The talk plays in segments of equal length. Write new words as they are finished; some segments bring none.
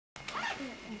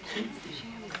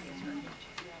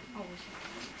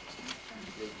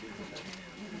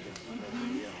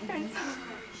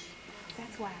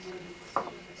That's why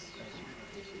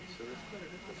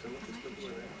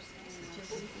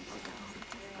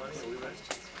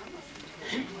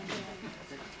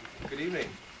Good evening.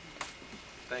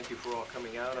 Thank you for all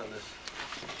coming out on this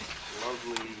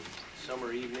lovely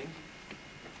summer evening.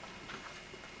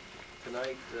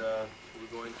 Tonight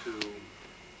we're going to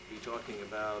be talking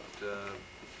about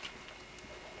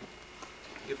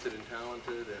gifted and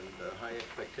talented and high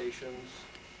expectations.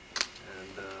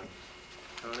 And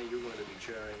Connie, you're going to be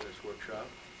chairing this workshop.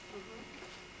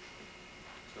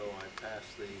 So I pass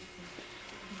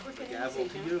the gavel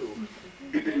to you.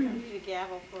 I need a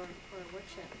gavel for a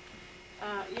workshop.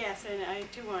 Yes, and I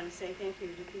do want to say thank you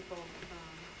to people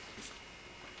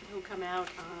who come out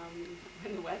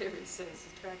when the weather is as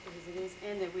attractive as it is,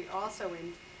 and that we also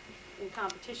in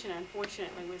competition,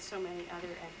 unfortunately, with so many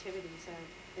other activities.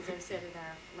 As I said at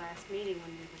our last meeting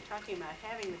when we were talking about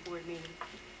having the board meeting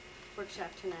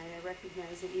workshop tonight, I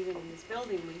recognize that even in this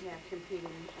building we have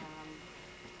competing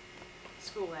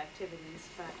school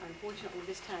activities, but unfortunately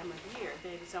this time of year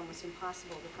it's almost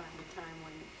impossible to find a time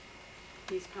when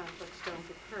these conflicts don't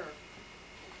occur.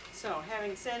 So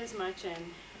having said as much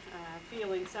and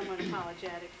feeling somewhat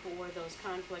apologetic for those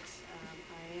conflicts,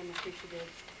 I am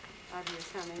appreciative of your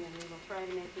coming, and we will try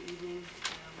to make the evening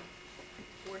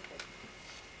worth it.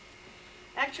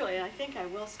 Actually, I think I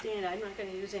will stand. I'm not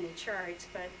going to use any charts,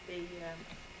 but I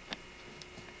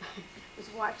was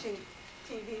watching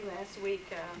TV last week,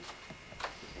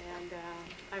 and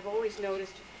I've always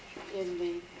noticed in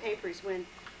the papers when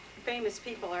famous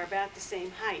people are about the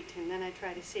same height, and then I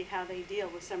try to see how they deal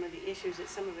with some of the issues that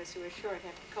some of us who are short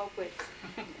have to cope with.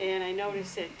 And I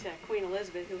noticed that Queen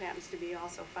Elizabeth, who happens to be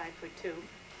also 5'2",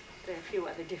 there are a few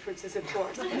other differences, of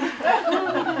course.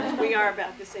 We are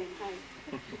about the same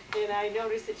height. And I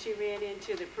noticed that she ran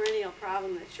into the perennial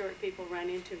problem that short people run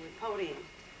into with podium.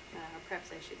 Perhaps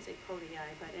I should say podii,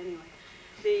 but anyway.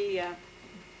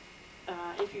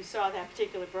 If you saw that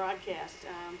particular broadcast,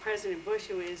 President Bush,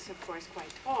 who is, of course,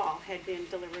 quite tall, had been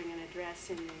delivering an address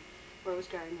in the Rose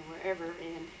Garden or wherever,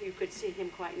 and you could see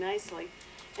him quite nicely,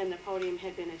 and the podium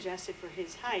had been adjusted for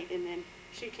his height, and then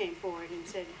she came forward and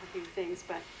said a few things,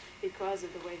 but because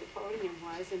of the way the podium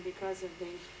was and because of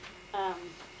the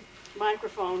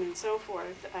microphone and so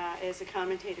forth, as the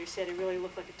commentator said, it really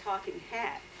looked like a talking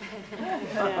hat.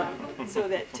 So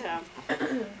that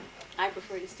I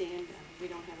prefer to stand. We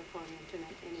don't have a podium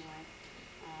tonight anyway.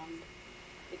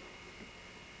 It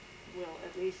will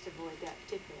at least avoid that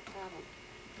particular problem.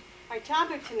 Our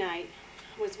topic tonight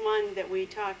was one that we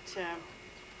talked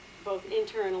both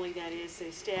internally, that is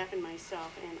the staff and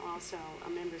myself, and also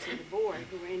members of the board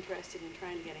who were interested in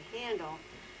trying to get a handle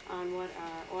on what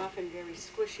are often very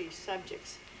squishy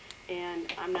subjects.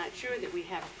 And I'm not sure that we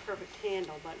have a perfect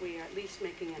handle, but we are at least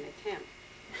making an attempt.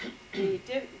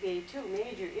 The two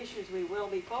major issues we will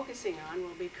be focusing on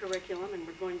will be curriculum, and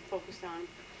we're going to focus on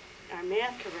our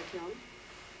math curriculum.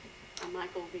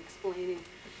 Michael will be explaining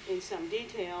in some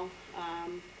detail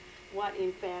what,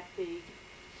 in fact, the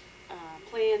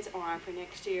plans are for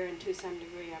next year, and to some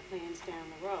degree our plans down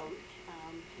the road.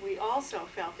 We also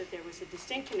felt that there was a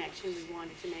distinct connection we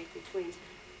wanted to make between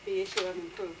the issue of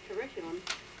improved curriculum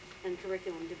and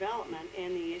curriculum development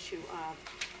and the issue of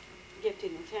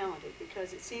gifted and talented,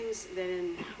 because it seems that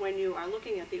when you are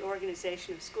looking at the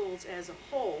organization of schools as a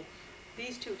whole,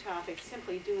 these two topics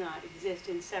simply do not exist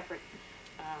in separate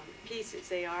pieces.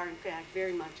 They are, in fact,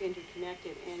 very much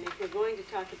interconnected, and if we're going to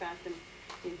talk about them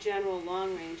in general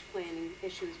long-range planning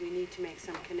issues, we need to make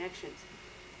some connections.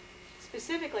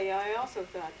 Specifically, I also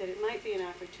thought that it might be an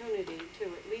opportunity to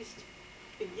at least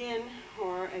begin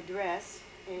or address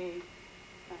a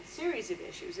series of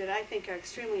issues that I think are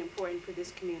extremely important for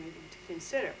this community to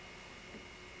consider.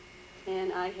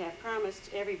 And I have promised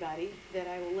everybody that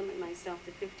I will limit myself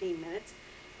to 15 minutes,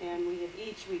 and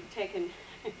we've taken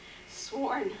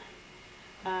sworn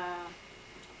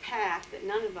path that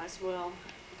none of us will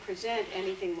present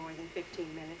anything more than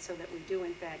 15 minutes, so that we do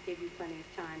in fact give you plenty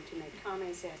of time to make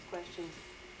comments, ask questions,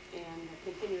 and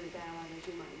continue the dialogue as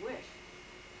you might wish.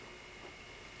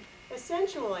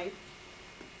 Essentially,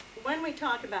 when we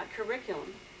talk about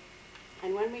curriculum,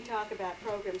 and when we talk about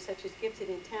programs such as Gifted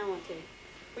and Talented,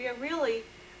 we are really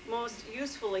most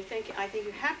usefully I think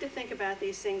you have to think about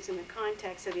these things in the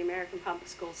context of the American public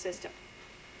school system.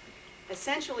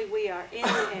 Essentially, we are in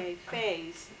a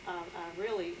phase of a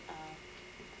really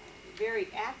very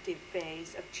active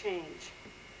phase of change,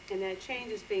 and that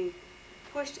change is being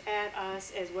pushed at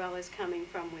us as well as coming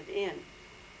from within.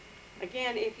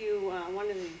 Again, if you, one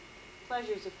of the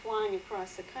pleasures of flying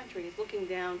across the country is looking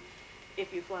down,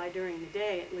 if you fly during the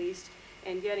day at least,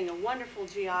 and getting a wonderful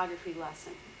geography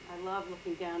lesson. I love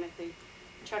looking down at the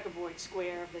checkerboard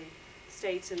square of the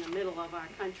states in the middle of our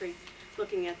country,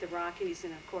 looking at the Rockies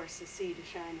and, of course, the sea to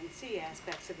shining sea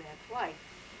aspects of that flight.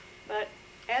 But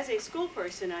as a school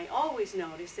person, I always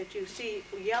notice that you see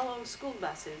yellow school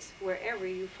buses wherever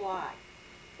you fly.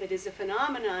 It is a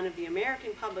phenomenon of the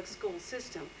American public school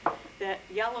system that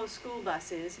yellow school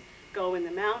buses go in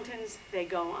the mountains, they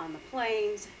go on the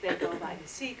plains, they go by the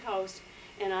seacoast,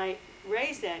 and I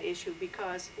raise that issue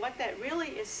because what that really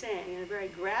is saying in a very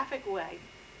graphic way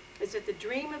is that the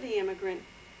dream of the immigrant,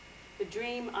 the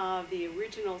dream of the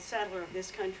original settler of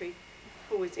this country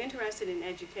who was interested in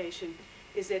education,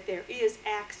 is that there is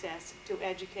access to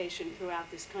education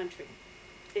throughout this country.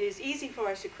 It is easy for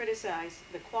us to criticize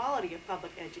the quality of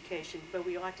public education, but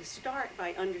we ought to start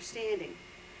by understanding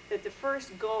that the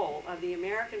first goal of the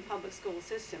American public school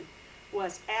system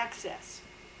was access.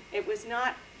 It was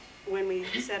not when we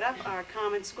set up our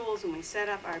common schools, when we set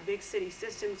up our big city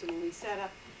systems, and when we set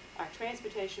up our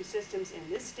transportation systems in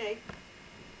this state,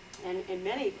 and in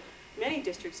many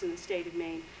districts in the state of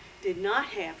Maine, did not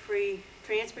have free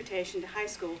transportation to high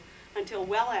school until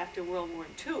well after World War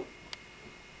II.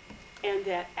 And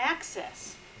that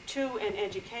access to an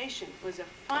education was a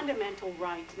fundamental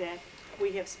right that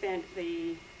we have spent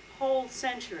the whole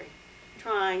century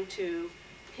trying to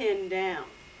pin down.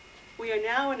 We are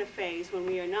now in a phase when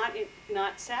we are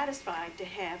not satisfied to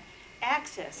have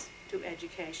access to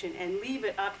education and leave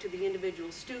it up to the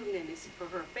individual student and for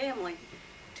her family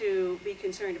to be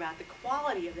concerned about the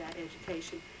quality of that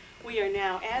education. We are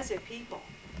now, as a people,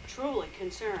 truly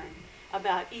concerned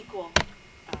about equal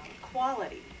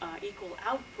quality, equal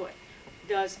output.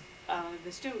 Does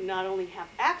the student not only have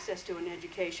access to an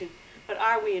education, but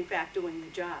are we in fact doing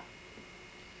the job?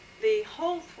 The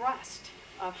whole thrust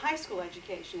of high school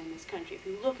education in this country, if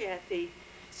you look at the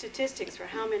statistics for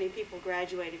how many people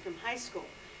graduated from high school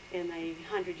in the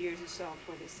 100 years or so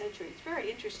for this century, it's very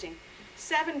interesting.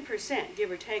 7%, give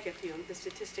or take a few, the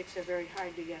statistics are very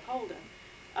hard to get hold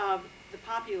of the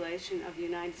population of the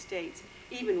United States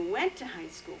even went to high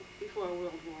school before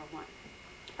World War I.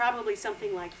 Probably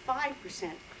something like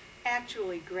 5%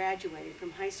 actually graduated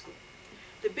from high school.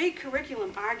 The big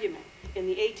curriculum argument in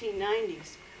the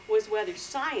 1890s was whether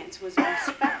science was a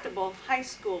respectable high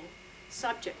school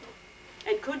subject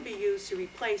and could be used to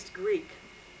replace Greek.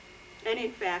 And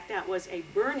in fact, that was a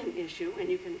burning issue, and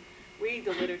you can read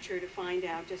the literature to find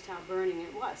out just how burning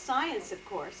it was. Science, of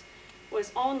course,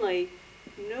 was only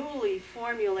newly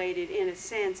formulated in a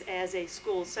sense as a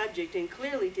school subject and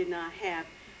clearly did not have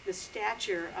the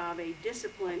stature of a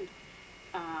disciplined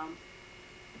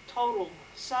total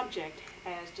subject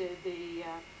as did the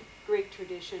Greek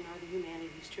tradition or the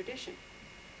humanities tradition.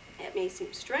 It may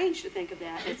seem strange to think of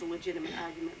that as a legitimate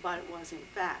argument, but it was in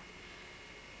fact.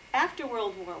 After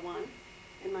World War I,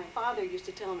 and my father used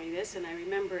to tell me this, and I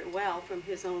remember it well from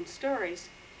his own stories,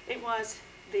 it was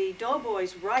the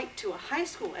doughboys' right to a high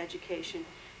school education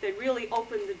that really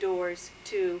opened the doors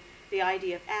to the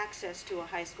idea of access to a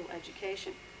high school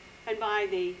education. And by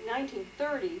the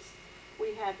 1930s,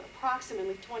 we had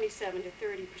approximately 27 to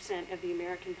 30% of the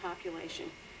American population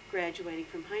graduating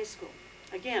from high school.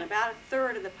 Again, about a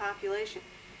third of the population.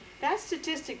 That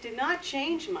statistic did not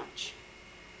change much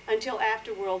until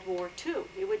after World War II.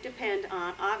 It would depend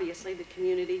on, obviously, the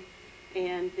community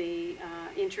and the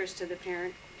interest of the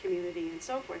parent community and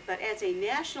so forth. But as a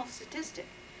national statistic,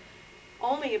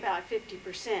 only about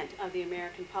 50% of the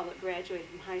American public graduated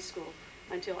from high school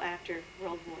until after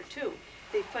World War II.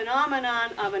 The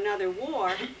phenomenon of another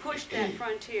war pushed that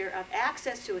frontier of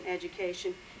access to an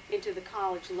education into the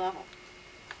college level.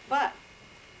 But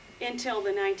until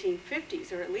the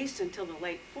 1950s, or at least until the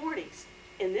late 40s,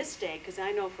 in this state, because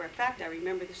I know for a fact, I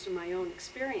remember this from my own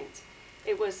experience,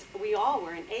 we all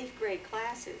were in 8th grade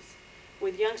classes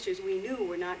with youngsters we knew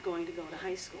were not going to go to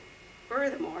high school.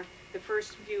 Furthermore, the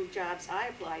first few jobs I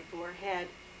applied for had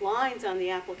lines on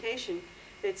the application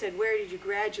that said, "Where did you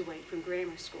graduate from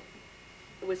grammar school?"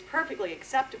 It was perfectly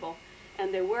acceptable,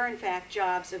 and there were in fact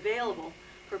jobs available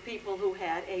for people who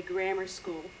had a grammar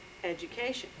school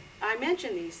education. I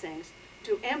mention these things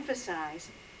to emphasize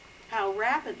how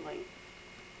rapidly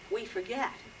we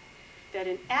forget that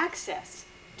an access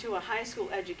to a high school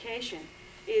education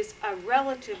is a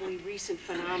relatively recent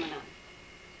phenomenon.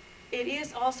 It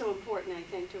is also important, I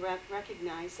think, to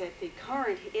recognize that the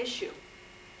current issue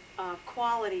of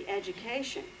quality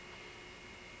education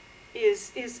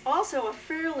is also a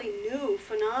fairly new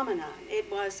phenomenon. It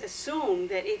was assumed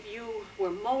that if you were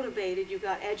motivated, you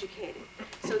got educated.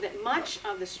 So that much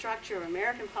of the structure of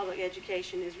American public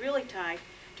education is really tied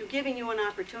to giving you an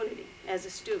opportunity as a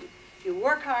student. If you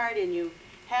work hard and you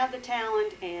have the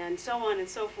talent and so on and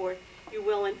so forth, you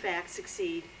will in fact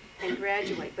succeed and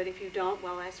graduate. But if you don't,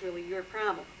 well, that's really your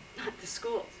problem, not the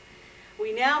school's.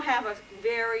 We now have a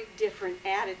very different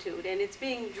attitude, and it's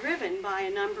being driven by a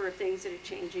number of things that are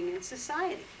changing in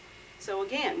society. So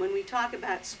again, when we talk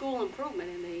about school improvement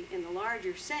in the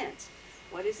larger sense,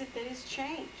 what is it that has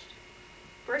changed?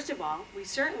 First of all, we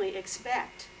certainly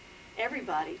expect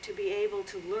everybody to be able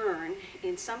to learn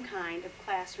in some kind of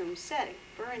classroom setting.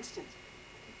 For instance,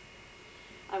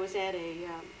 I was at a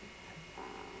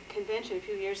convention a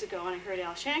few years ago, and I heard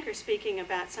Al Shanker speaking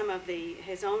about some of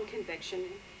his own conviction,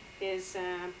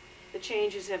 the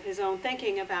changes of his own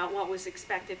thinking about what was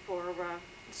expected for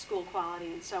school quality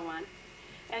and so on.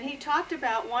 And he talked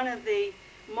about one of the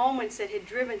moments that had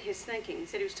driven his thinking. He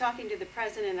said he was talking to the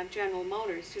president of General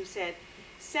Motors, who said,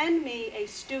 "Send me a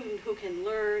student who can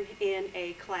learn in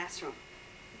a classroom."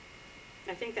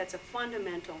 I think that's a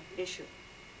fundamental issue.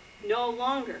 No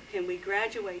longer can we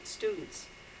graduate students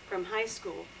from high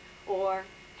school or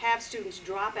have students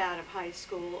drop out of high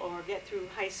school or get through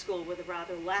high school with a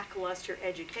rather lackluster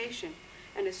education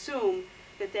and assume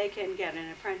that they can get an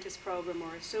apprentice program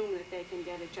or assume that they can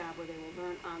get a job where they will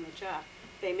learn on the job.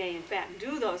 They may in fact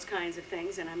do those kinds of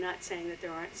things, and I'm not saying that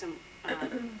there aren't some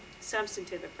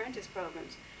substantive apprentice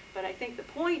programs, but I think the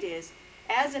point is,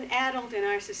 as an adult in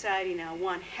our society now,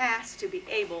 one has to be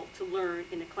able to learn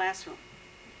in a classroom.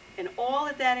 And all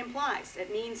that that implies,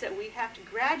 it means that we have to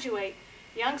graduate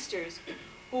youngsters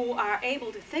who are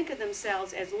able to think of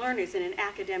themselves as learners in an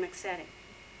academic setting.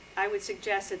 I would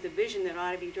suggest that the vision that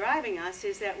ought to be driving us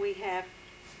is that we have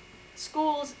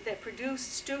schools that produce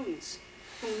students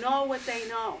who know what they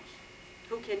know,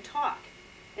 who can talk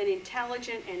in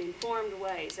intelligent and informed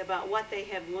ways about what they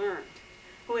have learned,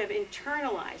 who have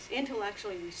internalized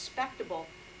intellectually respectable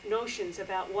notions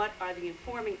about what are the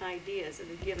informing ideas of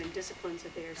the given disciplines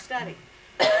that they are studying,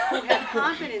 who have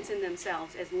confidence in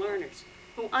themselves as learners,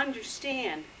 who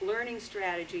understand learning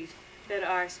strategies that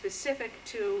are specific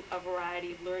to a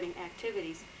variety of learning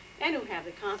activities, and who have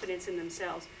the confidence in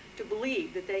themselves to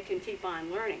believe that they can keep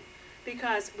on learning.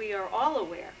 Because we are all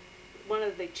aware, one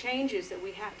of the changes that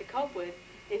we have to cope with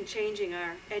in changing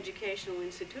our educational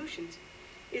institutions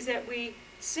is that we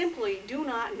simply do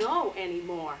not know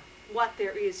anymore what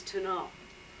there is to know.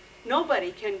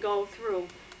 Nobody can go through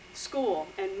school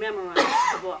and memorize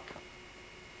the book.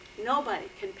 Nobody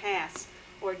can pass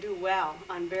or do well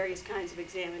on various kinds of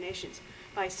examinations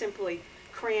by simply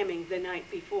cramming the night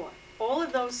before. All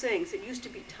of those things that used to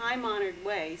be time-honored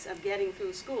ways of getting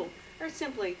through school are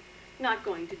simply not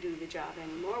going to do the job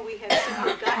anymore. We have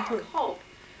simply got to cope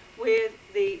with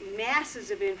the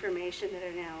masses of information that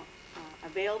are now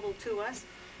available to us.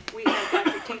 We have got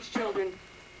to teach children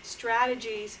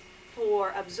strategies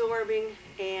for absorbing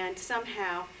and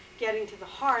somehow getting to the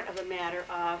heart of a matter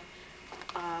of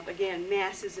again,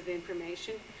 masses of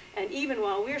information. And even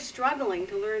while we're struggling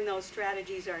to learn those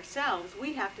strategies ourselves,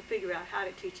 we have to figure out how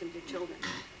to teach them to children.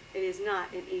 It is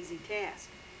not an easy task.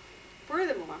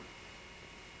 Furthermore,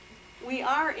 we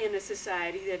are in a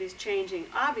society that is changing,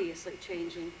 obviously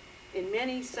changing, in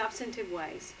many substantive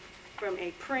ways, from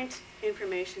a print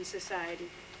information society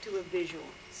to a visual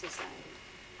society.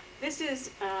 This is,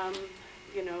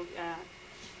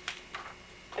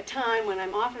 a time when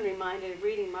I'm often reminded of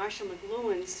reading Marshall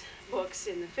McLuhan's books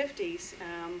in the 50s,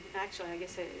 actually I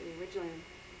guess they originally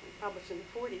published in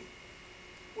the 40s,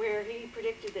 where he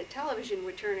predicted that television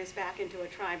would turn us back into a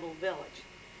tribal village.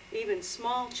 Even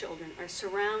small children are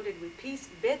surrounded with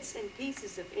bits and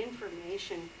pieces of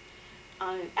information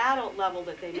on an adult level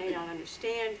that they may not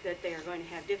understand, that they are going to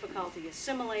have difficulty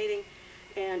assimilating,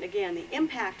 and again, the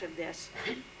impact of this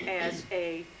as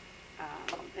an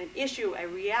issue, a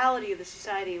reality of the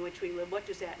society in which we live. What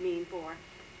does that mean for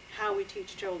how we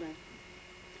teach children?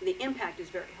 The impact is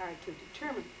very hard to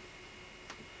determine.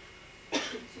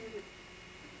 Excuse me.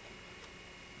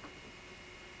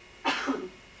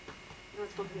 Not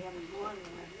supposed to be having water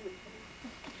around.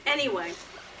 Anyway,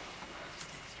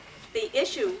 the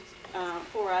issue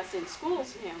for us in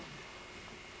schools now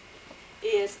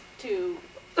is to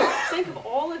think of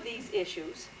all of these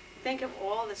issues, think of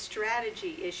all the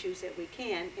strategy issues that we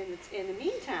can. In the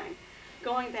meantime,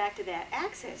 going back to that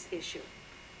access issue,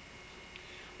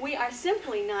 we are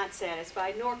simply not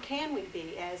satisfied, nor can we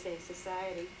be as a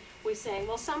society. We're saying,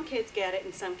 well, some kids get it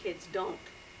and some kids don't,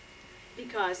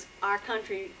 because our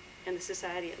country and the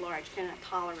society at large cannot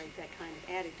tolerate that kind of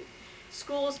attitude.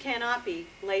 Schools cannot be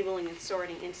labeling and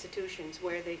sorting institutions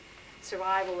where the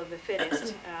survival of the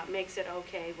fittest makes it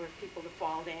okay for people to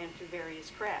fall down through various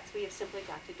cracks. We have simply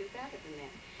got to do better than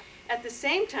that. At the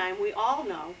same time, we all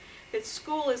know that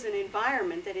school is an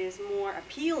environment that is more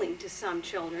appealing to some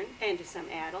children and to some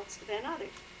adults than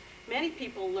others. Many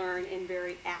people learn in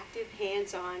very active,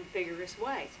 hands-on, vigorous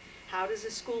ways. How does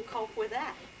a school cope with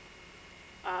that?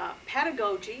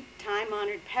 Pedagogy,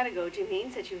 time-honored pedagogy,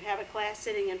 means that you have a class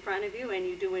sitting in front of you and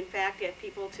you do in fact get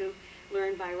people to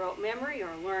learn by rote memory or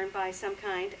learn by some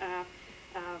kind of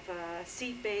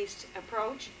seat-based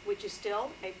approach, which is still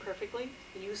a perfectly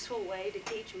useful way to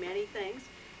teach many things,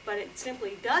 but it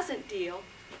simply doesn't deal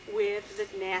with the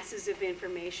masses of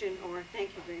information or, thank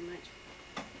you very much,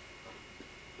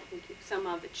 thank you, some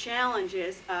of the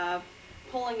challenges of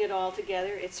pulling it all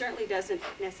together. It certainly doesn't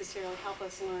necessarily help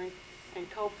us learn and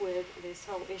cope with this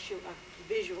whole issue of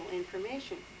visual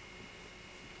information.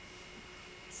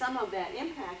 Some of that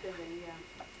impact of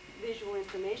the visual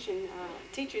information,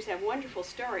 teachers have wonderful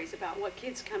stories about what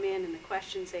kids come in and the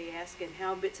questions they ask and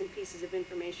how bits and pieces of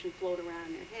information float around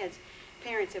in their heads.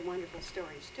 Parents have wonderful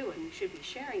stories too, and we should be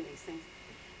sharing these things.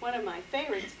 One of my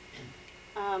favorites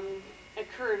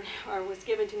occurred or was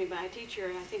given to me by a teacher,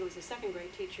 and I think it was a second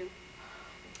grade teacher,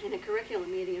 in a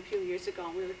curriculum meeting a few years ago.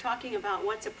 We were talking about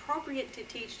what's appropriate to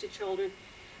teach to children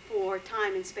for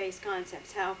time and space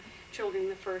concepts, how children in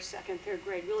the first, second, third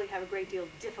grade really have a great deal of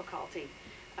difficulty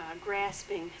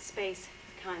grasping space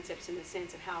concepts in the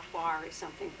sense of how far is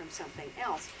something from something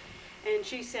else. And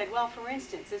she said, well, for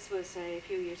instance, this was a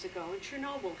few years ago, and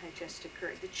Chernobyl had just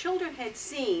occurred. The children had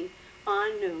seen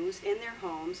on news in their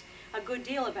homes a good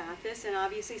deal about this, and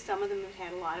obviously some of them had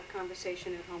had a lot of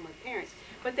conversation at home with parents.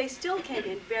 But they still came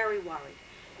in very worried,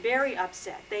 very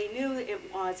upset. They knew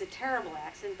it was a terrible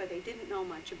accident, but they didn't know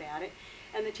much about it.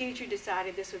 And the teacher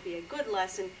decided this would be a good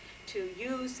lesson to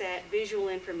use that visual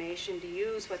information, to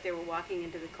use what they were walking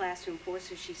into the classroom for.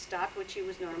 So she stopped what she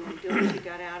was normally doing. She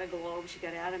got out a globe, she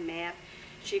got out a map,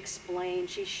 she explained,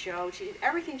 she showed, she did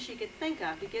everything she could think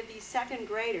of to give these second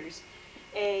graders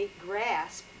a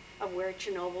grasp of where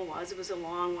Chernobyl was. It was a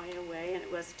long way away and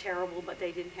it was terrible, but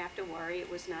they didn't have to worry.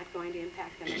 It was not going to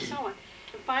impact them and so on.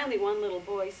 And finally one little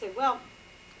boy said, well,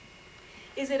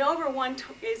 is it on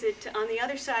the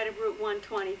other side of Route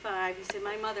 125? He said,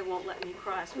 my mother won't let me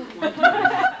cross Route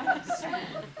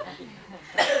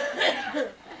 125.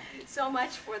 So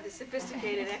much for the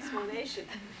sophisticated explanation.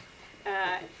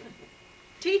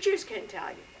 Teachers can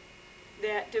tell you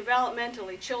that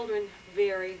developmentally children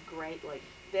vary greatly,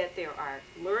 that there are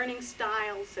learning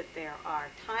styles, that there are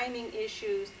timing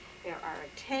issues, there are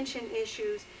attention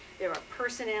issues, there are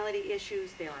personality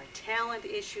issues, there are talent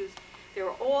issues. There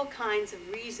are all kinds of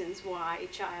reasons why a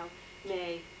child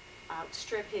may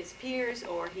outstrip his peers,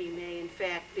 or he may in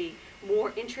fact be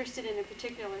more interested in a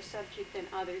particular subject than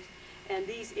others. And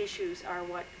these issues are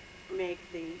what make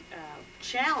the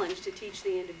challenge to teach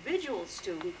the individual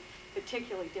student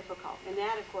particularly difficult. And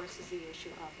that, of course, is the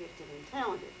issue of gifted and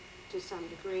talented to some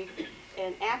degree.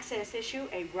 An access issue,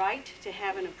 a right to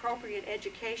have an appropriate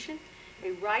education,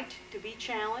 a right to be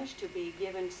challenged, to be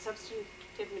given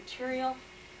substantive material,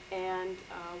 and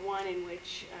one in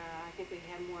which I think we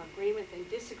have more agreement than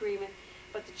disagreement.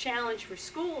 But the challenge for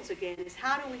schools, again, is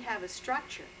how do we have a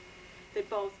structure that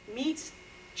both meets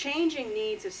changing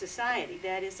needs of society,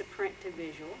 that is the print to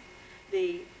visual,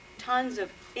 the tons of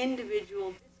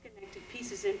individual disconnected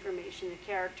pieces of information that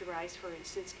characterize, for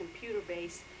instance,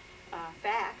 computer-based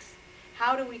facts.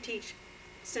 How do we teach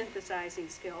synthesizing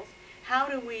skills? How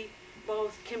do we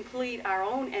both complete our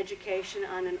own education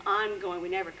on an ongoing, we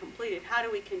never completed, how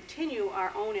do we continue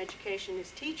our own education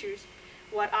as teachers?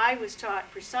 What I was taught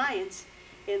for science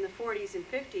in the 40s and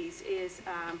 50s is,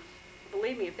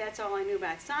 believe me, if that's all I knew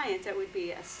about science, that would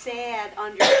be a sad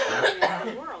understanding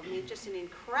of the world. I mean, just an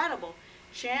incredible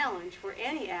challenge for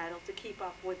any adult to keep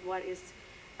up with what is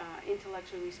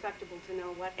intellectually respectable to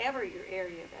know, whatever your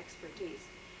area of expertise.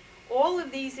 All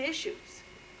of these issues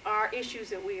are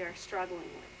issues that we are struggling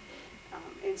with.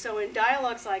 And so in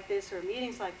dialogues like this or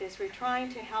meetings like this, we're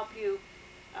trying to help you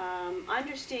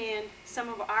understand some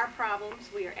of our problems.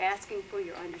 We are asking for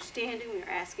your understanding, we are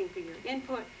asking for your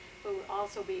input, but we'll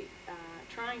also be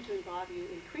trying to involve you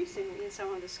increasingly in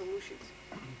some of the solutions.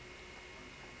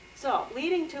 So,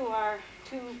 leading to our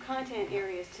two content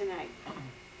areas tonight.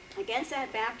 Against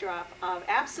that backdrop of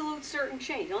absolute certain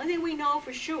change, the only thing we know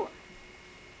for sure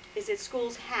is that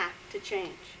schools have to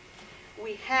change.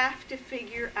 We have to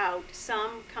figure out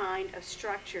some kind of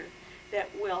structure that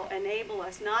will enable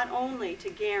us not only to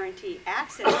guarantee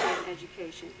access to an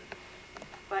education,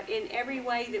 but in every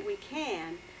way that we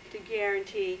can to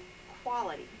guarantee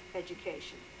quality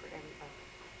education for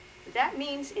everybody. That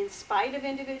means in spite of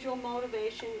individual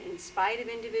motivation, in spite of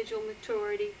individual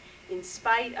maturity, in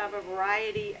spite of a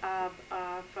variety of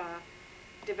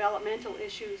developmental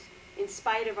issues, in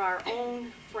spite of our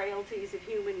own frailties of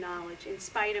human knowledge, in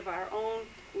spite of our own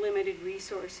limited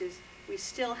resources, we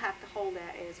still have to hold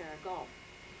that as our goal.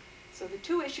 So the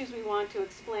two issues we want to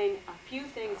explain, a few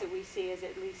things that we see as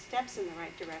at least steps in the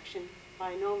right direction,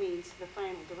 by no means the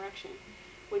final direction,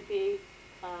 would be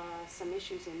some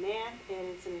issues in math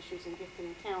and some issues in gifted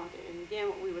and talented. And again,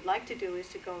 what we would like to do is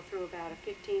to go through about a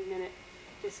 15-minute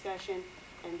discussion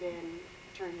and then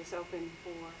turn this open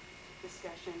for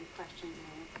discussion, questions,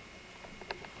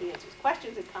 and answers.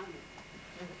 Questions and comments?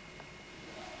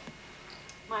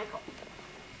 Michael.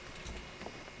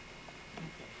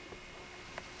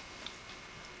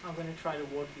 I'm going to try to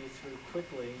walk you through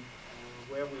quickly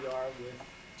where we are with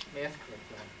math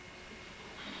curriculum.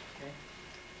 Okay?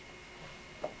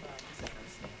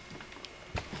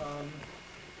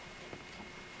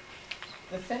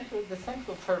 The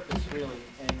central purpose, really,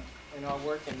 in our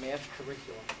work in math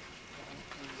curriculum,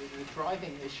 the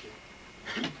driving issue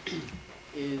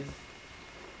is.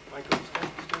 Michael,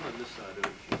 stand on this side of it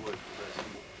if you would, because I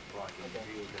see blocking the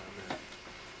view down there.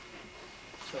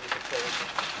 So it's a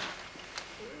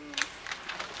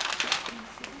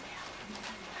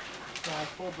When I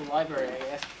called the library,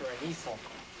 I asked for an easel.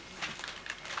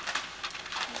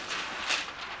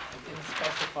 I didn't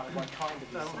specify what kind of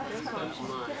easel.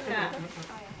 Yeah.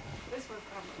 This one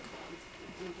probably.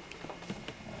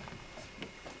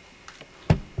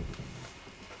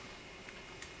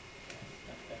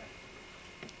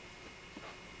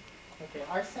 Okay,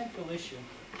 our central issue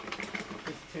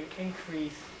is to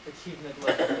increase achievement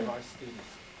levels of our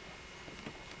students.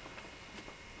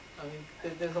 I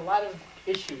mean, there's a lot of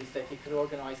issues that you could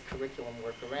organize curriculum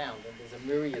work around, and there's a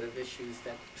myriad of issues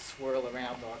that swirl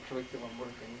around our curriculum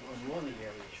work in all the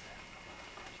areas.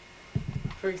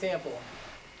 For example,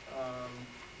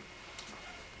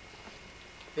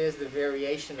 there's the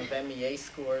variation of MEA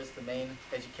scores, the main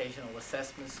educational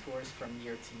assessment scores from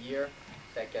year to year.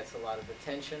 That gets a lot of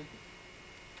attention.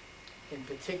 In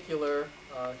particular,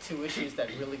 two issues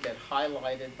that really get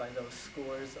highlighted by those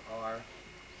scores are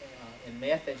in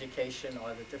math education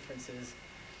are the differences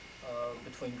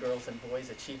between girls and boys'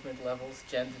 achievement levels,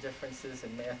 gender differences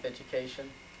in math education.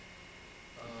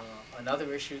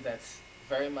 Another issue that's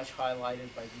very much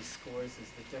highlighted by these scores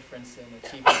is the difference in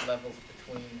achievement levels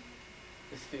between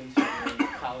the students who are in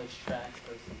college tracks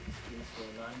versus the students who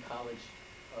are non-college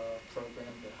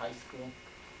programs at high school.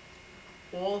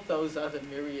 All those other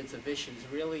myriads of issues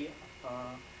really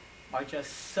are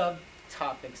just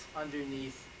subtopics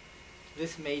underneath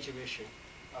this major issue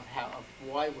of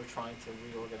why we're trying to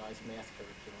reorganize math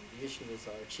curriculum. The issue is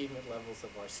our achievement levels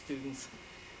of our students.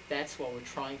 That's what we're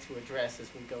trying to address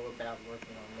as we go about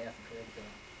working on math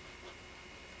curriculum.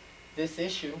 This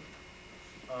issue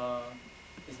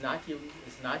is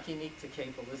not unique to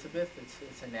Cape Elizabeth.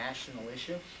 It's a national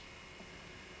issue.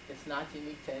 It's not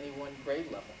unique to any one grade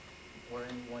level or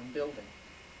any one building.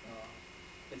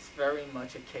 It's very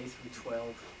much a K through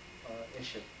 12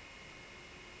 issue.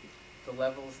 The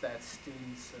levels that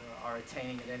students are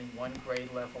attaining at any one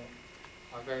grade level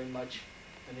are very much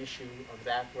an issue of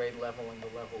that grade level and the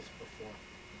levels before.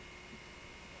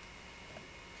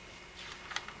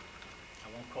 I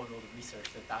won't quote all the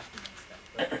research that documents that.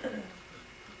 But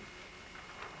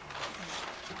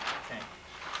okay.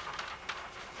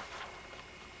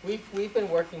 We've been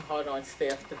working hard on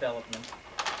staff development.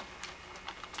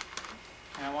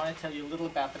 And I want to tell you a little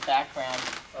about the background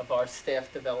of our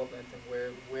staff development and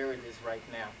where it is right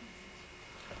now.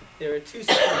 There are two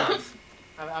strands.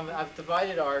 I've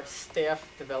divided our staff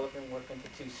development work into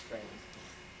two strands.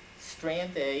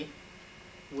 Strand A,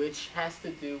 which has to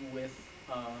do with,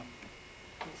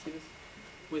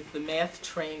 with the math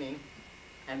training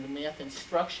and the math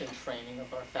instruction training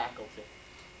of our faculty.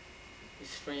 Is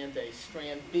Strand A.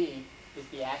 Strand B is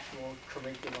the actual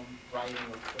curriculum writing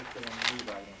or curriculum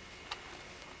rewriting.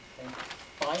 And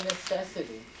by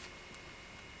necessity,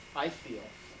 I feel,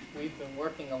 we've been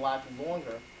working a lot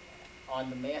longer on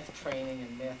the math training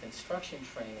and math instruction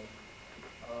training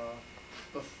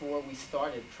before we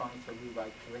started trying to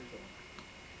rewrite curriculum.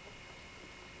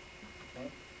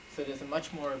 Okay? So there's a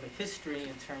much more of a history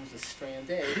in terms of Strand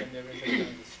A than there is in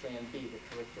terms of Strand B, the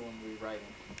curriculum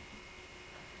rewriting.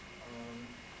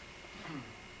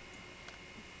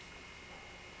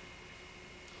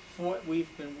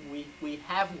 We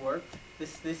have worked.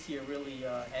 This year really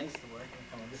ends the work.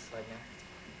 I'm on this side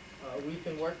now. We've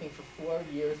been working for 4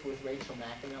 years with Rachel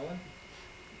McAnellen.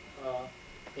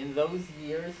 In those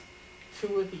years,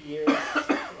 2 of the years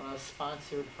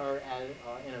sponsored her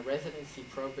in a residency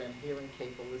program here in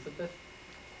Cape Elizabeth,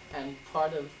 and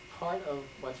part of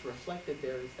what's reflected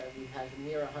there is that we have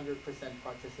near 100%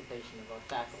 participation of our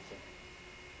faculty.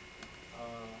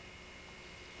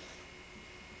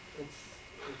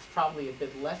 It's probably a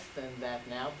bit less than that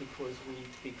now because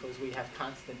we have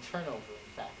constant turnover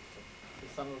in faculty. So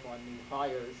some of our new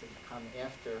hires have come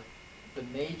after the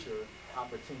major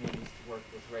opportunities to work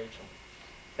with Rachel.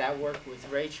 That work with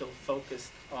Rachel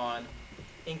focused on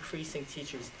increasing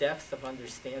teachers' depth of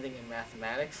understanding in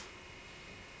mathematics,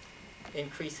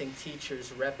 increasing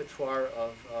teachers' repertoire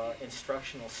of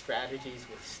instructional strategies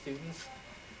with students,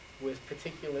 with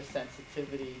particular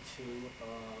sensitivity to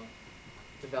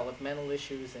developmental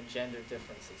issues and gender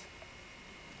differences.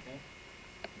 Okay?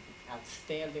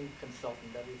 Outstanding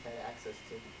consultant that we've had access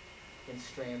to in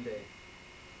Strand A.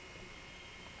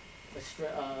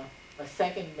 A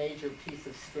second major piece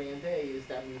of Strand A is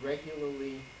that we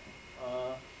regularly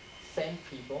send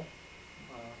people,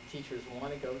 teachers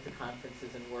want to go to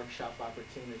conferences and workshop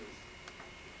opportunities.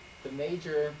 The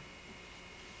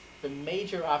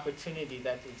major opportunity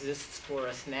that exists for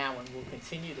us now and will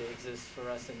continue to exist for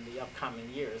us in the upcoming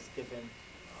years, given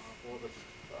all the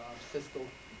fiscal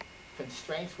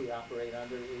constraints we operate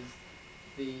under, is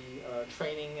the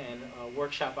training and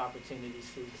workshop opportunities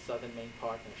through the Southern Maine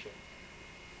Partnership.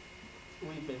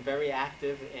 We've been very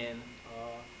active in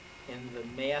the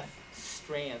math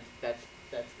strand that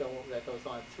goes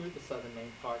on through the Southern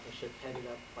Maine Partnership, headed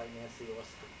up by Nancy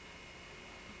Austin.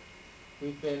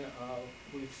 We've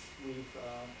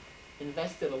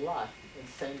invested a lot in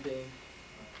sending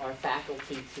our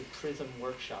faculty to PRISM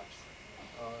workshops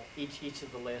each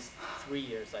of the last 3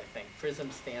 years, I think. PRISM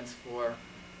stands for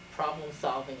Problem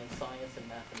Solving in Science and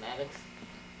Mathematics.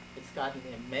 It's gotten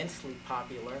immensely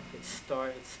popular. It's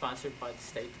sponsored by the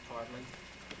State Department.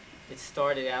 It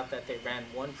started out that they ran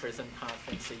 1 PRISM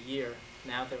conference a year.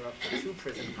 Now they're up to 2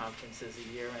 PRISM conferences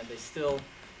a year, and they still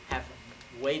have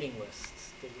waiting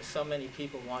lists. There were so many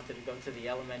people wanted to go to the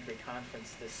elementary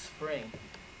conference this spring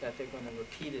that they're going to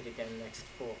repeat it again next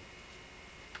fall.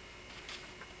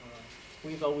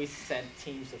 We've always sent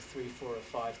teams of 3, 4, or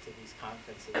 5 to these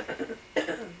conferences.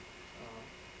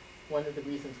 One of the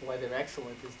reasons why they're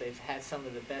excellent is they've had some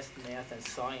of the best math and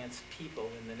science people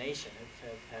in the nation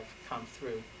have come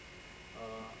through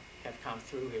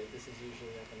here. This is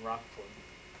usually up in Rockport.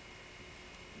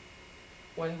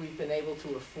 When we've been able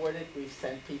to afford it, we've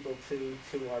sent people to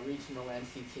our regional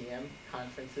NCTM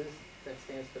conferences. That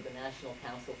stands for the National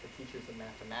Council for Teachers of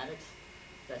Mathematics.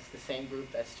 That's the same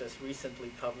group that's just recently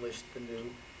published the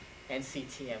new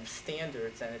NCTM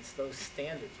standards, and it's those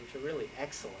standards, which are really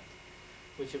excellent,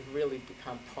 which have really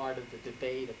become part of the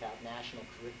debate about national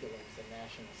curriculums and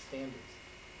national standards.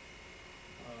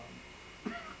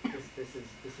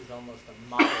 This is almost a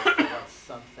model for what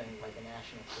something like a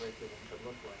national curriculum could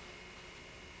look like.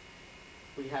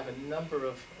 We have a number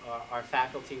of our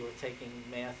faculty who are taking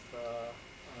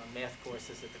math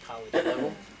courses at the college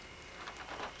level.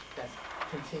 That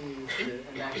continues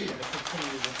and that's going to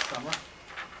continue this summer.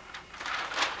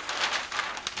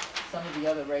 Some of the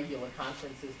other regular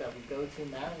conferences that we go to,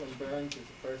 Madeline Burns is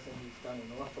a person who's done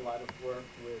an awful lot of work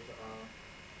with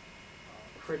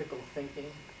critical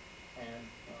thinking and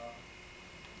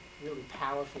really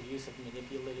powerful use of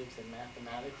manipulatives in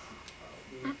mathematics.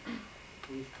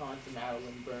 We've gone to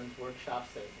Madeline Burns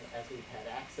workshops as we've had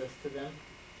access to them.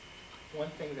 One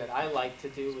thing that I like to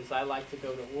do is I like to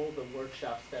go to all the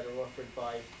workshops that are offered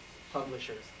by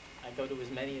publishers. I go to as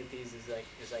many of these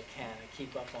as I can. I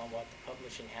keep up on what the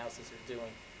publishing houses are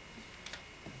doing.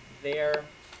 Their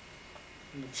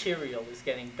material is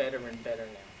getting better and better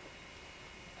now.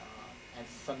 And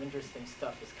some interesting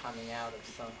stuff is coming out of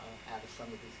some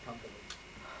of these companies.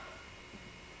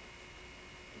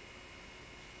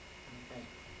 Okay.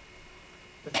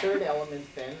 The third element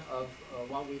then of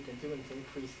what we've been doing to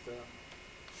increase the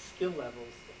skill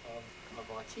levels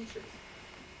of our teachers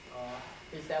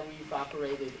is that we've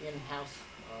operated in-house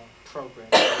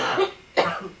programs.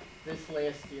 This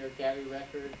last year, Gary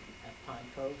Record at Pine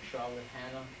Cove, Charlotte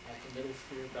Hanna at the middle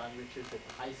school, Don Richards at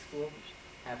the high school,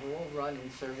 have all run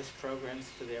in-service programs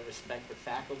for their respective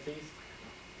faculties.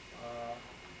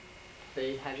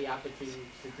 They had the opportunity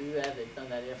to do that. They've done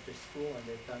that after school, and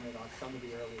they've done it on some of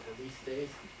the early release days.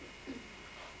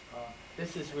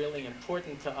 This is really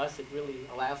important to us. It really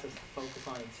allows us to focus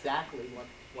on exactly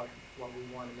what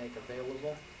we want to make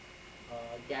available.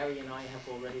 Gary and I have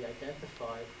already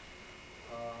identified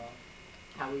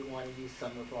how we want to use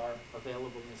some of our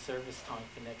available in-service time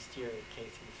for next year at K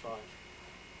through 5.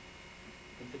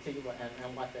 In particular,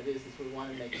 and what that is we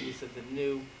want to make use of the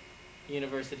new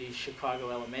University's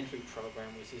Chicago Elementary program,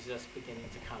 which is just beginning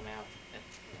to come out. And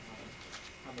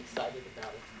I'm excited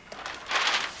about it.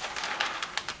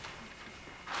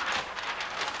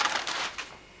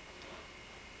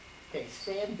 Okay,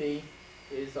 Strand B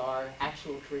is our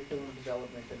actual curriculum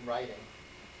development and writing.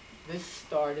 This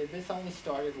only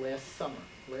started last summer.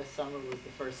 Last summer was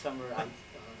the first summer I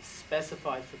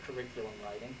specified for curriculum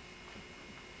writing.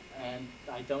 And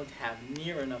I don't have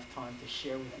near enough time to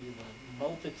share with you the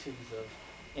multitudes of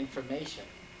information.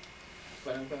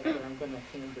 But I'm going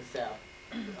to hand this out.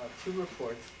 Two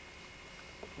reports.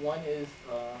 One is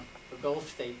a goal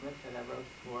statement that I wrote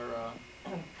for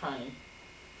Connie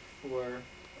for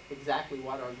exactly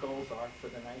what our goals are for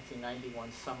the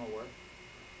 1991 summer work.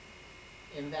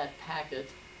 In that packet,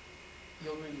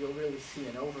 you'll really see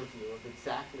an overview of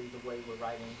exactly the way we're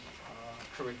writing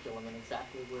curriculum and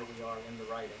exactly where we are in the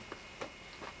writing.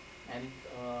 And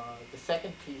the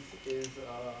second piece is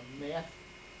a math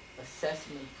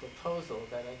assessment proposal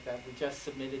that we just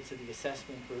submitted to the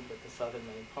assessment group at the Southern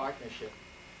Maine Partnership.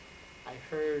 I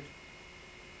heard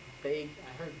vaguely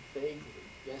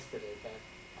yesterday that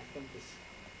I think this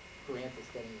grant is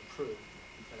getting approved,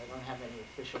 but I don't have any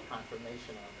official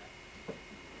confirmation on that.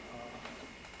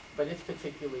 But it's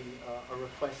particularly a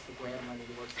request for grant money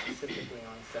to work specifically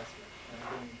on assessment, and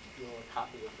I'm giving you all a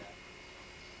copy of that.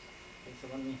 Okay, so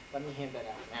let me hand that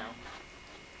out now.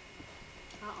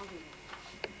 I'll do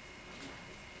that.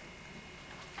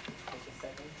 Take a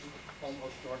second.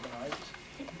 Almost organized.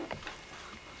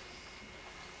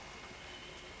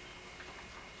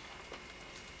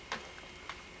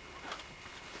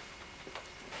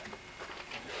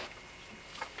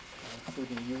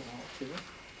 Including you all too.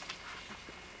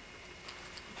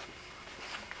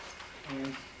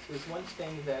 And there's one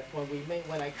thing that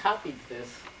when I copied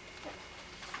this,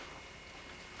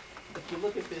 if you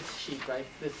look at this sheet, right,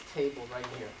 this table right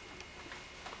here,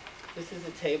 this is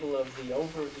a table of the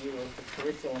overview of the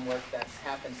curriculum work that's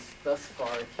happened thus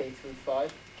far at K through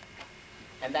 5.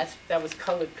 And that was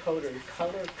color-coded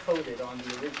on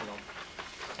the original.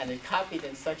 And it copied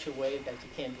in such a way that you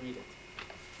can't read it.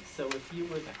 So if you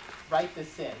would write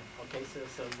this in, okay, so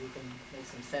you can make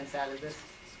some sense out of this.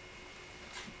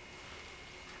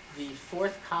 The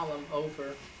fourth column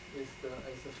over is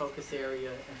the focus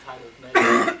area entitled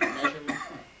measurement.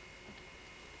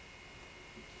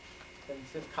 Then the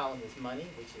fifth column is money,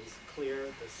 which is clear.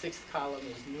 The sixth column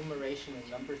is numeration and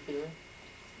number theory.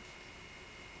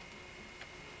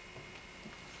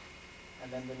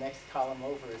 And then the next column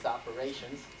over is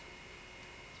operations.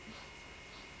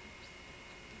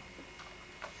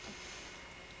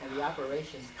 And the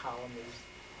operations column is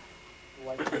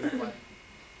what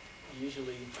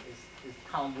usually is the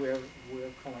column where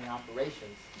we're calling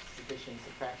operations, addition,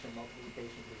 subtraction,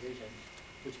 multiplication, division,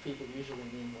 which people usually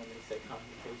mean when they say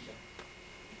computation.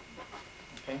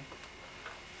 Okay?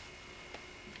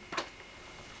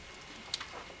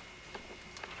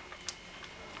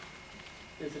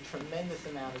 There's a tremendous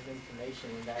amount of information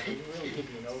in that. It will really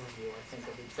give you an overview, I think,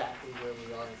 of exactly where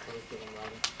we are in curriculum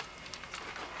writing.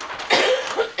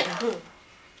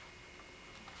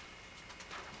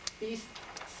 These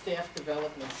staff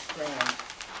development strands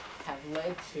have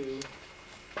led to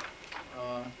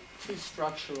two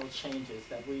structural changes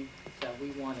that we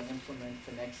want to implement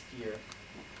for next year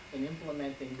in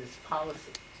implementing this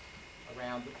policy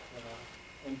around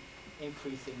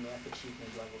increasing math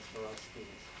achievement levels for our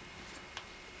students.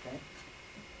 Okay?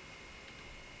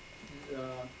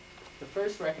 The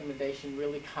first recommendation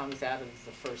really comes out of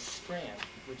the first strand,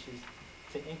 which is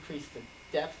to increase the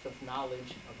depth of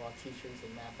knowledge of our teachers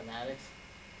in mathematics.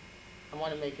 I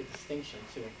want to make a distinction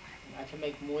too. I can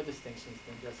make more distinctions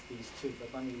than just these two,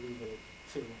 but let me leave it at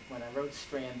two. When I wrote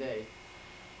Strand A,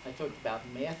 I talked about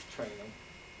math training,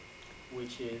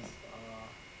 which is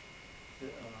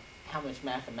how much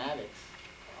mathematics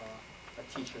a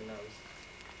teacher knows,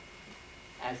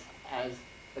 as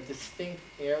a distinct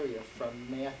area from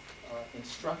math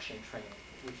instruction training,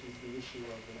 which is the issue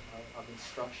of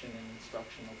instruction and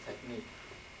instructional technique.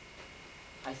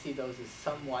 I see those as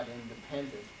somewhat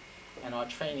independent, and our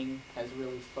training has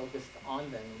really focused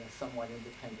on them in a somewhat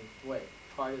independent way.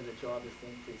 Part of the job is to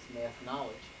increase math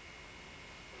knowledge,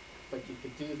 but you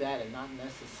could do that and not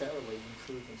necessarily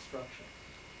improve instruction.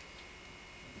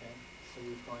 Okay? So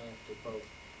we've gone after both.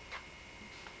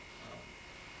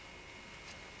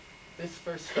 This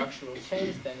first structural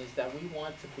change then is that we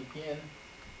want to begin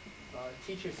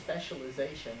teacher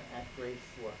specialization at grade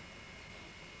 4.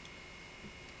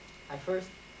 I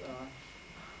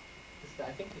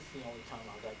think this is the only time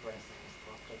I'll digress in this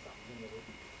talk because I'm limited.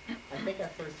 I think I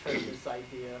first heard this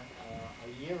idea a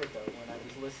year ago when I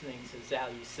was listening to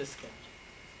Zalyu Siskin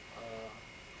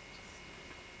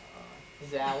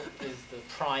Zal is the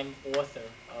prime author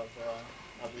of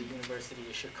the University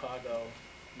of Chicago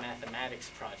mathematics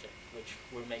project, which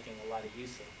we're making a lot of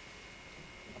use of.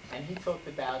 And he talked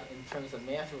about, in terms of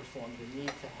math reform, the need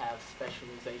to have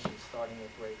specialization starting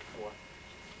at grade 4.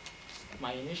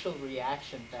 My initial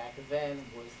reaction back then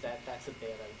was that that's a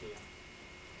bad idea.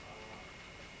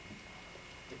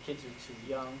 The kids are too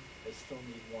young, they still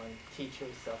need one teacher,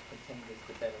 self-contained is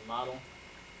the better model.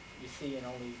 You see, in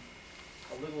only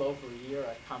a little over a year,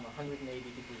 I've come 180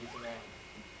 degrees around.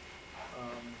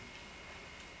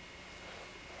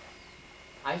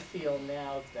 I feel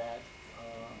now that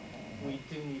we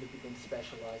do need to begin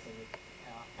specializing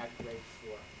at grade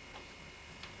 4.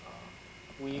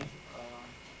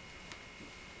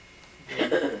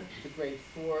 The grade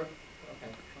 4, okay,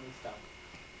 let me stop.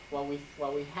 What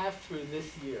we have through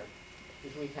this year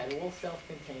is we've had all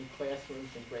self-contained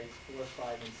classrooms in grades 4,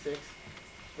 5, and 6.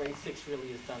 Grade 6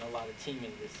 really has done a lot of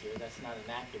teaming this year. That's not an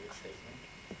accurate statement.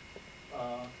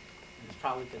 There's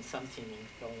probably been some teaming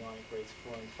going on in grades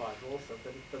 4 and 5 also,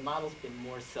 but the model's been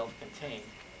more self-contained,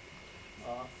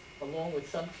 along with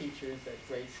some teachers at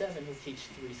grade 7 who teach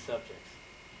 3 subjects,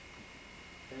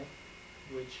 okay?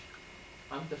 Which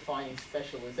I'm defining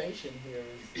specialization here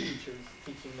as teachers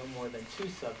teaching no more than 2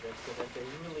 subjects so that they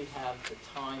really have the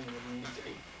time and the means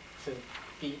to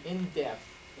be in-depth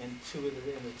in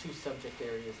the 2 subject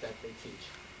areas that they teach.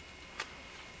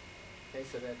 Okay,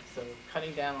 so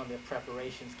cutting down on their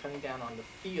preparations, cutting down on the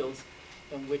fields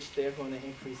in which they're going to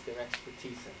increase their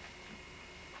expertise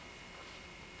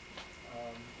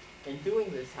in. In doing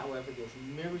this, however, there's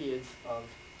myriads of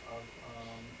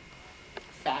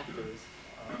factors.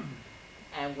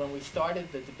 And when we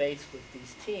started the debates with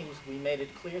these teams, we made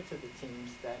it clear to the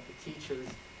teams that the teachers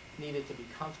needed to be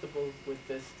comfortable with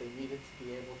this. They needed to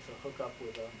be able to hook up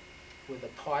with a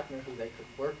partner who they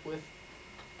could work with,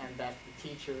 and that the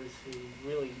teachers who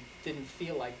really didn't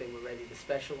feel like they were ready to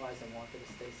specialize and wanted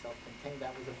to stay self-contained,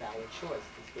 that was a valid choice.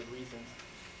 There's good reasons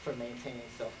for maintaining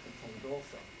self-contained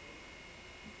also.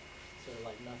 Sort of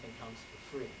like nothing comes for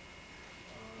free.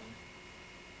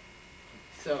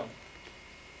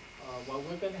 What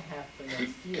we're going to have for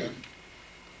next year,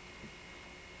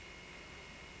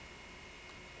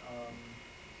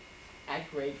 at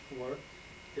grade 4,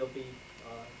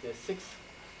 there's 6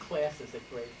 classes at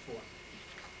grade 4.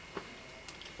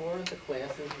 4 of the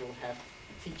classes will have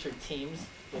teacher teams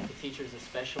that the teachers are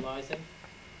specializing.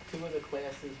 2 of the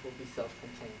classes will be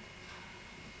self-contained.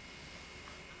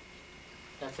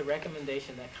 That's a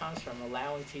recommendation that comes from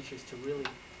allowing teachers to really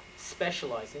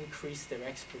specialize, increase their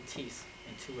expertise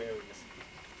in 2 areas,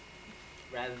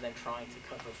 rather than trying to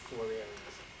cover 4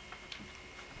 areas.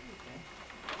 Okay.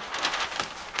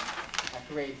 At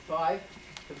grade 5,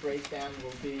 the breakdown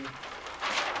will be,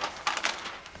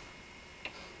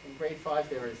 in grade 5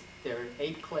 there are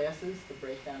 8 classes. The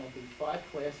breakdown will be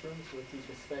 5 classrooms where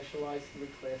teachers specialize, 3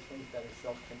 classrooms that are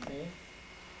self-contained.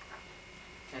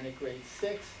 And at grade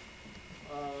 6,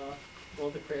 all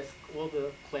the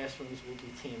classrooms will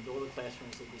be teamed. All the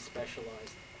classrooms will be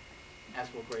specialized,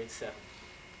 as will grade 7.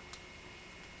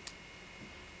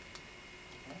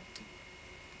 Okay.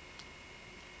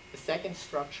 The second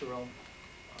structural,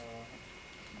 I'm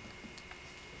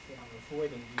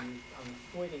avoiding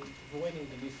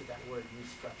the use of that word,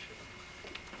 restructure.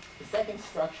 The second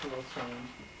structural change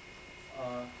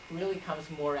really comes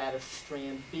more out of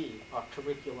strand B, our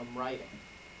curriculum writing.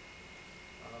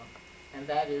 And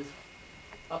that is,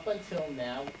 up until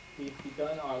now, we've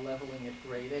begun our leveling at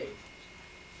grade 8,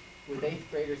 with 8th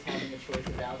graders having a choice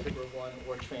of Algebra 1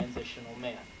 or Transitional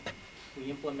Math. We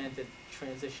implemented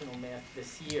Transitional Math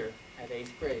this year at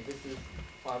 8th grade. This is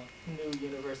our new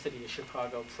University of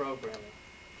Chicago programming,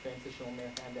 Transitional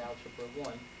Math and Algebra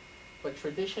 1. But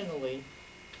traditionally,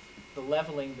 the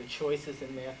leveling, the choices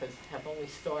in math have only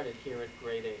started here at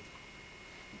grade 8.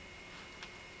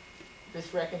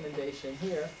 This recommendation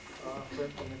here for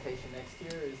implementation next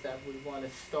year is that we want to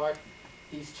start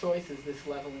these choices. This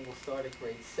leveling will start at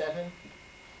grade 7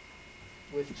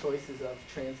 with choices of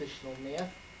transitional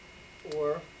math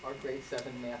or our grade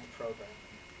 7 math program.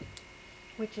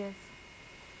 Which is?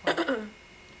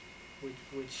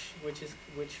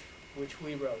 Which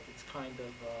we wrote. It's kind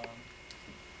of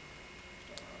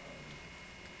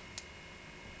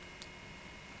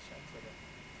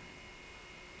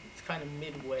it's kind of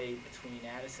midway between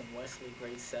Addison Wesley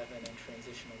grade 7 and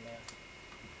transitional math.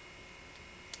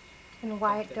 And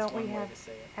why That's don't we one way have to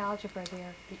say it. algebra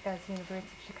there, as University of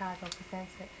Chicago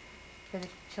presents it for the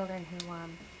children who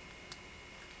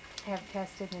have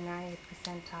tested the 90th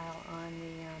percentile on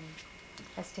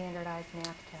a standardized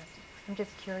math test? I'm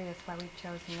just curious why we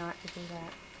chose not to do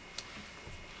that.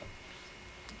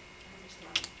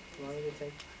 you want me to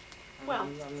take? Well-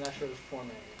 I'm not sure of the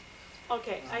format yet.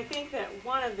 Okay, I think that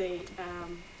one of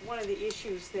the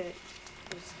issues that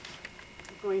I was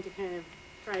going to kind of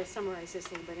try to summarize this a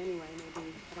little bit anyway,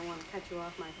 maybe I don't want to cut you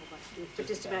off, Michael, but you could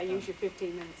just about use your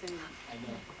 15 minutes anyway.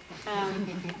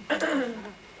 I know.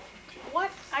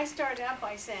 What I started out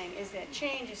by saying is that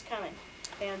change is coming,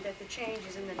 and that the change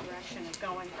is in the direction of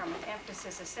going from an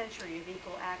emphasis, a century of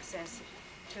equal access,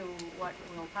 to what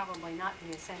will probably not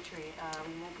be a century.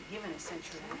 We won't be given a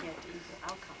century to get to equal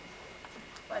outcomes.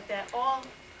 But that all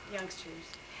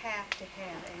youngsters have to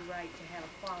have a right to have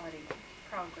a quality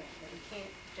program, that we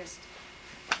can't just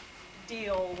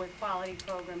deal with quality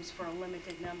programs for a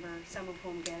limited number, some of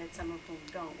whom get it, some of whom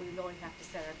don't. We really have to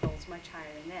set our goals much higher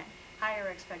than that. Higher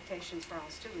expectations for all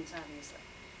students, obviously.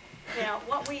 Now,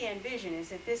 what we envision is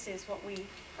that this is what we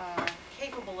are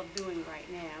capable of doing right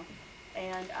now,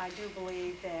 and I do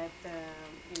believe that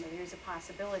there's a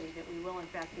possibility that we will in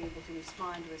fact be able to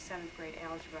respond to a 7th grade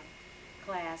algebra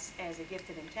class as a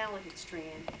gifted and talented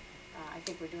strand. I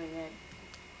think we're doing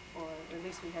that, or at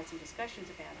least we've had some discussions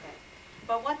about that.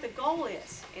 But what the goal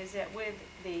is that with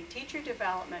the teacher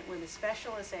development, with the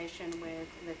specialization, with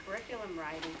the curriculum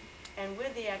writing, and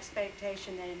with the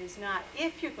expectation that it is not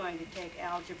if you're going to take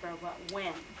algebra, but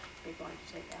when you're going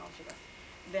to take algebra,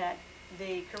 that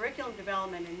the curriculum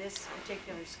development in this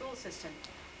particular school system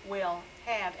will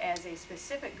have as a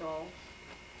specific goal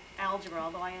algebra,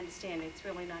 although I understand it's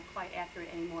really not quite accurate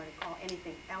anymore to call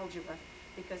anything algebra,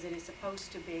 because it is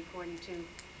supposed to be, according to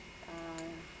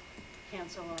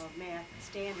Council of Math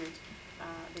Standards,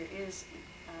 there is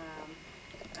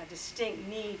a distinct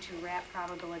need to wrap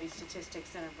probability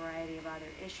statistics and a variety of other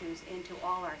issues into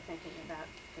all our thinking about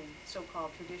the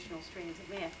so-called traditional strands of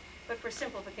math. But for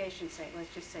simplification's sake,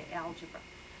 let's just say algebra.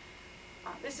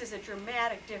 This is a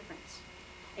dramatic difference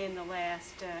in the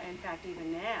last, in fact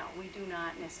even now, we do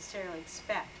not necessarily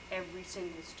expect every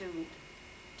single student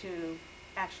to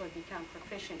actually become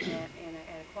proficient at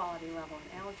a quality level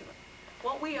in algebra.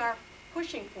 What we are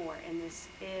pushing for in this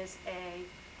is a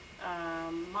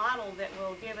model that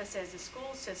will give us as a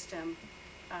school system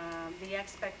the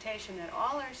expectation that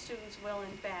all our students will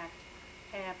in fact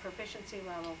have proficiency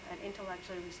level and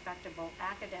intellectually respectable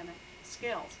academic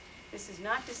skills. This is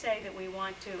not to say that we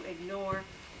want to ignore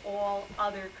all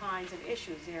other kinds of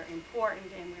issues. They're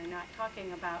important, and we're not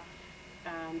talking about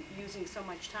using so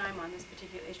much time on this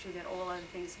particular issue that all other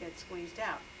things get squeezed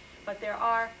out. But there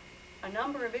are a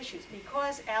number of issues.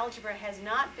 Because algebra has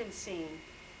not been seen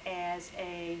as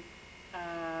an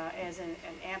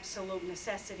absolute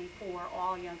necessity for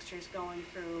all youngsters going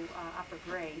through upper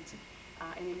grades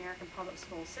in the American public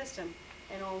school system,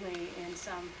 and only in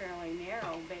some fairly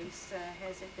narrow base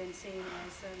has it been seen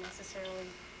as necessarily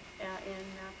in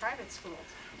private schools.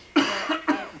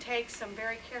 It takes some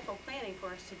very careful planning for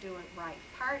us to do it right.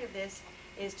 Part of this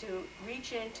is to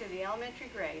reach into the elementary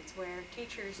grades where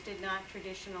teachers did not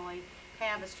traditionally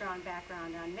have a strong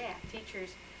background on math.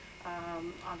 Teachers,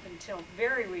 up until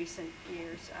very recent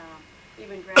years,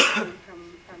 even graduating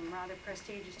from rather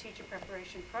prestigious teacher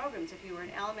preparation programs, if you were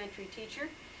an elementary teacher,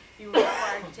 you were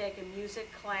required to take a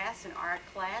music class, an art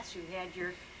class. You had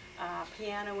your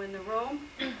piano in the room,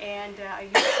 and you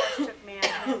of course took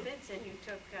math methods, and you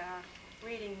took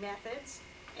reading methods,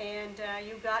 and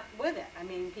you got with it. I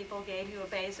mean, people gave you a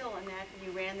basal, and that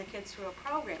you ran the kids through a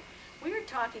program. We were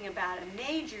talking about a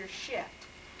major shift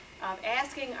of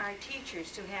asking our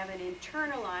teachers to have an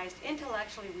internalized,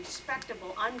 intellectually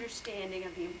respectable understanding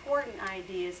of the important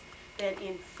ideas that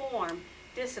inform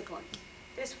disciplines.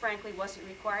 This, frankly, wasn't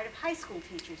required of high school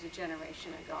teachers a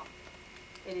generation ago.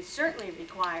 It is certainly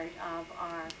required of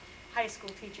our high school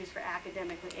teachers for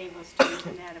academically able students,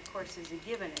 and that, of course, is a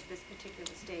given at this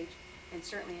particular stage, and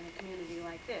certainly in a community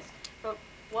like this. But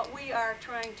what we are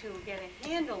trying to get a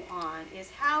handle on is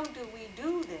how do we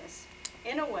do this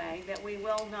in a way that we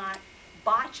will not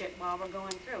botch it while we're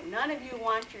going through. None of you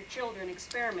want your children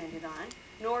experimented on,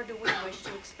 nor do we wish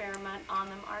to experiment on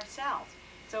them ourselves.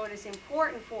 So it is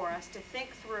important for us to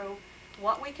think through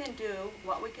what we can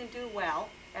do well,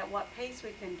 at what pace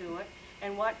we can do it,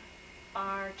 and what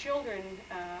our children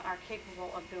are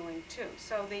capable of doing too.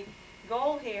 So the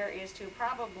goal here is to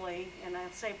probably, and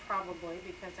I'll say probably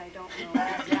because I don't know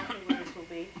exactly what this will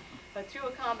be, but through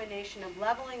a combination of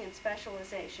leveling and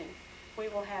specialization, we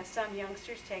will have some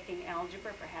youngsters taking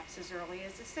algebra perhaps as early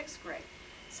as the 6th grade,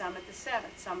 some at the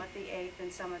 7th, some at the 8th,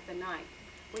 and some at the 9th,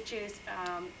 which is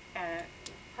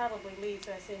probably leads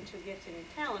us into gifted and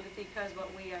talented, because what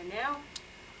we are now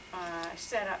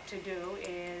set up to do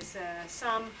is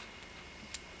some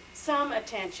some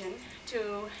attention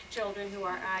to children who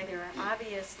are either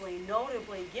obviously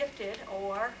notably gifted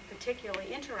or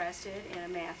particularly interested in a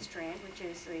math strand, which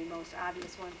is the most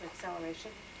obvious one for acceleration.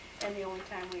 And the only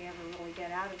time we ever really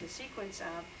get out of the sequence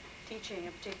of teaching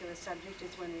a particular subject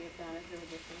is when we have done it really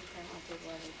with the talented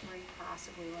level 3,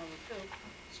 possibly level 2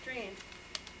 stream.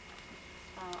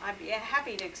 I'd be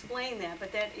happy to explain that,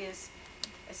 but that is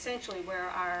essentially where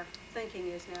our thinking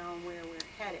is now and where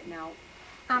we're headed now.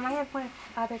 I have one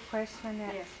other question on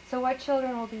that. Yes. So what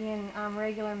children will be in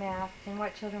regular math and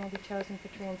what children will be chosen for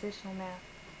transitional math?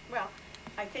 Well,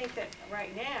 I think that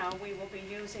right now we will be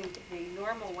using the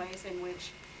normal ways in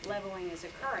which leveling is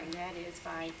occurring. That is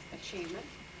by achievement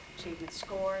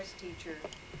scores, teacher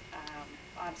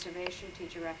observation,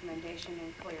 teacher recommendation,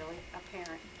 and clearly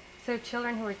apparent. So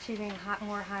children who are achieving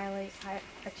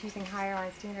achieving higher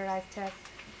on standardized tests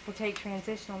will take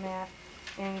transitional math,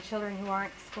 and children who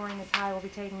aren't scoring as high will be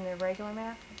taking the regular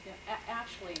math? Yeah,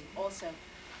 actually, also,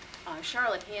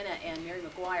 Charlotte Hanna and Mary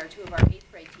McGuire, 2 of our 8th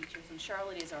grade teachers, and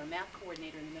Charlotte is our math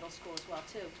coordinator in the middle school as well,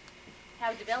 too,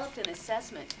 have developed an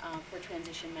assessment for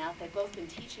transition math. They've both been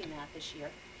teaching that this year,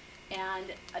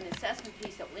 and an assessment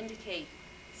piece that will indicate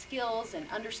skills and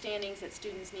understandings that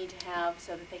students need to have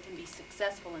so that they can be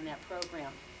successful in that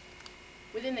program.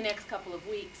 Within the next couple of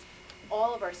weeks,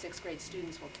 all of our 6th grade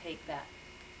students will take that.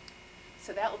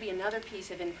 So that will be another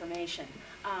piece of information.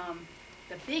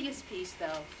 The biggest piece,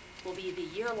 though, will be the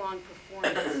year-long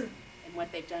performance and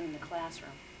what they've done in the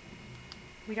classroom.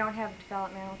 We don't have a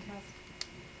developmental test.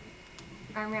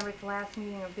 I remember at the last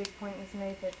meeting a big point was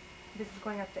made that this is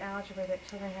going up to algebra, that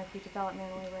children have to be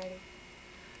developmentally ready.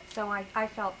 So I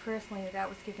felt personally that that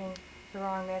was giving the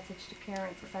wrong message to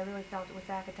parents, because I really felt it was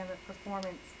academic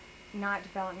performance, not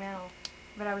developmental.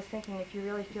 But I was thinking, if you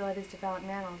really feel it is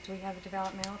developmental, do we have a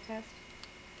developmental test?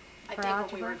 I For think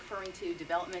algebra? when we were referring to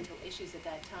developmental issues at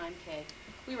that time, Kay,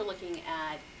 we were looking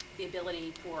at the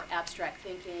ability for abstract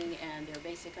thinking and their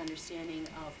basic understanding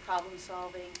of problem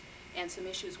solving and some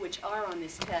issues which are on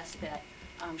this test that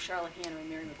Charlotte Hanna and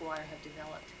Mary McGuire have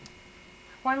developed.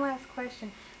 One last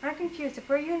question. I'm confused. If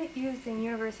we're using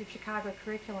University of Chicago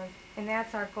curriculum, and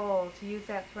that's our goal, to use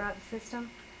that throughout the system,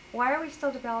 why are we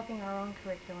still developing our own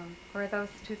curriculum? Or are those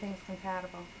two things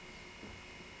compatible?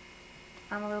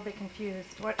 I'm a little bit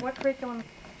confused. What curriculum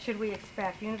should we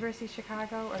expect? University of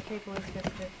Chicago or Cape Elizabeth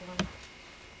curriculum?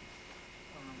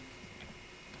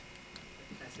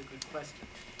 That's a good question.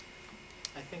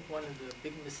 I think one of the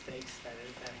big mistakes that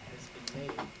has been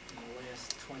made in the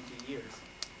last 20 years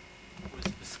was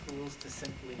for schools to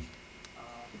simply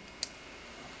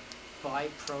buy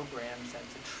programs and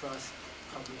to trust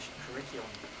published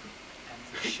curriculum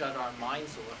and to shut our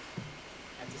minds off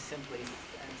and to simply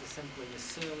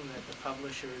assume that the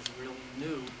publishers really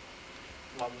knew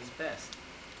what was best.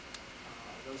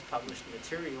 Those published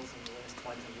materials in the last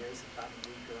 20 years have gotten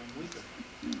weaker and weaker.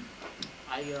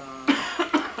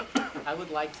 I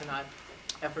would like to not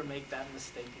ever make that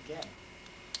mistake again.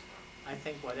 I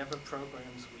think whatever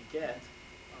programs we get,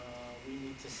 we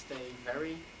need to stay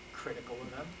very critical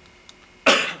of them.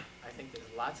 I think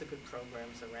there's lots of good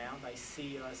programs around. I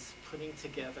see us putting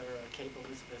together a Cape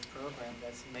Elizabeth program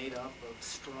that's made up of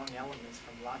strong elements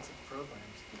from lots of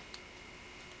programs.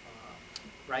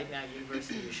 Right now,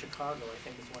 University of Chicago, I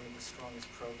think, is one of the strongest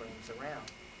programs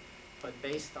around. But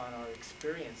based on our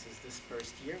experiences this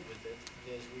first year with it,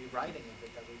 there's rewriting of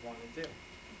it that we want to do.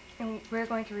 And we're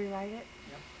going to rewrite it?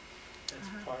 Yep. That's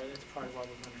part of what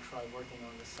we're going to try working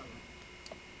on this summer.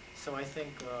 So I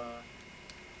think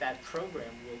that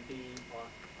program will be,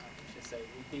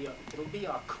 it'll be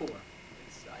our core.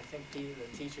 I think the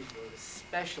teachers were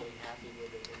especially happy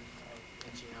with it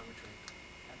in geometry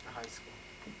at the high school.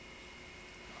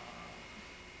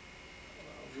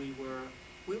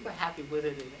 We were happy with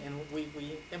it, and we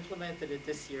implemented it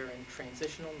this year in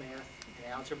transitional math,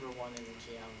 in Algebra 1, and in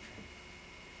geometry.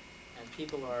 And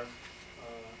people are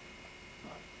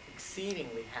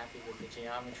exceedingly happy with the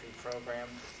geometry program.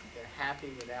 They're happy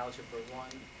with Algebra 1.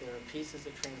 There are pieces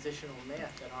of transitional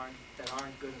math that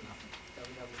aren't good enough, that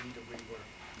we need to rework.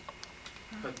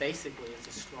 But basically, it's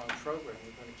a strong program.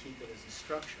 We're going to keep it as a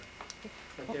structure.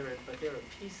 But there are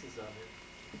pieces of it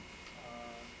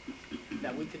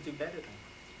that we could do better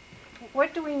than.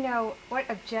 What do we know, what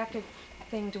objective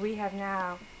thing do we have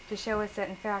now to show us that,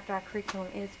 in fact, our curriculum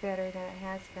is better than it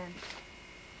has been?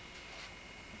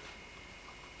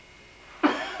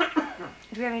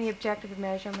 Do we have any objective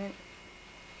measurement?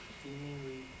 Do you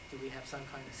mean do we have some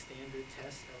kind of standard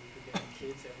test that we could get in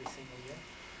kids every single year?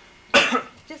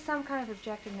 Just some kind of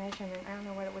objective measurement. I don't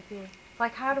know what it would be.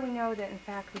 Like, how do we know that, in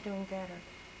fact, we're doing better?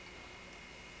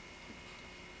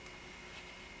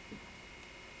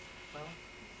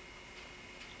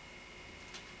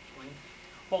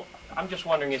 I'm just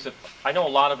wondering, I know a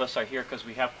lot of us are here because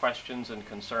we have questions and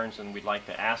concerns and we'd like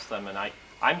to ask them, and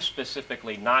I'm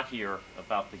specifically not here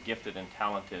about the gifted and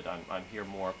talented. I'm here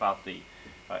more about the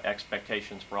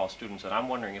expectations for all students, and I'm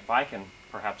wondering if I can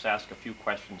perhaps ask a few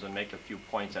questions and make a few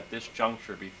points at this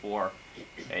juncture before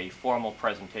a formal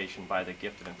presentation by the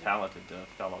gifted and talented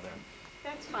fellow there.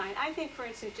 That's fine. I think, for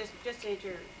instance, just to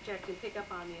interject and pick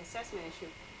up on the assessment issue,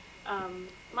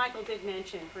 Michael did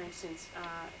mention, for instance,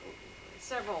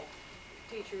 several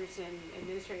teachers and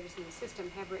administrators in the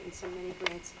system have written some mini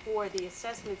grants for the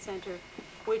assessment center,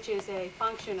 which is a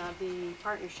function of the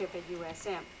partnership at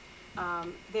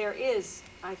USM. There is,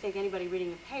 I think anybody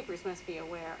reading the papers must be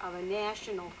aware of a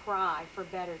national cry for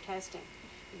better testing.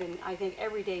 I think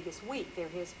every day this week there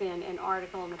has been an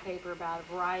article in the paper about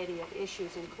a variety of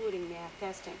issues, including math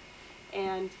testing.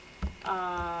 And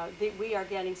we are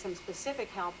getting some specific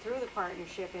help through the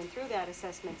partnership and through that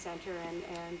assessment center,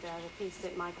 and the piece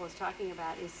that Michael is talking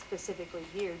about is specifically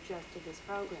geared just to this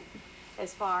program.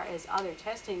 As far as other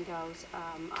testing goes,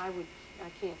 I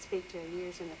can't speak to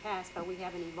years in the past, but we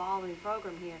have an evolving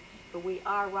program here, but we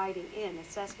are writing in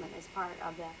assessment as part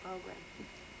of that program.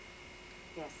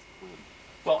 Yes.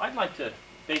 Well, I'd like to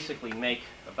basically make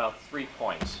about 3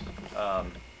 points.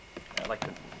 I'd like to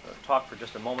talk for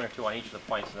just a moment or two on each of the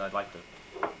points, and I'd like to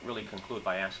really conclude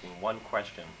by asking one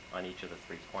question on each of the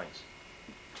 3 points.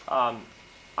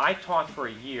 I taught for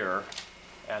a year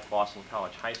at Boston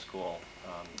College High School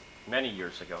many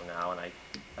years ago now, and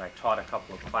I taught a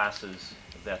couple of classes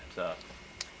that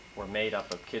were made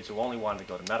up of kids who only wanted to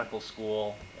go to medical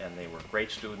school, and they were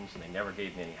great students, and they never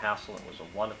gave me any hassle. It was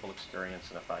a wonderful experience,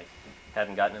 and if I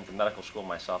hadn't gotten into medical school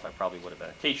myself, I probably would have been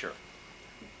a teacher.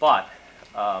 But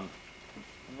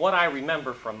what I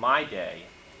remember from my day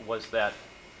was that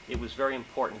it was very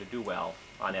important to do well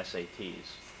on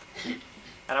SATs.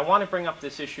 And I want to bring up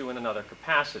this issue in another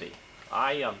capacity.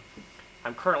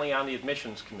 I'm currently on the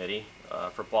admissions committee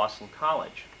for Boston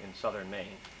College in southern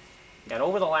Maine. And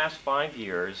over the last 5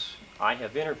 years, I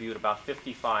have interviewed about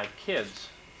 55 kids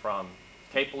from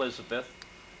Cape Elizabeth,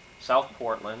 South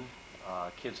Portland,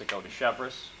 kids that go to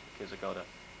Cheverus, kids that go to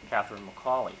Catherine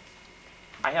McCauley.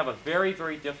 I have a very,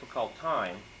 very difficult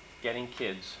time getting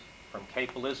kids from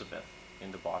Cape Elizabeth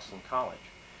into Boston College.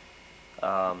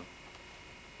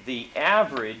 The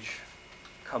average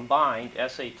combined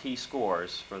SAT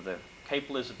scores for the Cape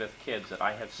Elizabeth kids that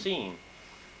I have seen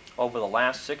over the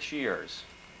last 6 years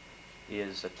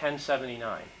is a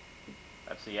 1079.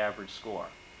 That's the average score.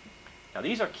 Now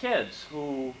these are kids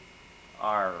who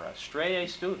are straight A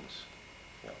students,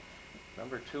 you know,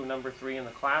 number 2, number 3 in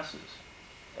the classes,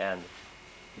 and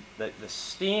the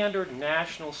standard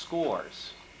national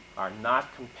scores are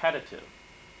not competitive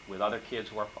with other kids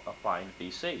who are applying to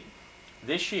BC.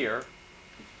 This year,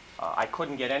 I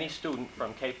couldn't get any student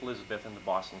from Cape Elizabeth into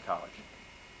Boston College.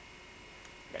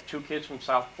 I got 2 kids from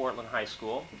South Portland High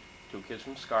School, 2 kids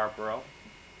from Scarborough,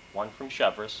 1 from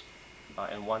Cheverus,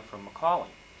 and 1 from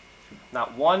McCauley.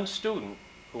 Not one student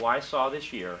who I saw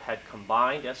this year had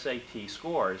combined SAT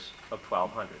scores of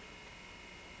 1,200.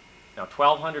 Now,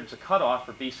 1,200 is a cutoff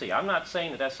for BC. I'm not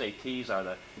saying that SATs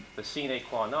are the sine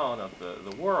qua non of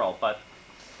the world, but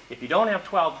if you don't have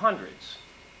 1,200s,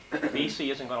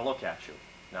 BC isn't going to look at you.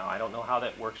 Now, I don't know how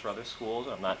that works for other schools.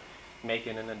 I'm not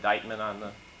making an indictment on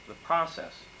the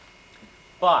process.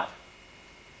 But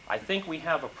I think we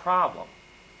have a problem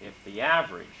if the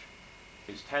average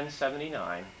is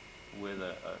 1079 with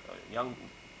a young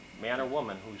man or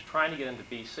woman who's trying to get into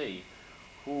BC,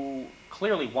 who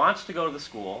clearly wants to go to the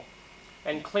school,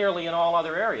 and clearly in all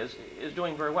other areas is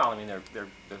doing very well. I mean,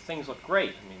 their things look great.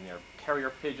 I mean, they're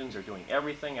carrier pigeons, they're doing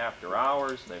everything after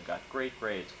hours, they've got great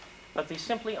grades. But they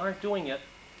simply aren't doing it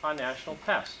on national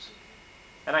tests.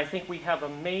 And I think we have a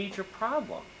major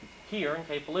problem here in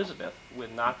Cape Elizabeth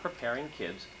with not preparing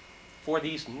kids for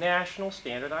these national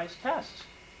standardized tests.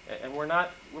 And we're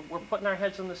putting our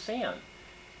heads in the sand.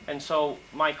 And so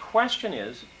my question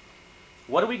is,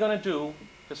 what are we going to do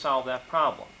to solve that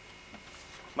problem?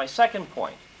 My second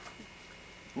point,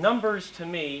 numbers to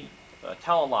me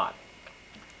tell a lot.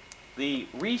 The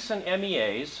recent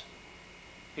MEAs,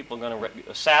 people are going to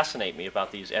assassinate me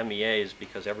about these MEAs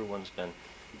because everyone's been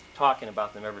talking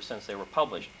about them ever since they were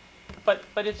published. But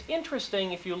it's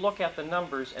interesting if you look at the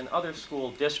numbers in other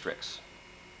school districts.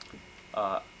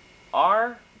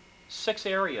 Our 6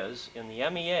 areas in the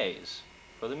MEAs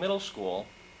for the middle school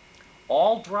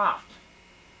all dropped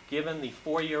given the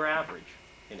 4-year average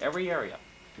in every area.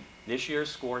 This year's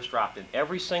scores dropped in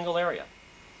every single area.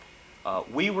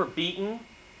 We were beaten,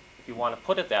 if you want to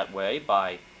put it that way,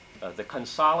 by the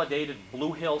consolidated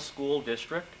Blue Hill School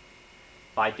District,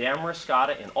 by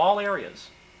Damariscotta in all areas.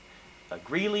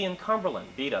 Greeley and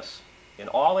Cumberland beat us in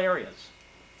all areas.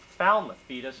 Falmouth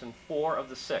beat us in 4 of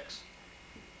the 6.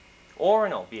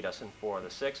 Orono beat us in 4 of the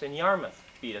 6, and Yarmouth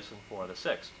beat us in 4 of the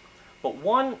 6. But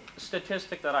one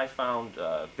statistic that I found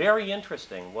very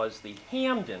interesting was the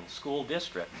Hamden School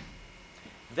District.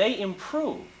 They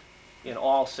improved in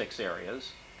all 6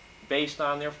 areas based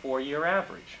on their 4-year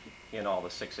average in all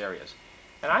the 6 areas.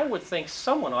 And I would think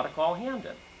someone ought to call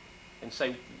Hamden and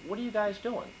say, what are you guys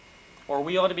doing? Or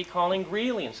we ought to be calling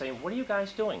Greeley and saying, what are you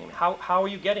guys doing? And how are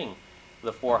you getting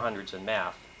the 400s in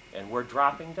math? And we're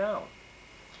dropping down.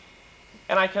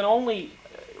 And I can only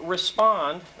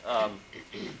respond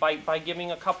by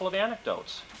giving a couple of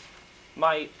anecdotes.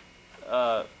 My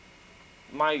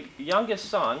youngest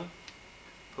son,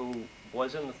 who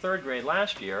was in the 3rd grade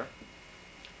last year,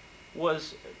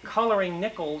 was coloring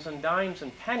nickels and dimes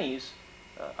and pennies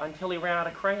until he ran out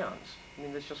of crayons. I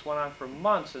mean, this just went on for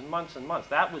months and months and months.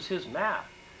 That was his math,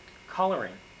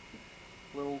 coloring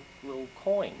little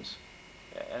coins.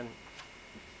 And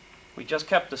we just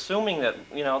kept assuming that,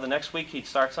 you know, the next week he'd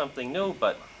start something new,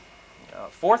 but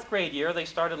 4th grade year, they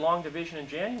started long division in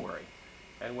January.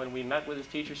 And when we met with his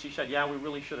teacher, she said, yeah, we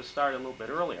really should have started a little bit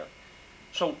earlier.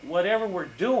 So whatever we're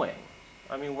doing,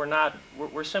 I mean,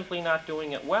 we're simply not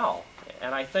doing it well.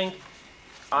 And I think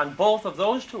on both of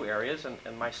those 2 areas,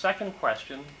 and my second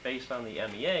question, based on the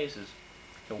MEAs, is,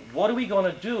 you know, what are we going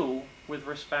to do with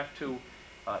respect to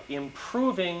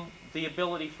improving the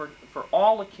ability for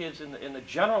all the kids in the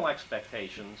general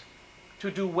expectations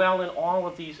to do well in all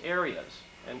of these areas,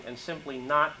 and simply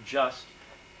not just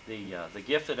the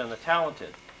gifted and the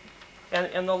talented.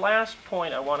 And the last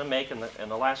point I want to make, and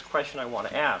the last question I want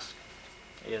to ask,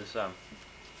 is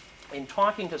in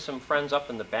talking to some friends up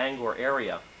in the Bangor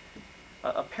area,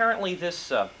 apparently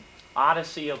this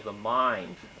Odyssey of the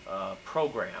Mind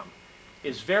program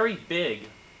is very big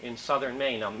in southern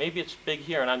Maine. Now maybe it's big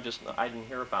here and I didn't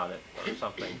hear about it or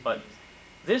something, but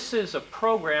this is a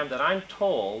program that I'm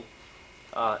told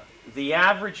the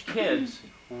average kids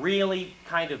really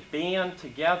kind of band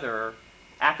together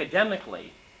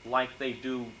academically like they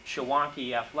do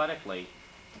Chewonki athletically,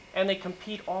 and they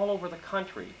compete all over the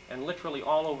country and literally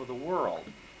all over the world.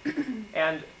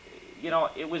 And you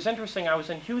know, it was interesting. I was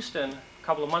in Houston a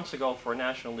couple of months ago for a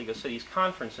National League of Cities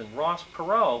conference, and Ross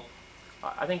Perot,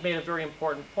 I think, made a very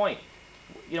important point.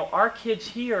 You know, our kids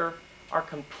here are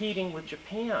competing with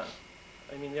Japan.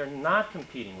 I mean, they're not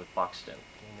competing with Buxton. I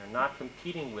mean, they're not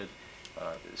competing with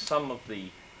some of the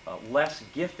less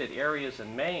gifted areas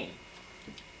in Maine.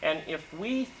 And if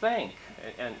we think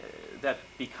that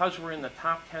because we're in the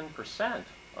top 10%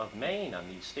 of Maine on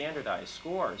these standardized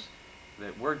scores,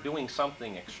 that we're doing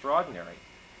something extraordinary,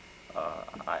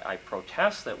 I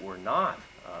protest that we're not.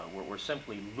 We're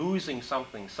simply losing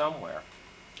something somewhere.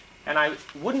 And I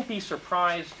wouldn't be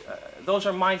surprised, those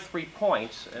are my 3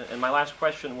 points, and my last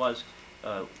question was,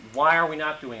 why are we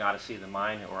not doing Odyssey of the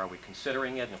Mind, or are we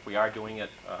considering it? And if we are doing it,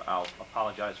 I'll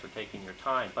apologize for taking your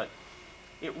time. But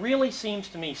it really seems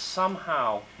to me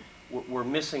somehow we're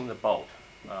missing the boat.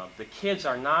 The kids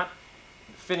are not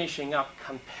finishing up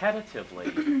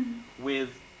competitively with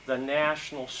the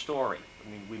national story. I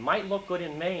mean, we might look good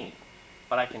in Maine,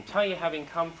 but I can tell you, having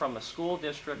come from a school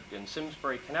district in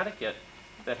Simsbury, Connecticut,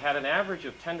 that had an average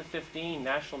of 10 to 15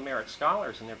 National Merit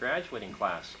Scholars in their graduating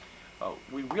class,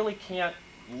 we really can't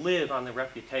live on the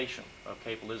reputation of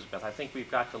Cape Elizabeth. I think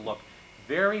we've got to look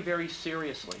very, very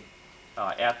seriously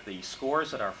at the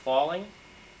scores that are falling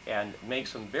and make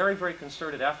some very, very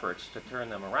concerted efforts to turn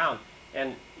them around.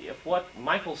 And if what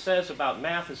Michael says about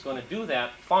math is going to do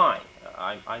that, fine.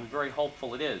 I'm very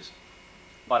hopeful it is.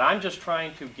 But I'm just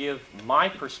trying to give my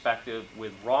perspective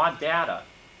with raw data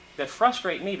that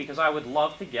frustrate me, because I would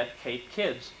love to get Cape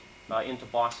kids into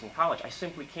Boston College. I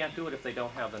simply can't do it if they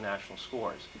don't have the national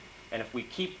scores. And if we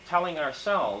keep telling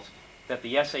ourselves that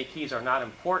the SATs are not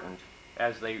important,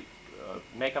 as they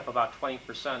make up about 20%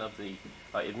 of the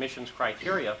admissions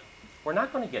criteria, we're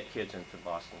not going to get kids into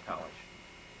Boston College.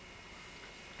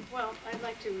 Well, I'd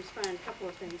like to respond to a couple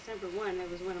of things. Number one, that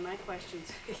was one of my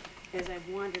questions as I've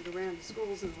wandered around the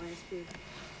schools in the last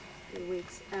few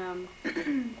weeks.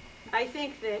 I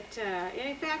think that, and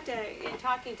in fact, in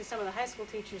talking to some of the high school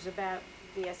teachers about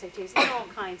the SATs, there are all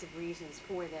kinds of reasons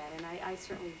for that, and I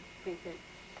certainly think that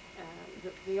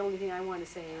the only thing I want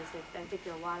to say is that I think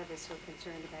there are a lot of us who are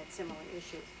concerned about similar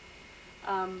issues.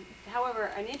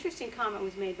 However, an interesting comment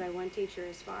was made by one teacher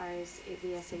as far as the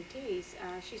SATs.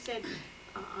 She said,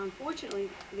 unfortunately,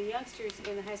 the youngsters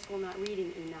in the high school are not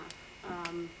reading enough.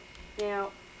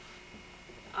 Now,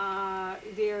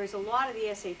 There's a lot of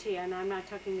the SAT, and I'm not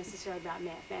talking necessarily about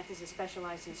math. Math is a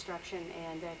specialized instruction,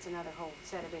 and that's another whole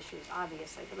set of issues,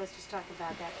 obviously. But let's just talk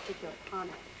about that particular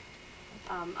comment.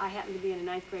 I happen to be in a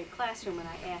 9th grade classroom, and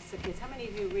I asked the kids, how many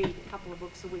of you read a couple of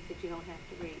books a week that you don't have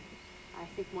to read? I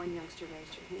think one youngster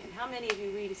raised her hand. How many of you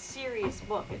read a serious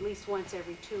book at least once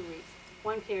every 2 weeks?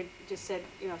 One kid just said,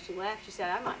 you know, she laughed, she said,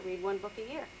 I might read 1 book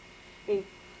a year. I mean,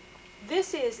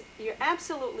 this is, you're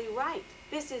absolutely right.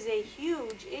 This is a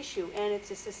huge issue, and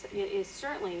it is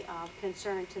certainly of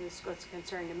concern to the school. It's a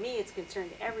concern to me. It's a concern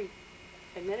to every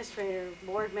administrator,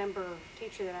 board member,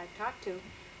 teacher that I've talked to.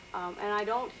 And I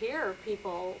don't hear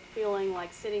people feeling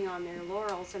like sitting on their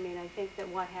laurels. I mean, I think that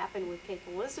what happened with Cape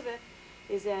Elizabeth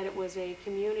is that it was a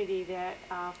community that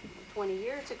 20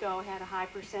 years ago had a high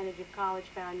percentage of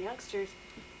college-bound youngsters,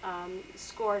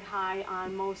 scored high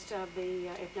on most of the,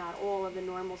 if not all of the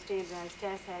normal standardized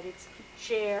tests, had its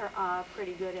share of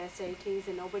pretty good SATs,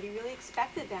 and nobody really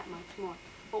expected that much more.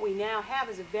 What we now have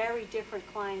is a very different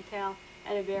clientele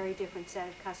and a very different set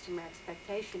of customer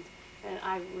expectations, and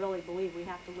I really believe we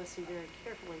have to listen very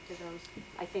carefully to those.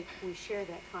 I think we share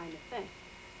that kind of thing.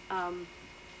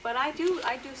 But I do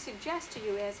suggest to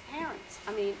you as parents,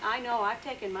 I mean, I know I've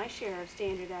taken my share of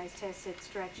standardized tests at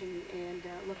Stretch and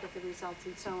look at the results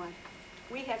and so on.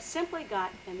 We have simply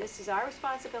got, and this is our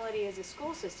responsibility as a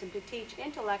school system, to teach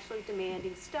intellectually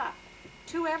demanding stuff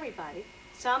to everybody,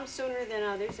 some sooner than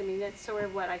others. I mean, that's sort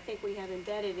of what I think we have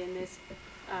embedded in this,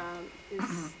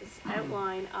 this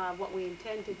outline of what we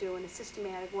intend to do in a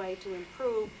systematic way to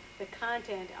improve the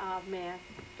content of math,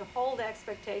 to hold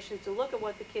expectations, to look at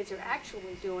what the kids are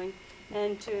actually doing,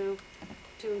 and to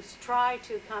try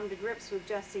to come to grips with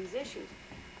just these issues.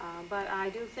 But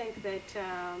I do think that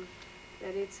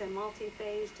that it's a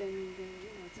multi-phased, and you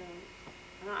know, it's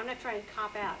a, I'm not trying to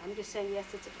cop out. I'm just saying, yes,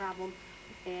 it's a problem,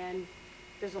 and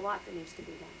there's a lot that needs to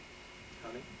be done.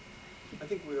 Connie? I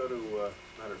think we ought to,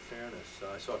 matter of fairness,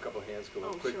 I saw a couple of hands go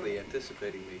up quickly, Sure.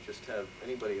 anticipating me, just have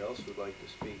anybody else who'd like to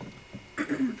speak for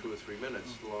 2 or 3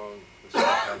 minutes along the same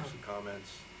types of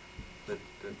comments, the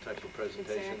type of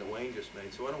presentation that Wayne just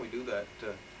made. So why don't we do that?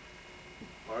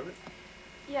 Margaret?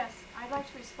 Yes, I'd like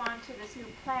to respond to this new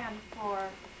plan for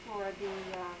the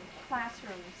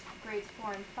classrooms, grades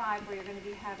 4 and 5, where you're going to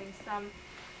be having some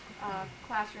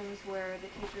classrooms where the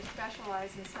teachers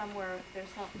specialize and some where they're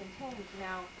self-contained.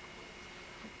 Now,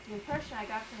 the impression I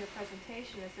got from your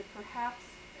presentation is that perhaps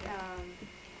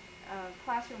a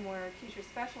classroom where a teacher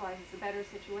specializes is a better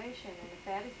situation, and if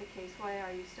that is the case, why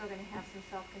are you still going to have some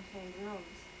self-contained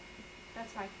rooms?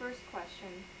 That's my first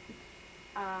question.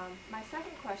 My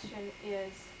second question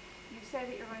is, you say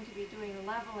that you're going to be doing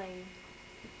leveling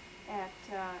at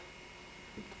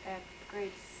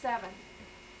grade 7.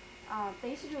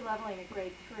 They used to do leveling at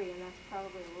grade 3, and that's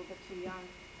probably a little bit too young.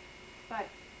 But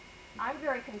I'm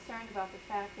very concerned about the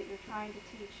fact that you're trying to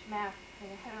teach math in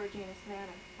a heterogeneous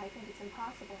manner. I think it's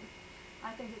impossible.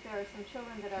 I think that there are some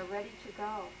children that are ready to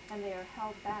go, and they are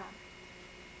held back.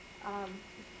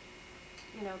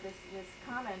 You know, this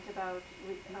comment about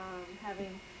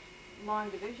having long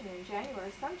division in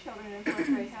January, some children in 4th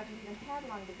grade haven't even had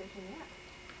long division yet.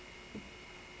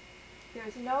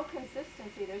 There's no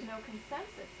consistency, there's no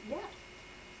consensus yet.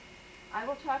 I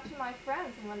will talk to my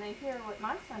friends, and when they hear what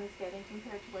my son is getting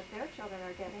compared to what their children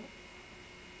are getting,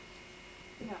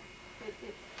 you know,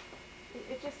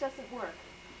 it just doesn't work.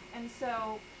 And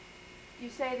so you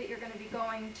say that you're going to be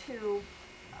going to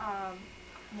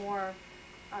more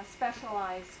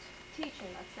specialized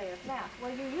teaching, let's say, of math.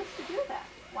 Well, you used to do that.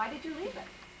 Why did you leave it?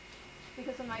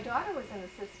 Because when my daughter was in the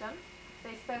system,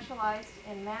 they specialized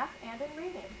in math and in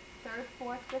reading, 3rd,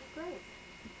 4th, 5th grades.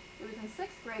 It was in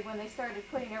 6th grade when they started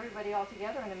putting everybody all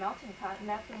together in a melting pot, and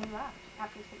that's when we left,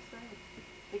 after 6th grade,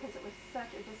 because it was such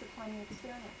a disappointing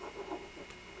experience.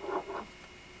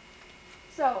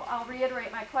 So I'll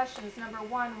reiterate my questions. Number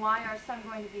 1, why are some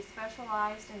going to be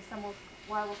specialized, and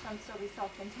why will some still be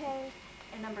self-contained?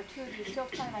 And number 2, do you still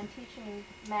plan on teaching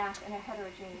math in a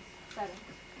heterogeneous setting,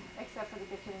 except for the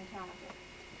gifted and talented?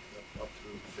 Up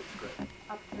through 6th grade.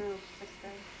 Up through 6th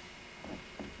grade.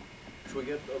 Should we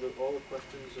get all the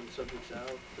questions and subjects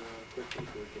out quickly?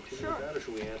 Should we continue with that, or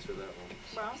should we answer that one?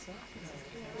 Well,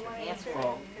 you want to answer?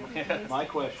 Well, my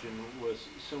question was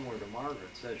similar to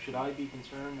Margaret's. Should I be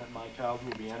concerned that my child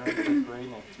will be entering 5th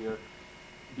grade next year,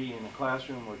 be in a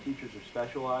classroom where teachers are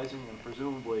specializing, and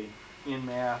presumably in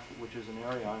math, which is an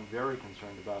area I'm very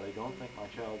concerned about? I don't think my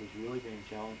child is really being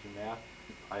challenged in math.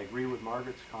 I agree with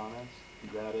Margaret's comments.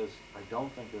 That is, I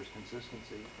don't think there's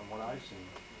consistency from what I've seen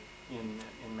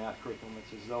in math curriculum.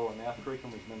 It's as though a math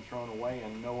curriculum has been thrown away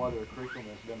and no other curriculum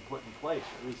has been put in place.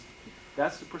 At least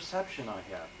that's the perception I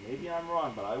have. Maybe I'm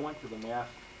wrong, but I went to the math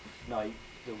night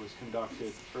that was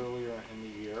conducted earlier in the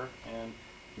year,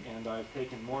 and I've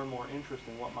taken more and more interest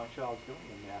in what my child's doing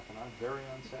in math, and I'm very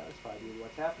unsatisfied with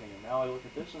what's happening. And now I look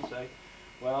at this and say,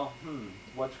 well,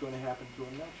 what's going to happen to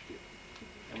him next year?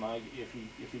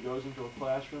 If he goes into a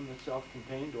classroom that's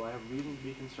self-contained, do I have reason to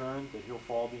be concerned that he'll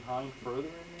fall behind further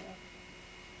in math?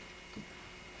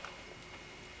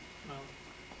 Well,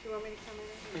 Do you want me to come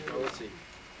in? Well, let's see.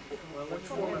 well, What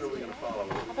format are we going to follow? Are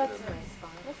we Let's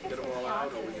gonna get get them all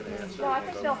out, or are we going to answer? No, I any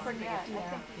think of they'll them? forget.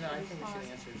 Yeah. no, I think we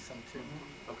should answer some too.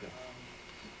 Okay.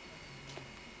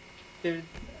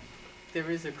 There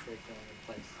is a curriculum in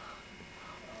place.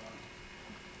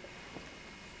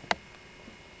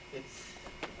 It's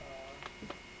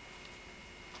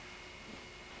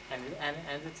and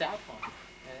it's outlined,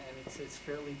 and it's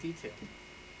fairly detailed.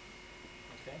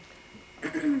 Okay.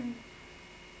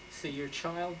 So your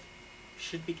child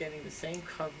should be getting the same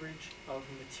coverage of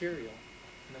material,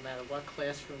 no matter what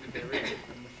classroom they're in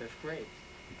the 5th grade,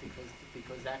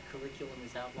 because that curriculum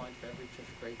is outlined for every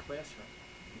 5th grade classroom.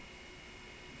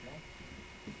 Okay.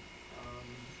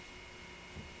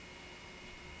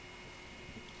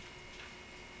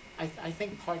 I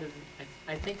think part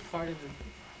of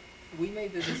we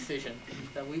made the decision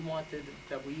that we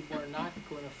were not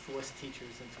going to force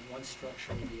teachers into one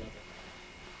structure or the other.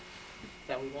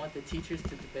 That we wanted teachers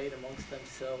to debate amongst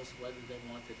themselves whether they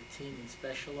wanted a team and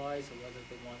specialize or whether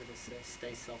they wanted to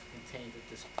stay self-contained at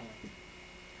this point.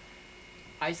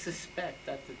 I suspect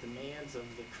that the demands of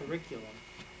the curriculum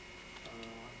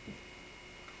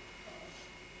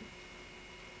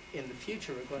in the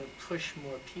future are going to push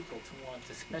more people to want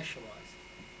to specialize.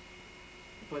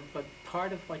 But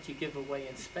part of what you give away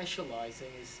in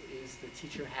specializing is the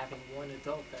teacher having one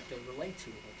adult that they relate to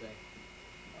all day.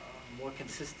 More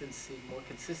consistency, more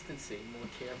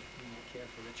care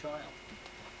for the child.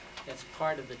 That's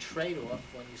part of the trade-off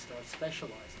when you start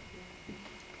specializing.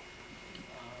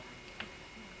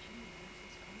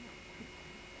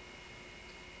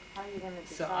 How are you going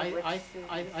to So decide which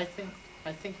students?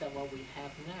 I think that what we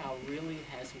have now really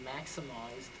has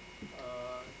maximized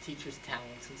teachers'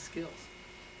 talents and skills.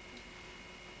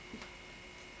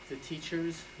 The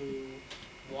teachers who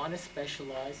want to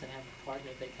specialize and have a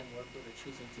partner they can work with are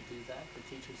choosing to do that. The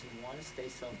teachers who want to stay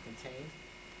self-contained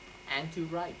and do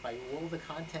right by all the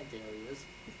content areas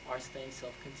are staying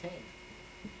self-contained.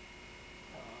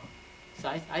 So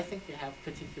I think you have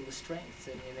particular strengths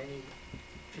in any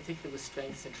particular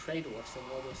strengths and trade-offs in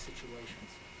all those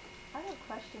situations. I don't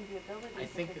question the ability I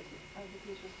think of the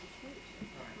teachers to teach. It's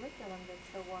the Right. curriculum that's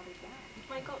so watered down.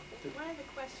 Michael, one of the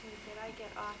questions that I get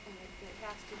often that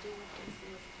has to do with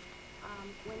this is,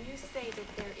 when you say that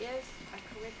there is a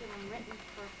curriculum written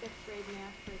for 5th grade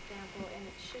math, for example, and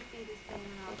it should be the same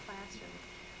in all classrooms,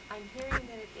 I'm hearing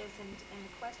that it isn't, and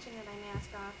the question that I'm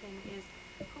asked often is,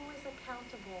 who is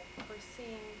accountable for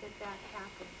seeing that that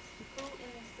happens? Who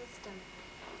in the system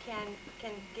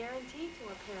can guarantee to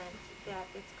a parent that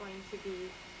it's going to be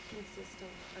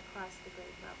consistent across the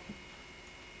grade level?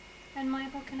 And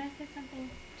Michael, can I say something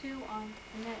too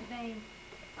in that vein?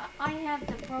 I have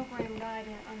the program guide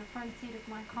on the front seat of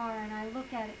my car, and I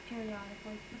look at it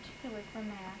periodically, particularly for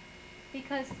math,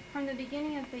 because from the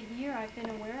beginning of the year I've been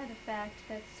aware of the fact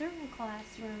that certain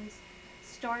classrooms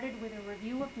started with a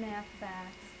review of math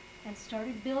facts and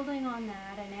started building on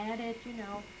that and added,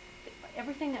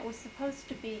 everything that was supposed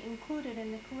to be included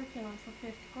in the curriculum for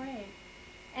 5th grade.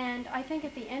 And I think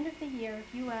at the end of the year,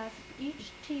 if you ask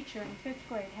each teacher in 5th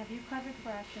grade, have you covered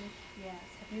fractions? Yes.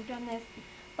 Have you done this?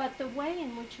 But the way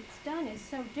in which it's done is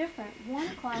so different. One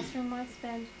classroom might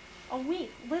spend a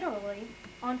week, literally,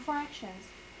 on fractions,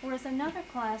 whereas another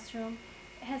classroom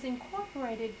has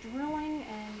incorporated drilling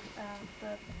and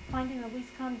the finding the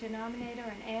least common denominator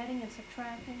and adding and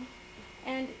subtracting.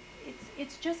 And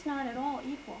it's just not at all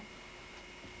equal.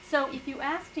 So if you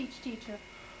asked each teacher,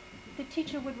 the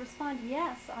teacher would respond,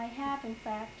 yes, I have in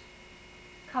fact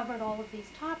covered all of these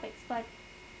topics, but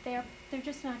they're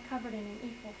just not covered in an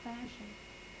equal fashion.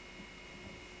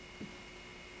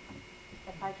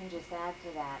 If I can just add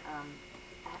to that,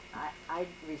 I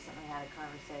recently had a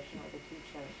conversation with a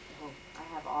teacher who I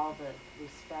have all the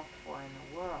respect for in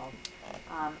the world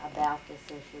about this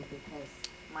issue, because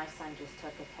my son just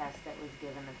took a test that was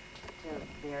given to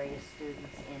various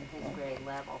students in his grade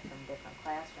level from different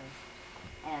classrooms,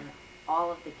 and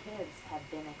all of the kids have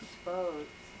been exposed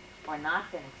or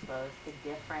not been exposed to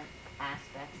different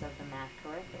aspects of the math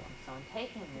curriculum. So in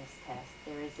taking this test,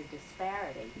 there is a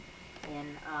disparity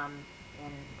in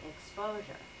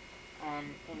exposure.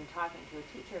 And in talking to a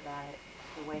teacher about it,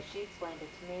 the way she explained it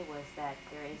to me was that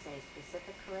there is a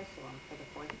specific curriculum for the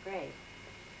 4th grade,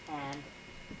 and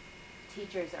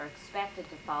teachers are expected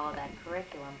to follow that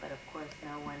curriculum, but of course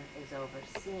no one is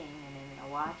overseeing and in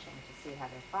there watching to see how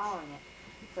they're following it,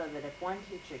 so that if one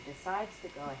teacher decides to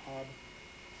go ahead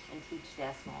and teach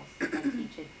decimals and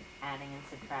teach it adding and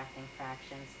subtracting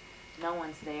fractions, no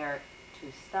one's there to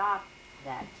stop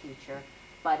that teacher,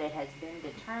 but it has been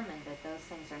determined that those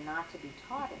things are not to be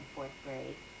taught in 4th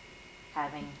grade,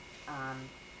 having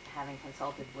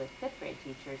consulted with 5th grade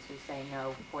teachers who say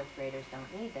no, 4th graders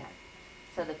don't need that.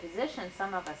 So the position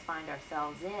some of us find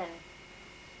ourselves in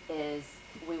is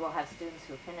we will have students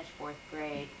who finish 4th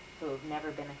grade who have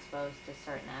never been exposed to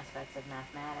certain aspects of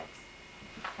mathematics,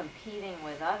 competing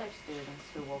with other students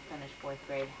who will finish 4th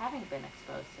grade having been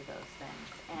exposed to those things.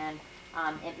 And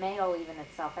it may all even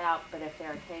itself out, but if there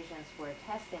are occasions where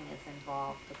testing is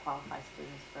involved to qualify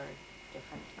students for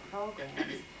different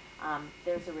programs,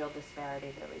 there's a real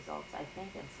disparity that results, I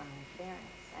think, in some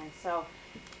unfairness. And so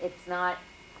it's not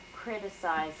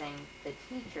criticizing the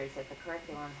teachers that the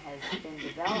curriculum has been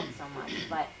developed so much,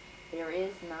 but there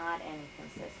is not any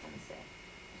consistency,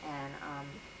 and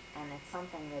it's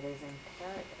something that is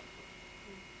imperative.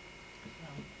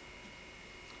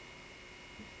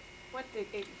 What the,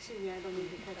 excuse me, I don't mean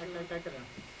to cut you off. I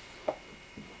gotta,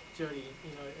 Jody,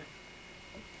 you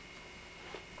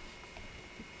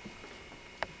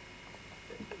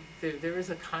know, there is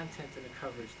a content and a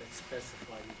coverage that's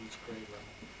specified at each grade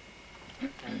level.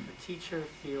 And if a teacher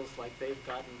feels like they've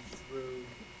gotten through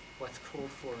what's called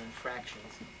for in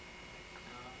fractions,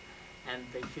 and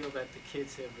they feel that the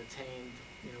kids have attained,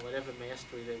 you know, whatever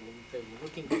mastery they were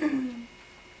looking for,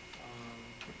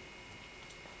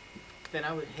 then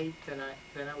I would hate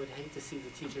to see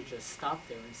the teacher just stop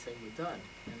there and say we're done.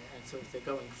 And so if they're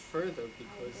going further,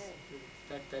 because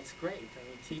that's great. I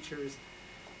mean, teachers,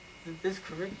 this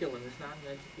curriculum is not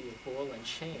meant to be a ball and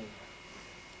chain.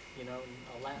 You know,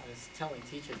 it's telling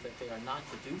teachers that they are not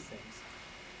to do things.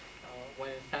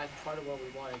 When in fact part of what we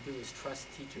want to do is trust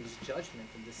teachers' judgment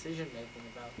and decision making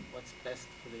about what's best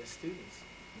for their students.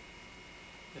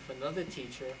 If another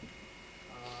teacher,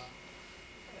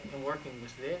 in working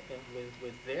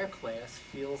with their class,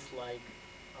 feels like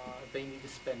they need to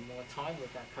spend more time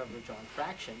with that coverage on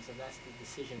fractions, and that's the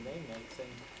decision they make,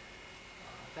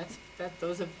 then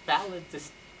those are valid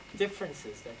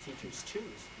differences that teachers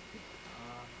choose.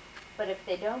 But if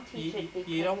they don't teach it because...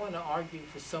 You don't want to argue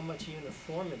for so much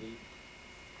uniformity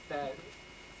that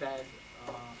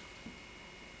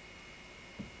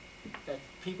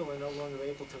people are no longer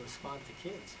able to respond to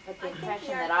kids. But the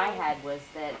impression that I had was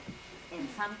that in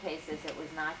some cases it was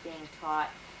not being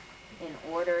taught in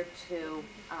order to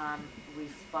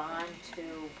respond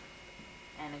to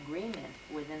an agreement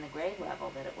within the grade level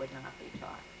that it would not be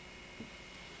taught.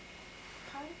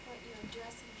 Part of what you're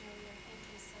addressing, Julie, I think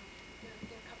is there are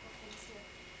a couple of things here.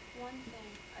 One thing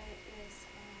is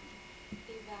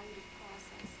the evaluative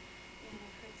process, and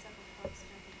I've heard several folks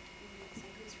say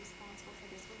who's responsible for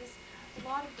this. Well, a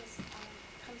lot of this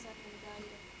comes up in the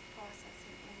evaluative process,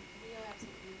 and we are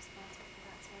absolutely responsible for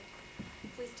that. So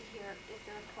I'm pleased to hear if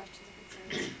there are questions or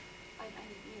concerns. I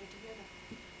need to hear them.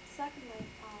 Secondly,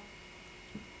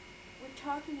 we're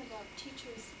talking about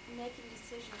teachers making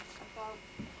decisions about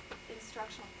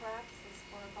instructional practices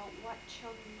or about what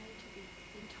children need to be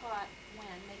taught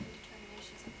when, making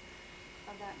determinations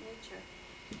of that nature.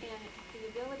 And the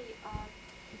ability of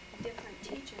different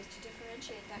teachers to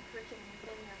differentiate that curriculum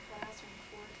within their classroom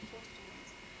for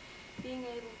students. Being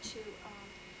able to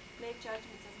make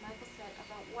judgments, as Michael said,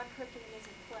 about what curriculum is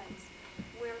in place,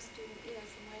 where a student is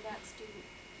and where that student,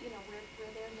 you know, where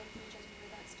they're making a judgment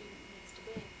where that student needs to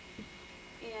be.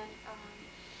 And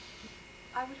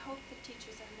I would hope that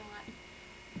teachers are not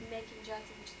making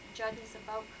judgments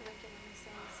about curriculum and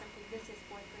saying simply this is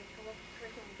 4th grade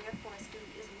curriculum, therefore a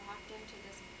student is locked into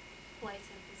this place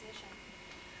and position.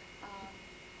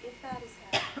 If that is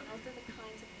happening, those are the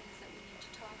kinds of things that we need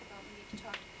to talk about, we need to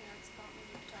talk to parents about, we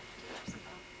need to talk to teachers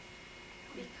about.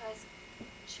 Because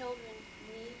children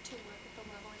need to work at the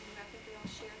level, and I think we all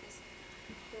share this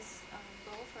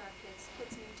goal for our kids.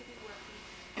 Kids need to be working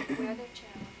where they're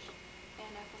challenged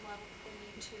and at the level that they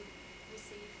need to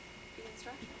receive the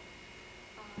instruction.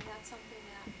 That's something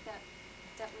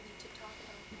that we need to talk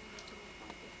about and we need to work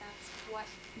on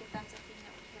if that's a theme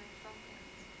that we're hearing from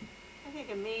parents. I think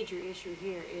a major issue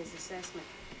here is assessment.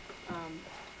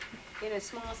 In a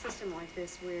small system like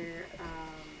this where,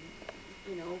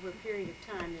 you know, over a period of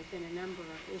time there have been a number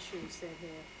of issues that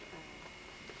have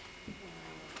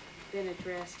been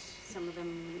addressed, some of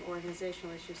them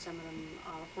organizational issues, some of them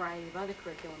a variety of other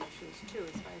curriculum issues too,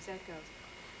 as far as that goes.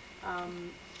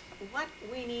 What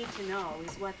we need to know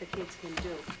is what the kids can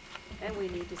do, and we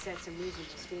need to set some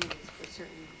reasonable standards for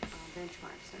certain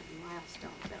benchmarks, certain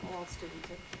milestones, that all students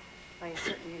by a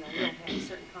certain, will have a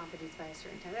certain competence by a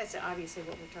certain time. That's obviously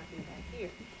what we're talking about here.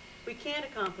 We can't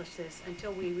accomplish this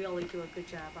until we really do a good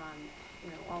job on,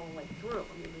 all the way through.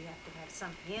 I mean, we have to have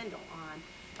some handle on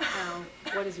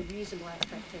what is a reasonable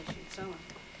expectation and so on.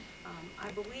 I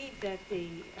believe that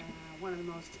one of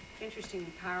the most interesting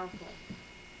and powerful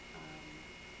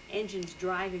engines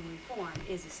driving reform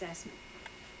is assessment.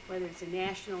 Whether it's a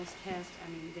nationals test,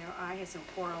 I have some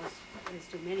quarrels, as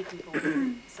do many people,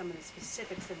 with some of the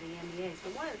specifics of the MBAs,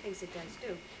 but one of the things it does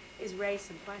do is raise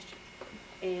some questions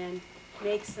and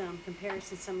make some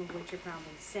comparisons, some of which are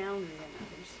probably sounder than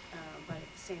others, but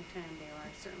at the same time there are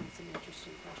certainly some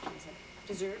interesting questions that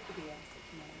deserve to be asked at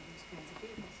those kinds of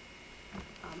peoples.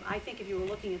 I think if you were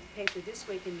looking at the paper this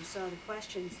week and you saw the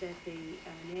questions that the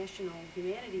National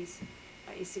Humanities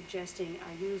is suggesting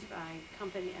are used by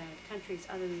countries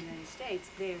other than the United States,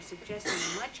 they are suggesting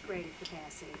a much greater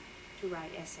capacity to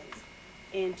write essays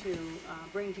and to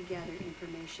bring together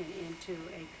information into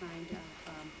a kind of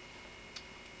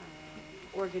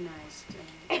organized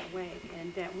way.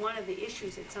 And that one of the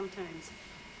issues that sometimes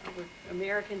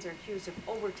Americans are accused of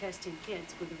over-testing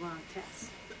kids with the wrong tests.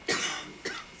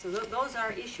 So those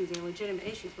are issues, they're legitimate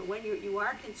issues, but when you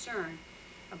are concerned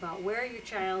about where your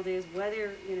child is,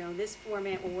 whether this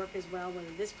format will work as well, whether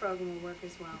this program will work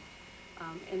as well,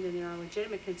 and then there are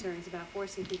legitimate concerns about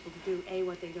forcing people to do A,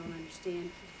 what they don't understand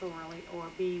thoroughly, or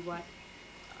B, what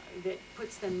that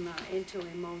puts them into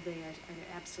a mode they are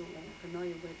absolutely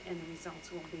unfamiliar with, and the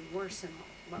results will be worse than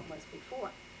what was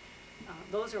before.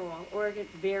 Those are all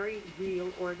very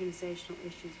real organizational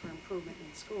issues for improvement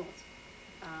in schools,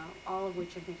 all of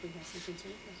which I think we have some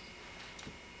concerns with.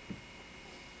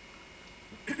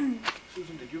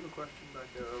 Susan, did you have a question back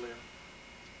there earlier?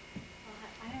 Well,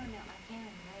 I don't know. I can't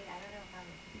relate. I don't know if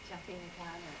I'm jumping the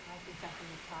gun or it might be something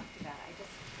we've talked about. I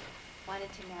just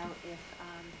wanted to know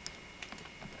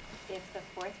if the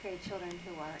fourth grade children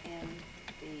who are in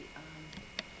the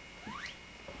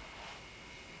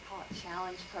call it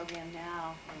challenge program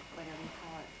now, or whatever you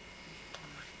call it,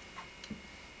 what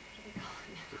do they call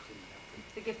it now?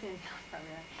 The gifted and talent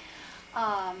program.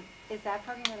 Is that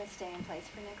program going to stay in place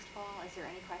for next fall? Is there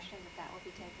any question that will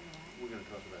be taken away? We're going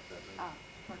to talk about that later. Oh,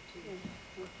 part two.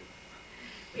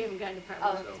 We haven't gotten to part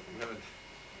one. So we haven't.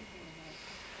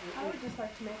 I would just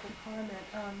like to make a comment.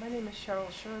 My name is Cheryl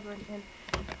Sherburne, and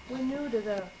we're new to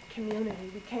the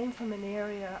community. We came from an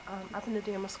area up in the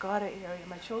Damascotta area.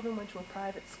 My children went to a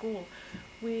private school.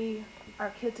 Our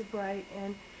kids are bright,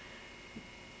 and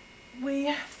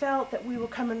we felt that we were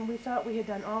coming, we thought we had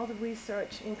done all the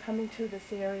research in coming to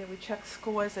this area. We checked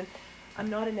scores, and I'm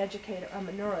not an educator, I'm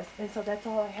a nurse, and so that's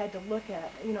all I had to look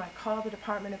at. I called the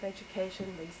Department of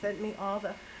Education, they sent me all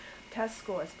the test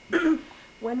scores.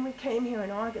 When we came here in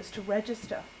August to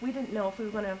register, we didn't know if we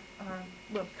were going to,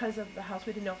 because of the house,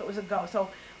 we didn't know if it was a go.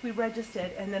 So we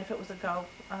registered, and then if it was a go,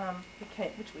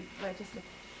 which we registered.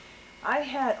 I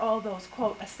had all those,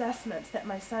 quote, assessments that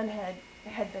my son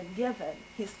had been given.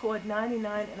 He scored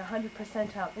 99 and 100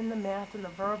 percentile in the math and the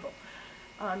verbal.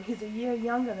 He's a year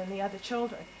younger than the other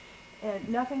children. And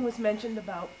nothing was mentioned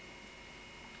about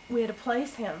where to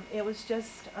place him. It was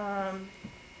just,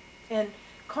 and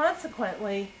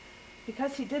consequently,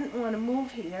 because he didn't want to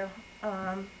move here,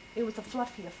 it was a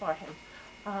fluff year for him.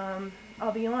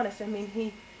 I'll be honest,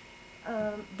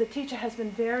 the teacher has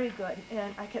been very good,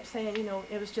 and I kept saying,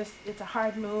 it's a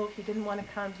hard move, he didn't want to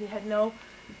come, he had no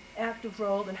active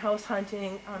role in house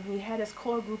hunting, he had his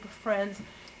core group of friends.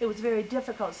 It was very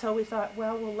difficult, so we thought,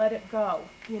 well, we'll let it go,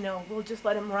 we'll just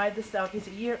let him ride this out. He's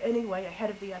a year anyway ahead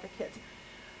of the other kids.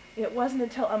 It wasn't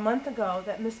until a month ago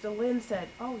that Mr. Lynn said,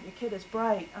 oh, your kid is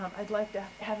bright, I'd like to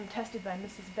have him tested by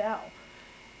Mrs. Bell.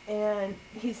 And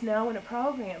he's now in a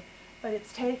program, but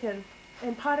it's taken,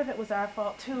 and part of it was our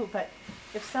fault too, but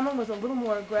if someone was a little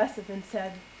more aggressive and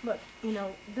said, look,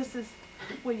 this is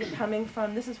where you're coming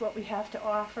from, this is what we have to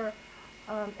offer,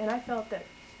 and I felt that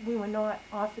we were not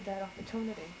offered that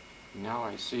opportunity. Now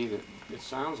I see that it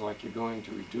sounds like you're going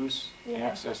to reduce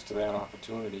access to that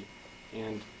opportunity,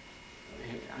 and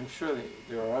I'm sure that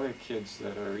there are other kids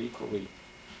that are equally,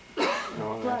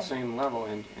 on that same level,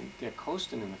 and they're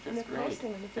coasting in the fifth grade.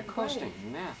 They're coasting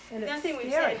in math. And nothing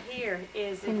we've said here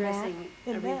is addressing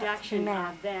a reduction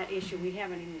of that issue. We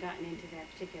haven't even gotten into that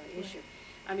particular issue.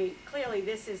 Clearly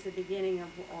this is the beginning of,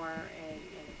 or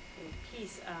a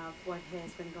piece of what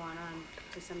has been going on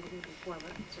to some degree before,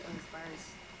 but certainly as far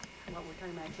as what we're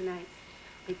talking about tonight,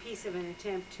 a piece of an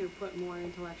attempt to put more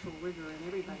intellectual rigor in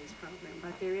everybody's program.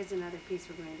 But there is another piece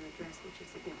we're going to address, which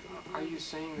is the different. Are you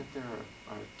saying that there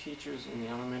are teachers in the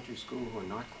elementary school who are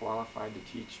not qualified to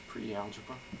teach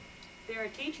pre-algebra? There are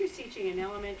teachers teaching in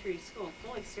elementary school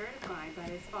fully certified, but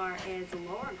as far as the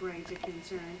lower grades are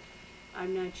concerned,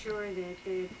 I'm not sure that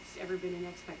it's ever been an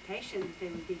expectation that they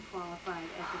would be qualified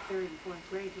at the 3rd and 4th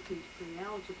grade to teach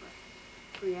pre-algebra.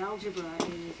 Pre-algebra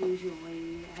is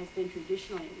usually, has been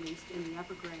traditionally at least, in the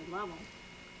upper grade level.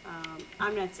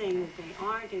 I'm not saying that they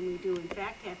aren't, and we do in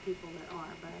fact have people that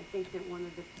are, but I think that one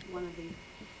of the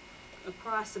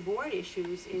across the board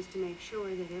issues is to make sure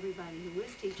that everybody who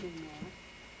is teaching math,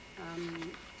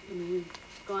 I mean, we've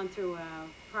gone through a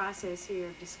process here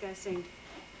of discussing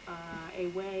a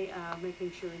way of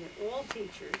making sure that all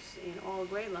teachers in all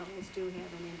grade levels do have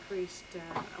an increased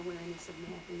awareness of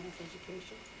math and math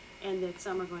education, and that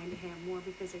some are going to have more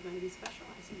because they're going to be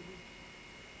specializing in it.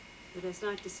 But that's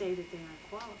not to say that they aren't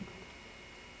qualified,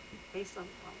 base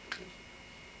level qualification.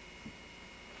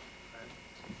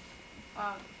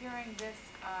 Hearing this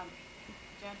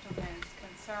gentleman's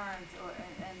concerns,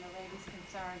 and the lady's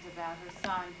concerns about her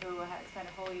son who had spent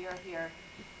a whole year here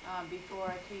before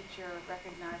a teacher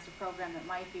recognized a program that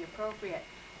might be appropriate,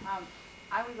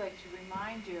 I would like to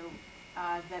remind you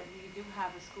that we do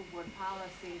have a school board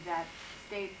policy that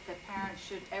states that parents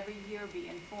should every year be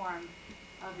informed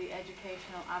of the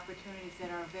educational opportunities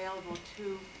that are available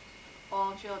to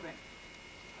all children.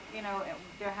 You know,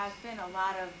 there has been a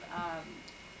lot of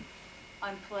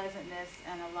unpleasantness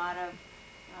and a lot of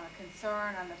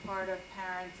concern on the part of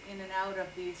parents in and out of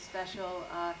these special,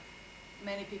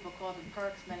 many people call them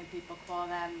perks, many people call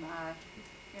them,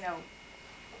 you know,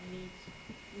 needs.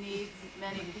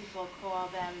 Many people call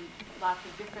them lots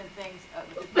of different things,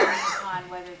 depending upon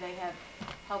whether they have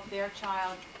helped their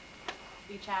child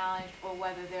be challenged or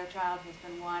whether their child has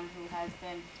been one who has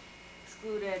been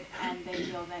excluded and they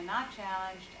feel they're not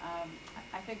challenged.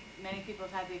 I think many people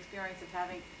have had the experience of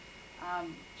having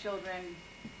children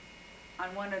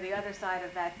on one or the other side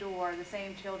of that door, the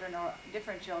same children or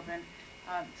different children,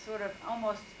 sort of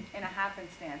almost in a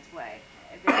happenstance way.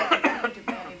 There doesn't seem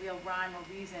to be any real rhyme or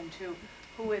reason to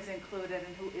who is included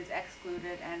and who is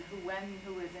excluded, and when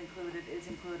who is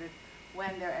included,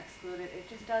 when they're excluded. It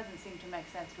just doesn't seem to make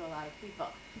sense to a lot of people.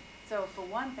 So for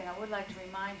one thing, I would like to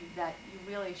remind you that you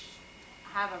really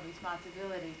have a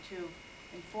responsibility to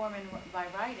inform by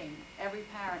writing every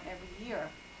parent every year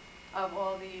of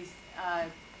all these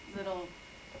little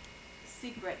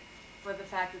secret for the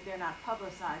fact that they're not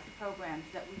publicized programs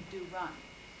that we do run.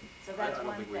 So that's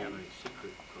one thing. I don't think we have any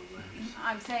secret programs.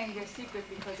 I'm saying they're secret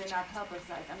because they're not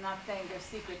publicized. I'm not saying they're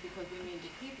secret because we need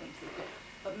to keep them secret.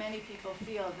 But many people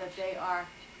feel that they are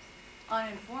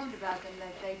uninformed about them,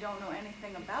 that they don't know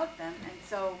anything about them. And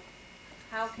so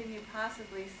how can you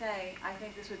possibly say, I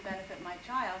think this would benefit my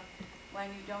child, when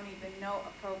you don't even know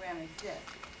a program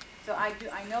exists? So I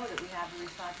know that we have a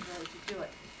responsibility to do it.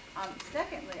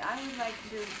 Secondly, I would like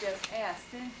to just ask,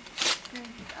 since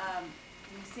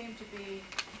we seem to be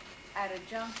at a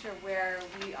juncture where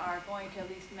we are going to at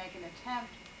least make an attempt,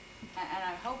 and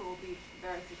I hope it will be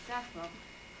very successful,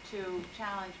 to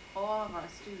challenge all of our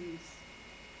students,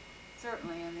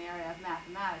 certainly in the area of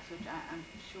mathematics, which I'm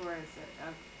sure is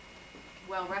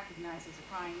well recognized as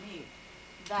a crying need,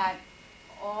 that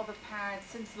all the parents,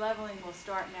 since leveling will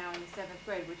start now in the 7th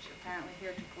grade, which apparently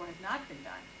heretofore has not been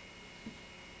done,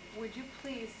 would you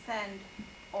please send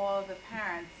all of the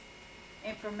parents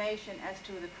information as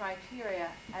to the criteria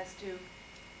as to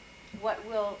what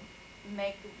will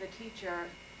make the teacher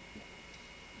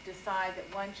decide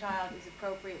that one child is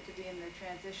appropriate to be in the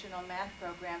transitional math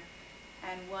program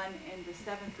and one in the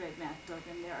 7th grade math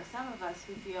program. There are some of us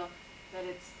who feel that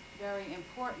it's very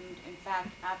important, in fact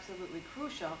absolutely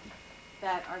crucial,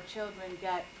 that our children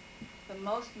get the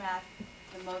most math,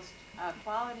 the most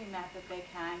quality math that they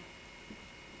can,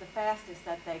 the fastest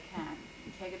that they can,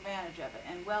 take advantage of it,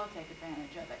 and well take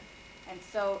advantage of it. And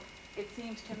so it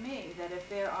seems to me that if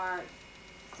there are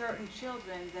certain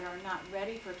children that are not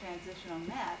ready for transitional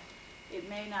math, it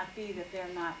may not be that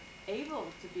they're not able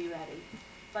to be ready,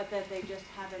 but that they just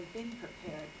haven't been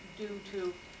prepared due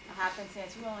to a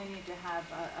happenstance. You only need to have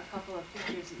a couple of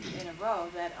teachers in a row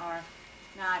that are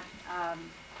not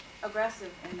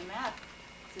aggressive in the math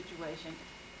situation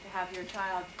to have your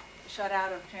child shut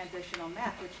out of transitional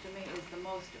math, which to me is the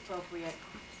most appropriate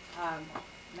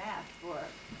math for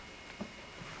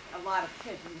a lot of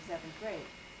kids in the 7th grade.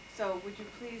 So would you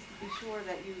please be sure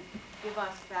that you give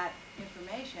us that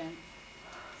information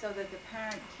so that the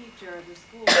parent-teacher, the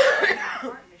school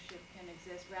partnership can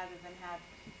exist rather than have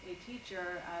a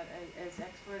teacher, as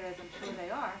expert as I'm sure they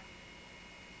are,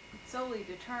 solely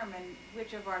determine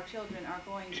which of our children are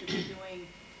going to be doing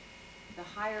the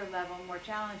higher level, more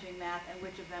challenging math, and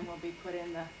which of them will be put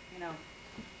in the,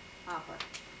 hopper.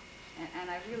 And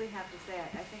I really have to say,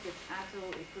 I think it's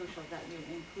absolutely crucial that you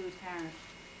include parents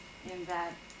in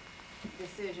that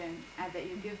decision, and that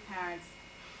you give parents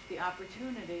the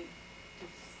opportunity to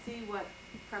see what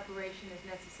preparation is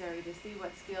necessary, to see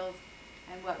what skills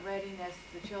and what readiness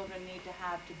the children need to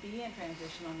have to be in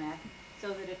transitional math,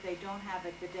 so that if they don't have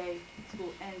it the day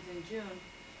school ends in June,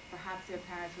 perhaps their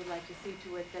parents would like to see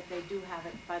to it that they do have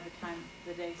it by the time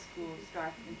the day school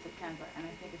starts in September. And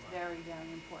I think it's very, very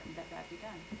important that that be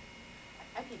done.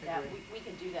 I think that we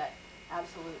can do that,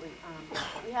 absolutely.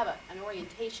 We have an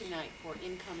orientation night for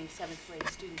incoming 7th grade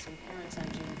students and parents on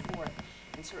June 4th,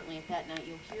 and certainly at that night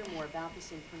you'll hear more about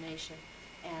this information,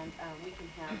 and we can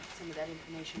have some of that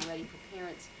information ready for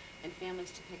parents and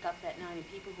families to pick up that night, and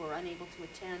people who are unable to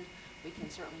attend, we can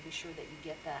certainly be sure that you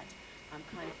get that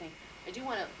kind of thing. I do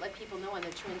want to let people know on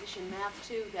the transition math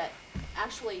too that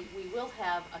actually we will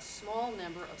have a small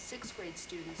number of 6th grade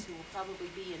students who will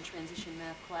probably be in transition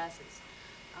math classes.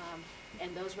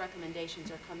 And those recommendations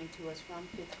are coming to us from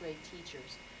 5th grade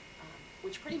teachers,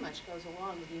 which pretty much goes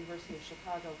along with the University of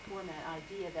Chicago format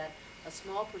idea that a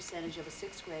small percentage of a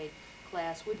 6th grade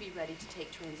class would be ready to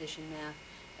take transition math,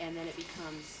 and then it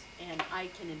becomes, and I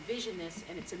can envision this,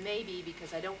 and it's a maybe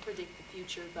because I don't predict the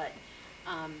future, but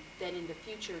that in the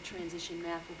future transition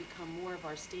math will become more of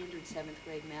our standard 7th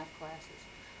grade math classes,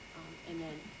 and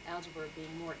then algebra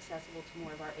being more accessible to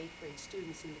more of our 8th grade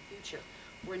students in the future.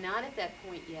 We're not at that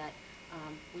point yet.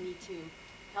 We need to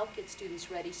help get students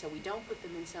ready so we don't put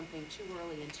them in something too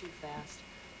early and too fast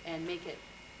and make it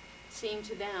seem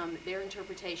to them, their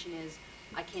interpretation is,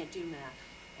 I can't do math,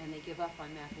 and they give up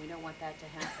on math. We don't want that to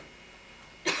happen.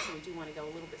 So we do want to go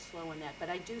a little bit slow on that, but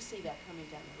I do see that coming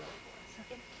down the road for us.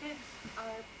 If kids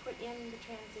are put in the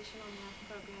transitional math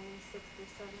program in 6th or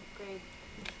 7th grade,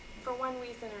 for one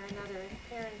reason or another, if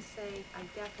parents say, I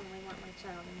definitely want my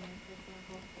child in there, for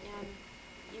example, and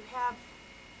you have,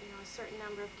 a certain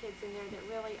number of kids in there that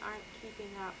really aren't keeping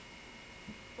up,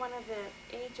 one of the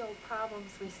age-old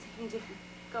problems we seem to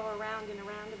go around and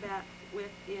around about with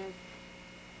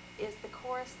is the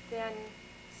course then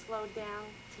slowed down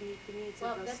to meet the needs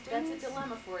of those students? That's a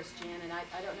dilemma for us, Jan, and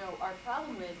I don't know. Our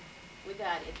problem with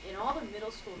that, in all the middle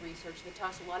school research that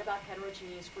talks a lot about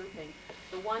heterogeneous grouping,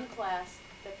 the one class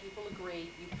that people agree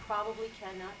you probably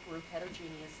cannot group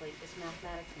heterogeneously is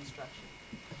mathematics instruction.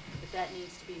 But that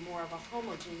needs to be more of a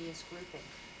homogeneous grouping,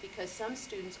 because some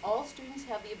students, all students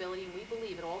have the ability, and we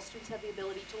believe it, all students have the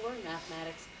ability to learn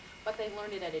mathematics, but they learn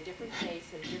it at a different pace,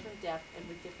 at a different depth, and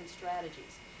with different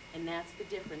strategies. And that's the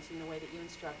difference in the way that you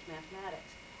instruct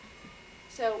mathematics.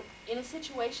 So in a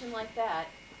situation like that,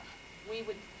 we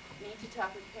would need to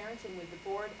talk with parents and with the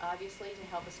board, obviously, to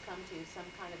help us come to some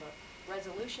kind of a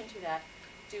resolution to that.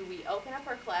 Do we open up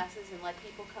our classes and let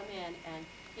people come in, and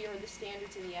here are the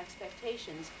standards and the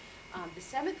expectations? The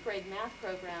 7th grade math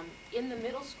program in the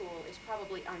middle school is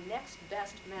probably our next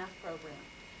best math program,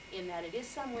 in that it is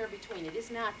somewhere between. It is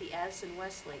not the Addison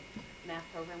Wesley math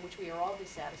program, which we are all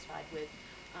dissatisfied with.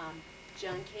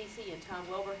 John Casey and Tom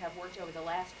Wilbur have worked over the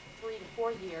last 3 to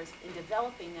 4 years in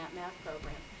developing that math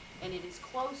program, and it is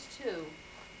close to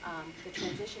the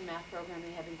transition math program.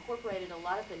 They have incorporated a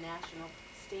lot of the national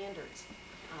standards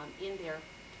in their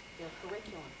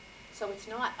curriculum. So it's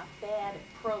not a bad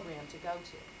program to go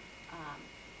to,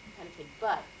 kind of thing.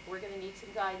 But we're going to need some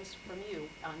guidance from you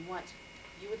on what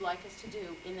you would like us to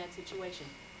do in that situation.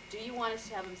 Do you want us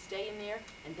to have them stay in there,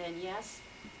 and then yes,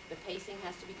 the pacing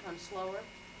has to become slower?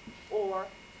 Or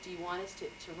do you want us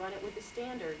to run it with the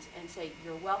standards and say,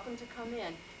 you're welcome to come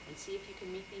in and see if you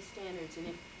can meet these standards? And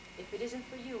if it isn't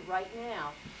for you right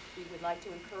now, we would like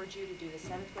to encourage you to do the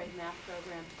 7th grade math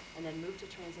program and then move to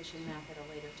transition math at a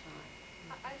later time.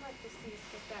 I'd like to see us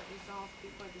get that resolved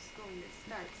before the school year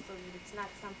starts, so that it's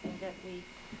not something that we...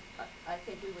 I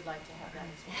think we would like to have that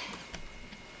as well.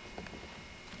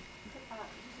 Just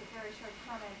a very short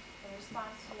comment in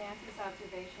response to Nancy's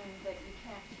observation that you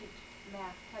can't teach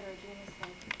math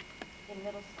heterogeneously in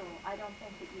middle school. I don't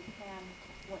think that you can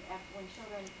when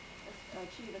children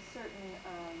achieve a certain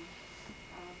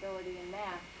ability in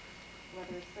math,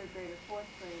 whether it's 3rd grade or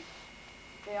 4th grade,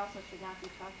 they also should not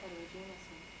be taught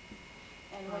heterogeneously.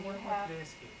 And when you have... What did I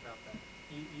ask you about that?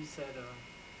 You said,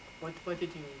 what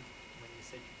did you mean when you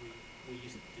said we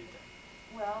used to do that?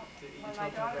 Well, when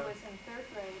my daughter was in 3rd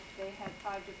grade, they had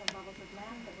 5 different levels of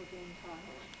math that were being taught.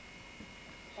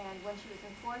 And when she was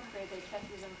in 4th grade, they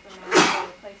tested them for math. They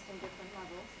were placed in different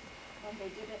levels. And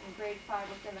they did it in grade 5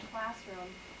 within the classroom.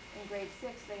 In grade 6,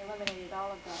 they eliminated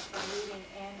all of that, in reading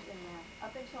and in math.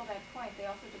 Up until that point, they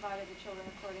also divided the children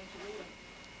according to reading.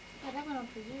 Yeah, that went on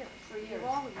for years. For years. You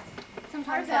always,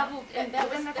 sometimes That- leveled that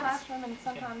within was- the classroom and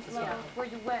sometimes Yeah. leveled where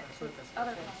you went That's to what that's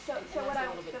other okay. classes. So what that's a I,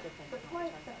 little bit different the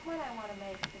point I want to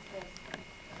make is this,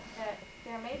 that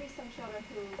there may be some children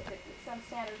who, that some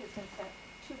standard has been set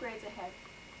 2 grades ahead.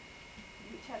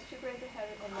 You test 2 grades ahead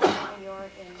in math and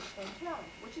you're in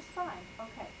challenge, which is fine,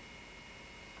 okay.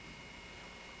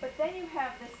 But then you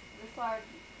have this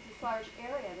large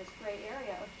area, this gray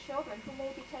area of children who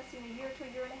may be testing a year to a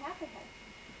year and a half ahead,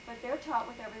 but they're taught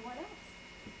with everyone else,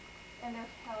 and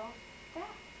they're held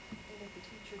back. And if the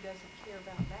teacher doesn't care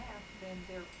about math, then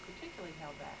they're particularly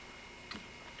held back.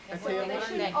 I And tell you what they what,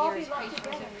 should they all should be all be patience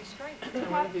lumped and restraint. I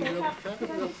want to be real, can I be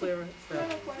real clear? Can I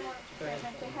make one more Go ahead.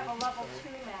 statement? They have a level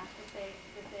 2 math that they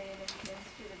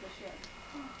instituted this year.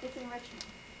 It's enrichment.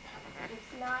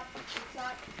 It's not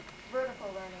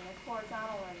vertical learning, it's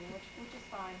horizontal learning, which is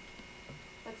fine.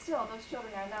 But still, those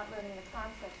children are not learning the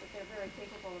concepts that they're very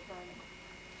capable of learning.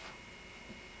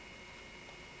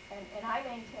 And I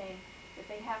maintain that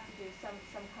they have to do some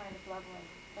kind of leveling.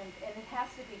 And it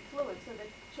has to be fluid so that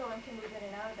children can move in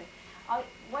and out of it.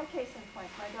 One case in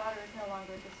point, my daughter is no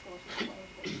longer at the school, she's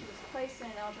 23. She was placed in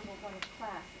an Algebra 1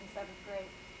 class in 7th grade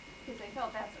because they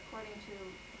felt that's, according to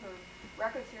her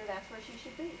records here, that's where she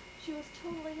should be. She was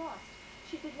totally lost.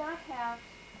 She did not have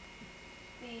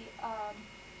the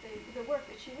work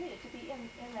that she needed to be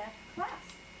in that class.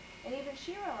 And even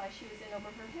she realized she was in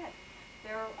over her head.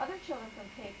 There are other children from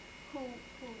Cape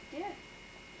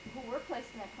who were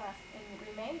placed in that class and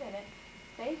remained in it.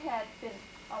 They had been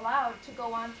allowed to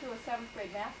go on through a 7th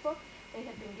grade math book. They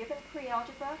had been given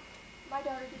pre-algebra. My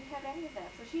daughter didn't have any of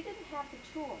that, so she didn't have the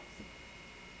tools.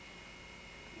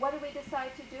 What did we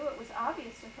decide to do? It was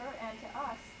obvious to her and to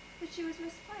us that she was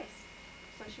misplaced.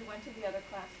 So she went to the other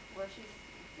class where she's,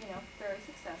 very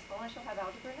successful, and she'll have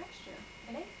algebra next year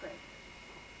in 8th grade.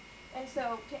 And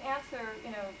so to answer,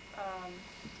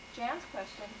 Jan's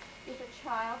question, if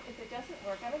it doesn't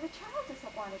work, I mean, the child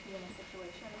doesn't want to be in a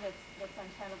situation that's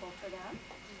untenable for them.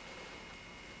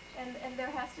 And there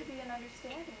has to be an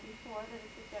understanding before that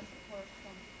if it doesn't work,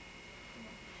 then,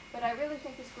 But I really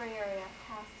think this gray area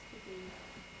has to be,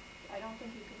 I don't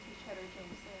think you can teach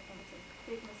heterogeneously. I think it's a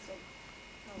big mistake.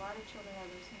 A lot of children are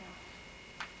losing out.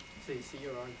 So you see,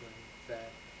 you're arguing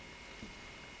that,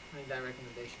 that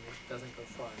recommendation doesn't go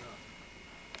far enough.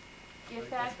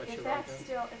 If That's that what you're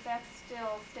arguing?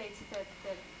 still states that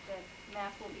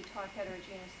math will be taught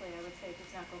heterogeneously, I would say it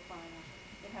does not go far enough.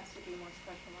 It has to be more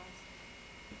specialized.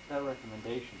 That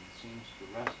recommendation seems to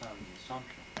rest on the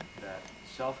assumption that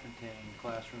self-contained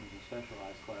classrooms and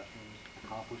specialized classrooms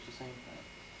accomplish the same thing,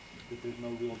 that there's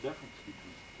no real difference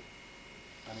between the two.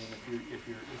 I mean, if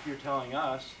you're telling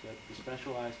us that the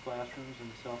specialized classrooms and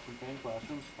the self-contained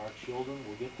classrooms, our children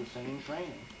will get the same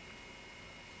training,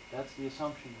 that's the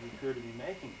assumption you appear to be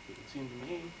making. It would seem to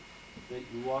me that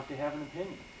you ought to have an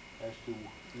opinion as to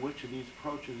which of these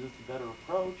approaches is the better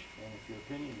approach, and if your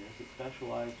opinion is that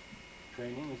specialized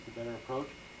training is the better approach,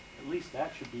 at least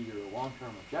that should be your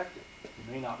long-term objective.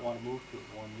 You may not want to move to it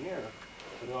 1 year,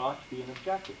 but it ought to be an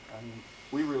objective. I mean,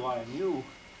 we rely on you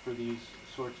for these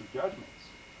sorts of judgments.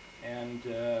 And,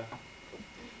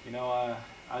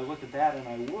 I look at that and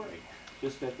I worry,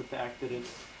 just at the fact that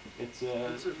it's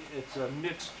a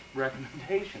mixed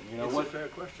recommendation. It's a fair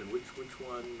question. Which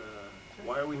one,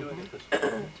 why are we doing it this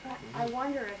way? I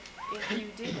wonder if you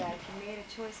did that, if you made a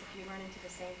choice, if you run into the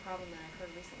same problem that I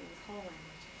heard recently with whole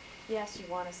language. Yes, you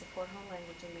want to support whole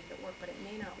language and make it work, but it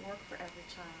may not work for every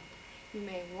child. You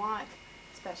may want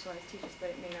specialized teachers, but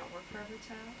it may not work for every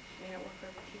child, it may not work for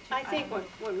every teacher. I think what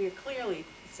we're clearly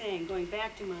saying, going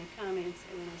back to my comments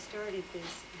when I started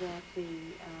this, that the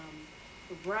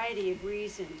variety of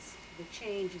reasons, the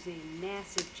change is a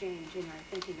massive change in our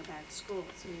thinking about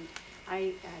schools. I mean,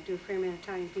 I do a fair amount of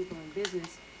time with people in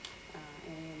business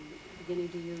and beginning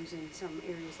to use in some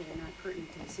areas that are not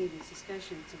pertinent to this evening's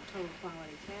discussion, some total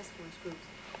quality task force groups.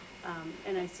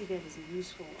 And I see that as a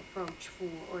useful approach for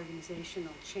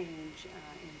organizational change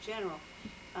in general.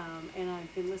 And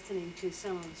I've been listening to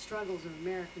some of the struggles of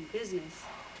American business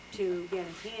to get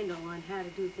a handle on how to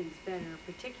do things better,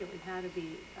 particularly how to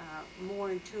be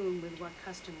more in tune with what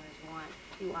customers want.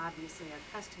 You obviously are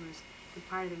customers, and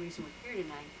part of the reason we're here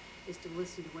tonight is to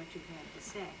listen to what you have to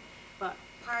say. But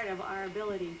part of our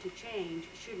ability to change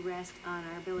should rest on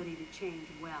our ability to change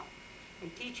well. A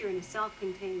teacher in a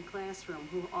self-contained classroom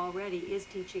who already is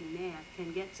teaching math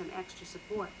can get some extra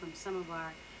support from some of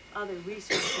our other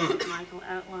resources that Michael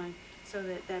outlined so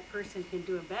that that person can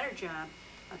do a better job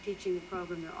of teaching the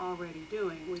program they're already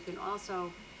doing. We can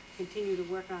also continue to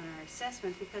work on our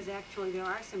assessment because actually there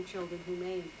are some children who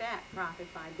may in fact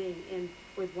profit by being in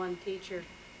with one teacher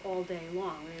all day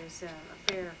long. There's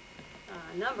a fair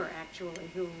number actually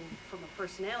who, from a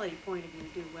personality point of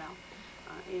view, do well.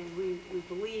 And we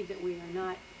believe that we are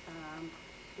not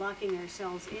locking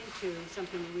ourselves into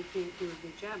something that we can't do a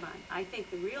good job on. I think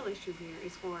the real issue here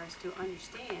is for us to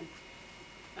understand,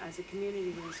 as a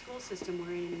community and a school system,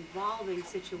 we're in an evolving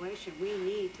situation. We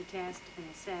need to test and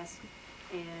assess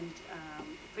and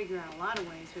figure out a lot of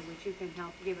ways in which you can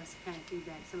help give us the kind of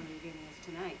feedback some of you are giving us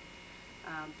tonight.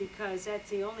 Because that's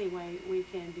the only way we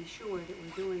can be sure that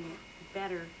we're doing it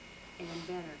better and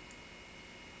better.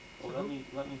 Well,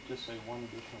 let me just say one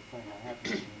additional thing. I happen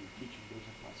to be in the teaching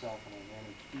business myself, and I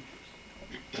manage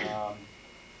teachers.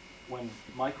 When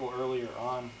Michael earlier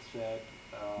on said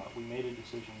we made a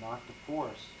decision not to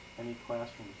force any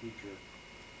classroom teacher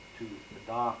to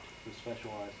adopt the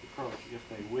specialized approach if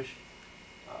they wish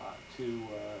to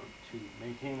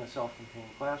maintain a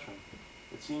self-contained classroom,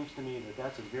 it seems to me that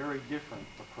that's a very different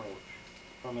approach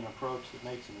from an approach that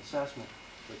makes an assessment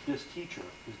that this teacher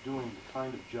is doing the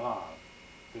kind of job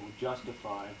that would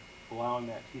justify allowing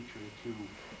that teacher to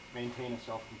maintain a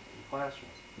self-contained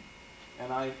classroom.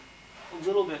 And I'm a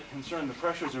little bit concerned. The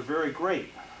pressures are very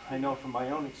great. I know from my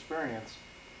own experience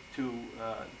to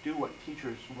do what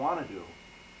teachers want to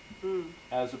do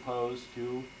as opposed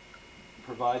to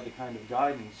provide the kind of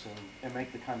guidance and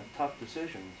make the kind of tough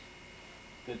decisions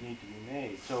that need to be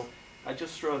made. So I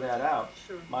just throw that out.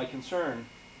 Sure. My concern,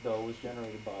 though, was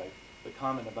generated by the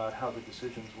comment about how the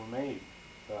decisions were made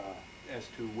as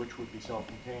to which would be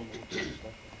self-contained and which would be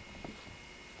special.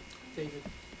 David,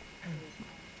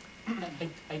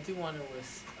 I do want to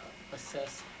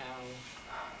assess how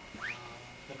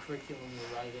the curriculum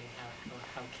you're writing,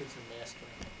 how kids are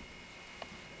mastering it.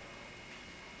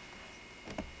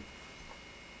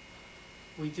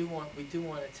 We do want to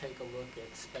take a look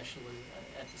at the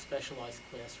specialized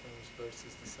classrooms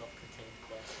versus the self-contained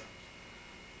classrooms.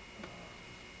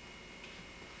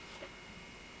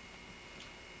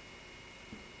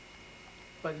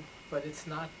 But it's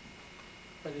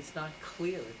not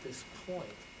clear at this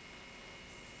point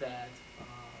that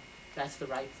that's the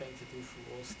right thing to do for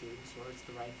all students, or it's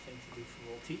the right thing to do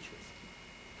for all teachers.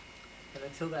 And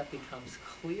until that becomes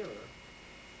clearer,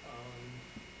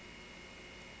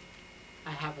 I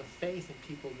have a faith in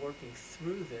people working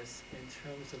through this in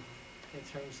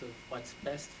terms of what's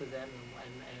best for them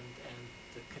and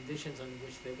the conditions under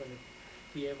which they're going to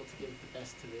be able to give the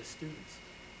best to their students.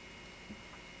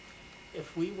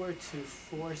 If we were to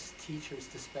force teachers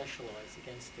to specialize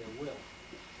against their will,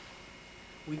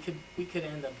 we could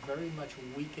end up very much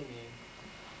weakening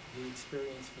the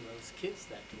experience for those kids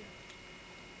that year.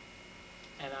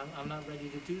 And I'm not ready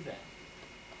to do that.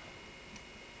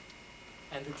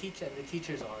 And the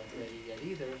teachers aren't ready yet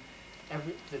either.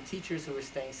 The teachers who are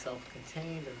staying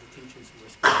self-contained and the teachers who are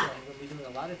specializing will be doing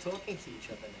a lot of talking to each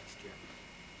other next year.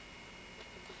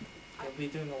 They'll be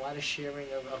doing a lot of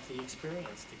sharing of the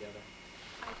experience together.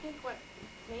 I think what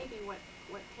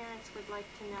parents would like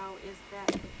to know is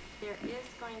that there is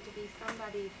going to be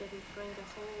somebody that is going to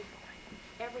hold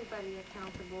everybody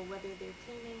accountable, whether they're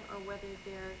teaming or whether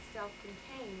they're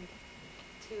self-contained,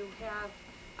 to have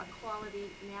a quality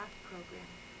math program.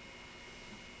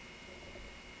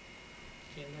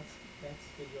 And that's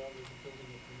the job of the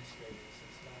building administrators.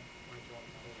 It's not my job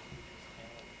to hold teachers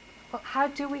accountable. Well, how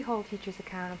do we hold teachers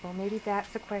accountable? Maybe that's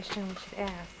the question we should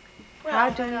ask. Well, how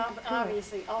do we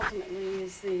obviously, ultimately,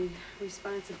 is the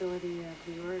responsibility of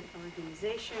the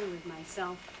organization, with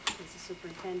myself as a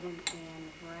superintendent, and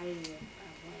a variety of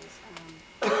ways.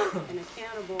 And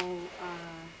accountable,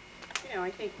 I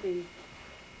think the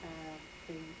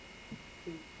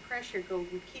pressure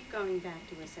we keep going back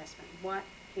to assessment. What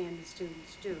can the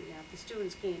students do? Now, if the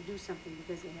students can't do something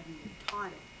because they haven't been taught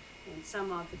it, and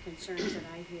some of the concerns that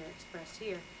I hear expressed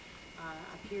here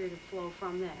appear to flow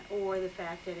from that, or the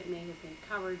fact that it may have been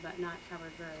covered but not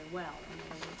covered very well. In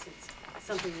other words, it's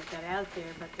something that got out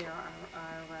there, but there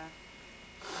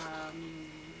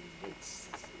it's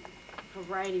for a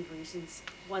variety of reasons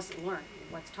wasn't learned.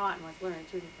 What's taught and what's learned are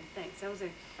two different things.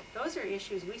 Those are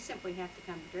issues we simply have to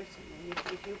come to grips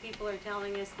with. If you people are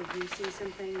telling us that you see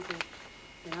some things that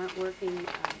aren't working,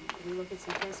 we look at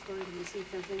some test scores and we see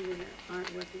some things that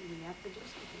aren't working, we have to do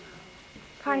something about it.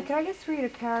 Connie, can I just read a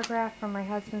paragraph from my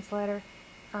husband's letter,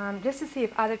 just to see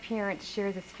if other parents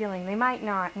share this feeling? They might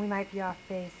not, and we might be off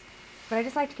base. But I'd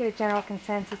just like to get a general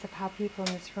consensus of how people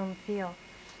in this room feel.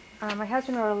 My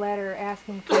husband wrote a letter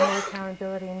asking for more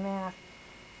accountability in math.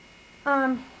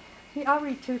 I'll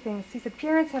read two things. He said,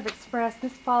 parents have expressed,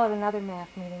 this followed another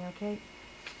math meeting, okay,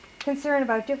 concern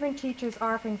about different teachers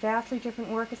offering vastly different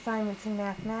work assignments in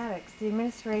mathematics. The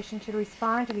administration should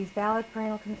respond to these valid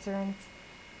parental concerns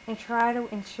and try to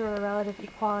ensure a relative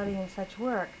equality in such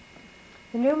work.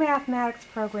 The new mathematics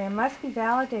program must be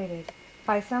validated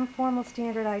by some formal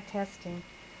standardized testing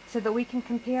so that we can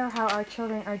compare how our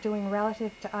children are doing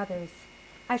relative to others.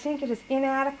 I think it is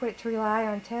inadequate to rely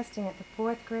on testing at the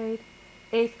 4th grade,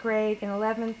 8th grade, and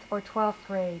 11th or 12th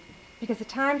grade because the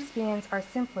time spans are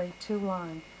simply too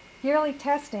long. Yearly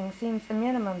testing seems a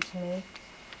minimum to me.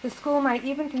 The school might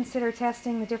even consider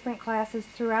testing the different classes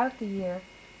throughout the year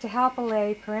to help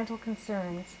allay parental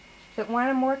concerns that one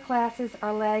or more classes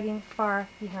are lagging far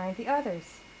behind the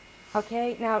others.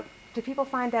 Okay, now, do people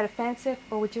find that offensive,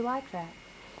 or would you like that?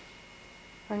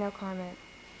 Or no comment?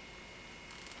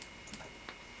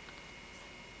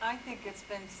 I think it's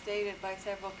been stated by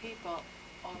several people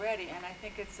already, and I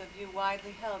think it's a view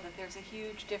widely held that there's a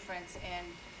huge difference in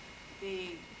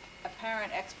the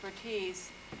apparent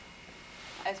expertise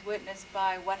as witnessed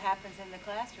by what happens in the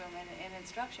classroom and in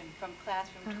instruction from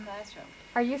classroom to classroom.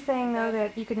 Are you saying, though,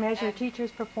 that you could measure a teacher's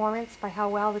performance by how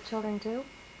well the children do?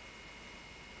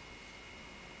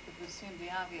 It would seem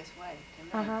the obvious way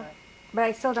to me, But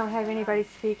I still don't have anybody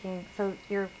speaking, so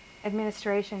your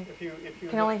administration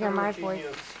can only hear my voice. If you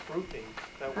have heterogeneous grouping,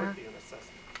 that would be an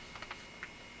assessment.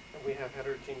 And we have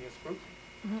heterogeneous grouping.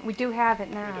 We do have it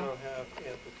now. We don't have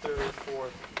at the 3rd, 4th, or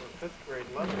 5th grade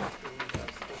level do we have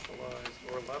specialized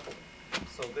or level.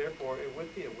 So therefore, it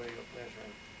would be a way of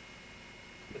measuring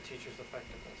the teacher's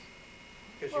effectiveness.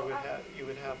 Because you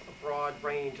would have a broad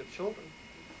range of children.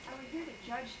 Are we here to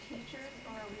judge teachers,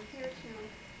 or are we here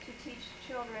to teach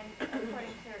children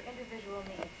according to their individual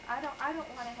needs? I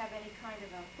don't want to have any kind of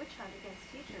a witch hunt against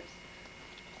teachers.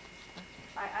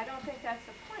 I don't think that's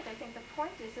the point. I think the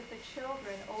point is that the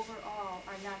children overall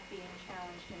are not being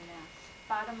challenged in math.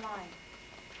 Bottom line.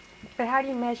 But how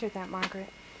do you measure that, Margaret?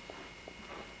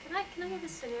 Can I give a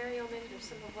scenario maybe of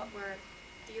some of what we're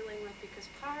dealing with?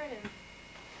 Because part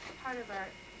of our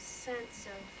sense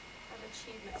of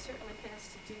achievement certainly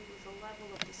has to do with the level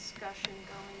of discussion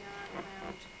going on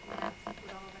around math with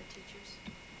all of our teachers.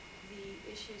 The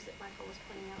issues that Michael was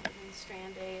pointing out within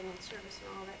Strand A and in service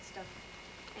and all that stuff.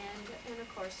 And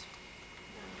of course,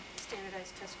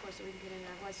 standardized test scores that we can get in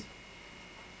there. I was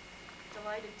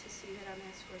delighted to see that our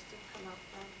math scores did come up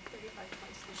 35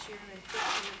 points this year, and 15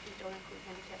 if we don't include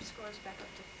handicap scores, back up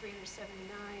to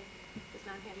 379 with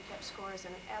non-handicap scores,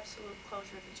 and an absolute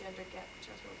closure of the gender gap,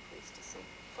 which I was really pleased to see.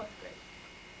 4th grade.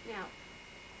 Now,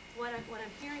 what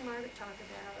I'm hearing Margaret talk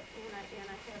about, and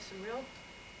I have some real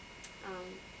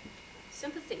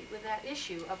sympathy with that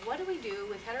issue of what do we do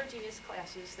with heterogeneous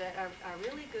classes that are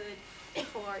really good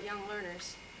for young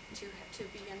learners to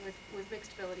be in with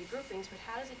mixed ability groupings, but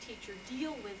how does a teacher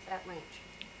deal with that range?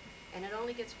 And it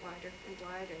only gets wider and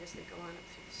wider as they go on up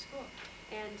through the school.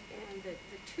 And the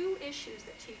two issues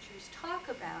that teachers talk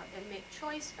about and make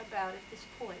choice about at this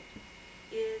point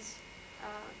is,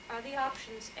 are the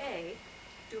options A,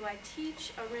 do I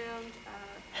teach around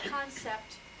a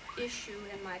concept issue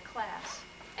in my class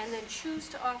and then choose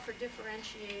to offer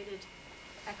differentiated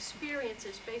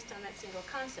experiences based on that single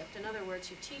concept? In other words,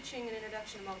 you're teaching an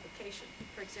introduction to multiplication,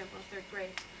 for example, in 3rd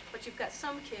grade, but you've got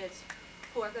some kids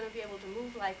who are going to be able to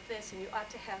move like this, and you ought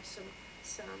to have some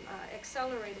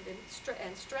accelerated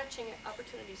and stretching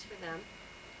opportunities for them.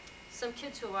 Some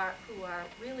kids who are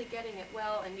really getting it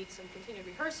well and need some continued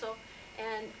rehearsal,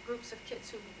 and groups of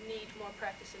kids who need more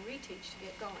practice and reteach to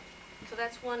get going. So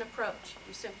that's one approach.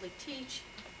 You simply teach,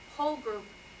 whole group,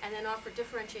 and then offer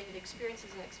differentiated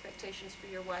experiences and expectations for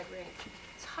your wide range.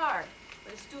 It's hard,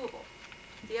 but it's doable.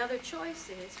 The other choice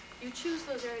is you choose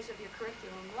those areas of your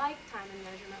curriculum, like time and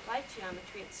measurement, like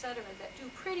geometry, etc., that do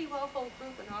pretty well whole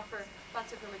group and offer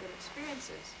lots of really good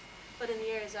experiences. But in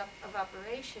the areas of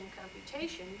operation,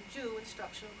 computation, you do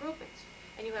instructional groupings.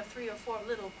 And you have 3 or 4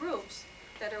 little groups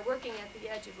that are working at the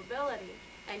edge of ability,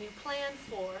 and you plan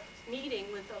for meeting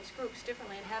with those groups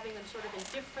differently and having them sort of in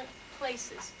different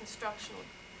places instructionally.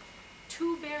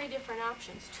 2 very different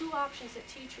options, 2 options that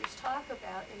teachers talk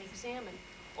about and examine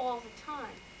all the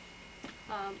time.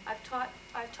 I've taught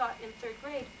in 3rd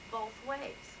grade both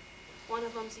ways. One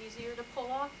of them's easier to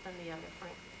pull off than the other,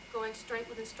 frankly. Going straight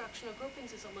with instructional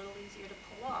groupings is a little easier to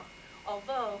pull off,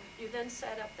 although you then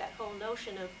set up that whole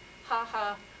notion of,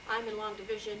 ha-ha, I'm in long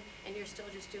division and you're still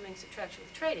just doing subtraction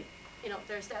with trading. You know,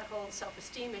 there's that whole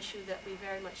self-esteem issue that we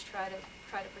very much try to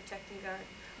protect and guard.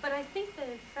 But I think that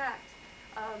in fact,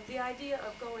 the idea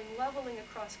of going leveling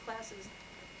across classes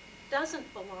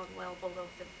doesn't belong well below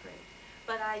 5th grade.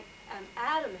 But I am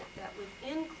adamant that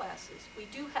within classes, we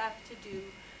do have to do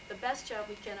the best job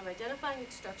we can of identifying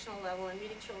instructional level and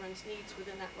meeting children's needs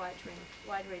within that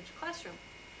wide range classroom.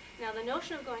 Now, the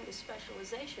notion of going to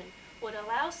specialization would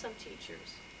allow some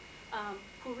teachers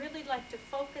who really like to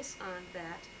focus on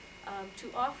that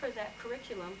to offer that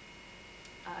curriculum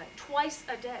twice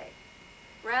a day,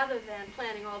 rather than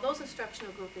planning all those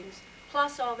instructional groupings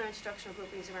plus all their instructional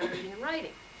groupings around reading and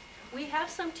writing. We have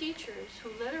some teachers who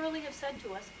literally have said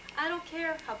to us, I don't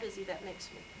care how busy that makes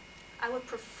me. I would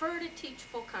prefer to teach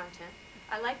full content.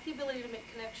 I like the ability to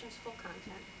make connections full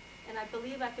content. And I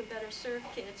believe I can better serve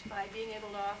kids by being able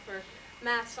to offer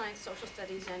math, science, social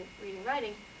studies, and reading,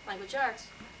 writing, language arts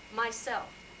myself.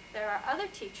 There are other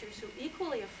teachers who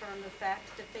equally affirm the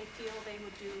fact that they feel they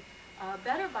would do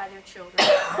better by their children.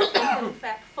 They can, in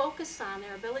fact, focus on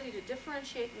their ability to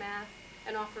differentiate math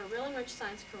and offer a real enriched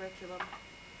science curriculum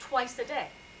twice a day.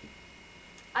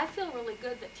 I feel really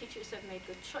good that teachers have made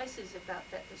good choices about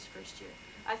that this first year.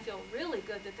 I feel really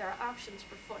good that there are options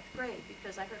for fourth grade,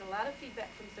 because I heard a lot of feedback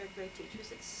from third grade teachers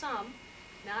that some,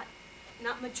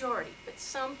 not majority, but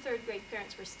some third grade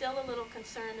parents were still a little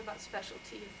concerned about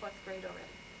specialty in fourth grade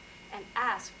already and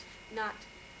asked not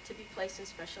to be placed in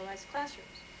specialized classrooms.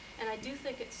 And I do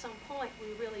think at some point we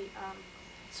really,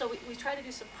 so we try to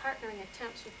do some partnering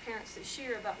attempts with parents this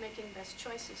year about making best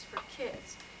choices for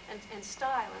kids and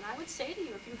style. And I would say to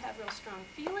you, if you have real strong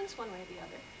feelings one way or the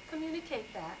other,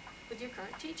 communicate that with your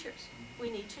current teachers. We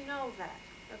need to know that,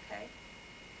 okay?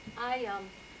 I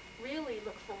really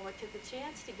look forward to the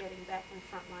chance to getting back in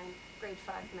frontline grade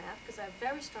 5 math, because I have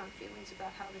very strong feelings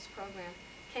about how this program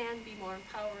can be more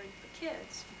empowering for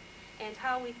kids, and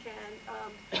how we can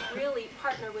really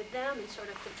partner with them in sort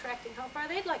of contracting how far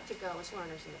they'd like to go as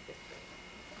learners in the 5th grade.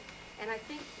 And I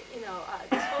think, you know,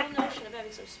 this whole notion of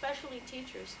having some specialty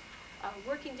teachers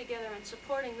working together and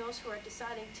supporting those who are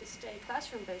deciding to stay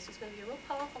classroom-based is going to be a real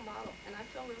powerful model, and I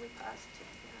feel really positive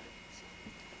about it. So.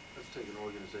 Let's take an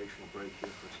organizational break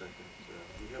here for a second.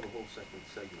 We have a whole second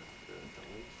segment, don't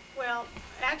we? Well,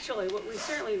 actually, what we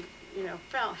certainly, you know,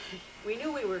 felt, we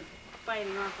knew we were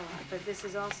biting off a lot, but this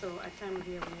is also a time of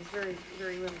year when there's very,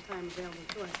 very little time available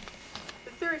to us.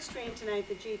 The third strand tonight,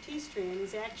 the GT strand,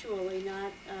 is actually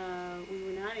not, we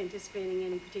were not anticipating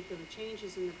any particular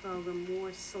changes in the program,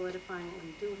 more solidifying what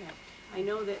we do have. I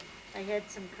know that I had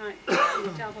some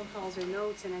telephone calls or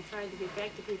notes, and I tried to get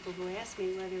back to people who asked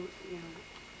me whether, you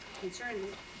know, concerned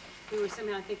we were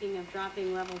somehow thinking of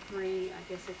dropping level 3, I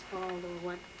guess it's called, or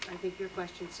what I think your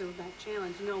question, so that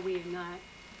challenge. No, we are not.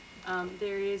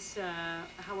 There is,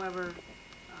 however,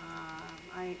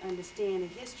 I understand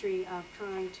a history of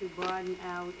trying to broaden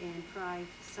out and try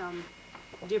some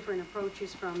different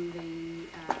approaches from the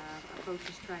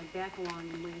approaches tried back along,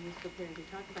 and we were prepared to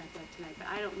talk about that tonight. But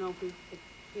I don't know if we,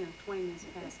 you know, 20 minutes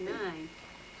past 9,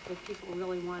 if people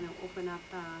really want to open up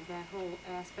that whole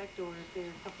aspect, or if there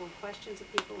are a couple of questions that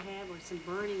people have, or some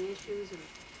burning issues, or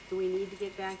do we need to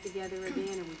get back together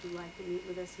again, or would you like to meet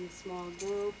with us in a small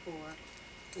group, or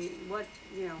what,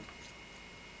 you know,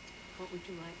 what would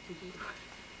you like to do?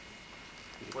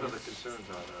 What are the concerns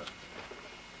on that?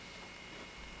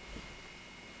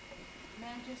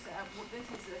 Man, just, this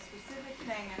is a specific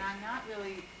thing, and I'm not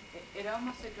really, it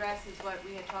almost addresses what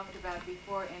we had talked about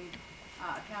before in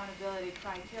accountability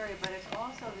criteria, but it's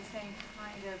also the same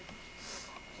kind of,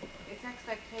 it's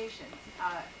expectations.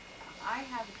 I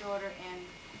have a daughter in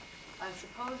a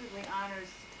supposedly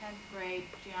honors 10th grade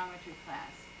geometry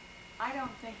class. I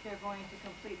don't think they're going to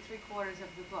complete 3/4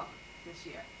 of the book this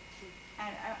year.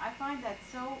 And I find that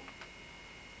so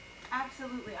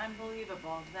absolutely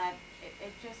unbelievable that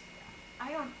it just,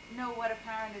 I don't know what a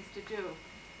parent is to do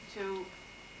to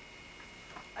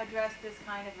address this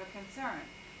kind of a concern.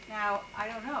 Now, I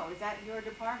don't know, is that your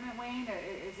department, Wayne? Or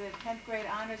is it 10th grade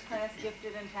honors class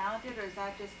gifted and talented, or is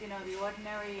that just, you know, the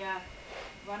ordinary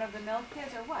run-of-the-mill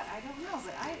kids, or what? I don't know,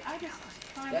 but I just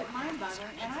find it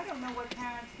mind-boggling, and I don't know what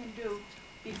parents can do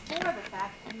before the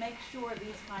fact to make sure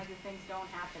these kinds of things don't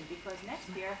happen, because next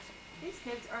year, these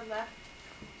kids are left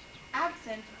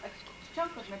absent a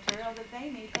chunk of material that they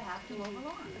need to have to move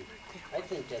along. I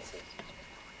think that's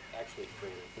actually,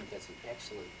 Fran, I think that's an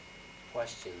excellent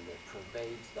question that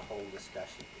pervades the whole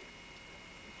discussion here.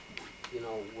 You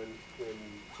know, when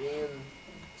Jan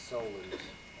Solons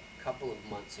a couple of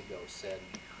months ago said,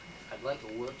 I'd like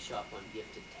a workshop on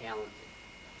gifted talented,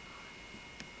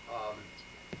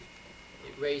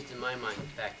 it raised in my mind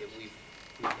the fact that we've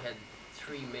had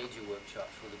 3 major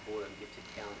workshops with the board on gifted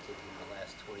talented in the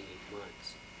last 28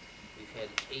 months. We've had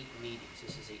 8 meetings.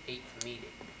 This is the 8th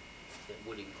meeting that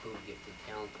would include gifted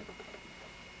talented.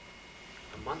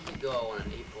 a month ago on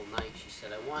an April night, she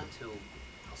said, I want to,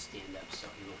 I'll stand up so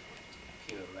you don't have to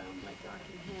peer around my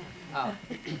dark.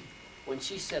 When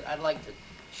she said, I'd like to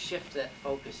shift that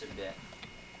focus a bit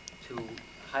to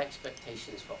high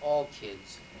expectations for all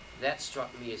kids, that struck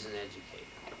me as an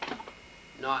educator,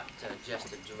 not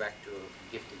just a director of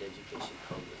a gifted education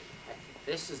program. I think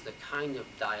this is the kind of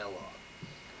dialogue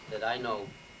that I know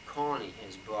Connie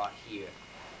has brought here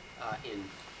in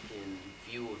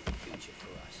view of the future for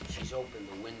us. She's opened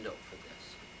the window for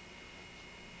this.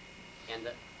 And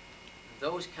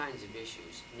those kinds of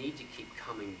issues need to keep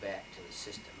coming back to the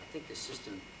system. I think the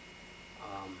system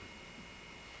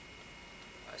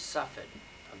suffered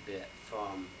a bit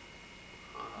from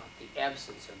the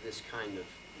absence of this kind of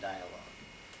dialogue.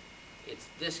 It's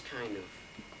this kind of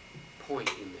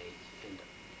point you made, and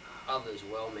others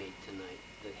well made tonight,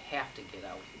 that have to get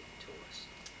out here to us.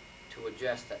 To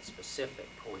address that specific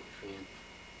point, Fran,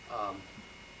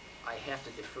 I have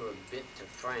to defer a bit to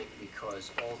Frank,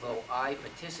 because although I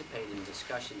participate in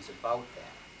discussions about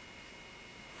that,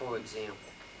 for example,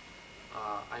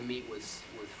 I meet with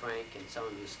Frank and some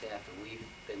of his staff, and we've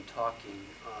been talking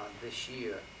this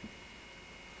year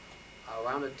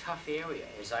around a tough area,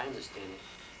 as I understand it,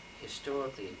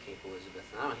 historically in Cape Elizabeth,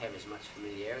 and I don't have as much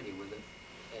familiarity with it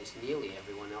as nearly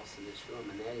everyone else in this room,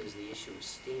 and that is the issue of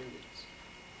standards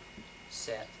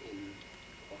set in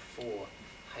or for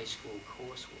high school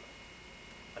coursework.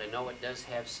 But I know it does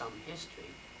have some history,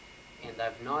 and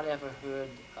I've not ever heard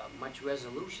much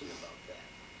resolution about that.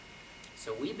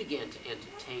 So we began to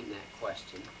entertain that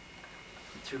question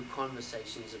through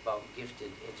conversations about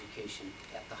gifted education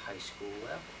at the high school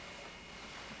level.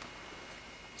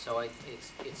 So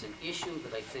it's an issue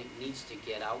that I think needs to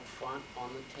get out front on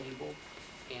the table,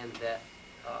 and that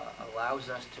allows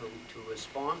us to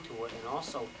respond to it, and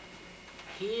also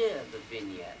hear the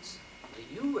vignettes that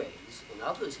you raise and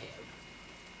others have,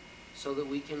 so that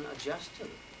we can adjust to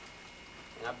them.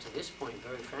 And up to this point,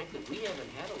 very frankly, we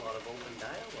haven't had a lot of open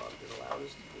dialogue that allowed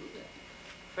us to do that.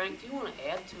 Frank, do you want to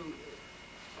add to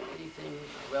anything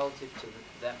relative to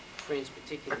that Frank's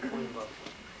particular point about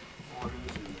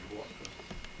honors and the book?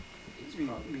 You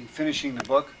mean finishing the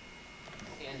book?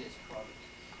 And its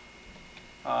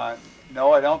product.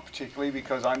 No, I don't particularly,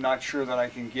 because I'm not sure that I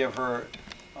can give her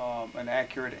an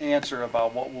accurate answer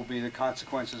about what will be the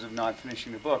consequences of not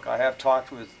finishing the book. I have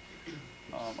talked with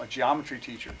a geometry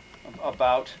teacher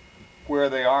about where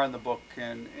they are in the book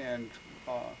and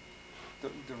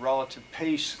the relative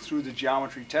pace through the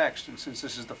geometry text. And since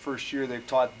this is the first year they've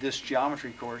taught this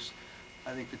geometry course,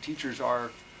 I think the teachers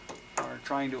are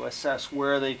trying to assess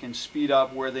where they can speed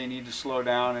up, where they need to slow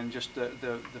down, and just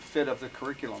the fit of the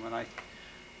curriculum. And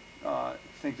I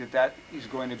think that is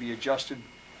going to be adjusted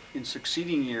in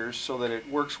succeeding years so that it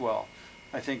works well.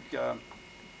 I think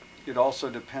it also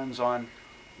depends on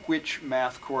which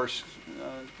math course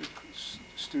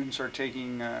students are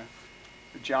taking, the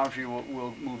geometry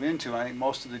will move into. I think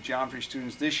most of the geometry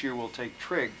students this year will take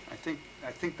trig. I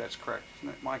think that's correct, isn't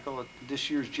it, Michael? This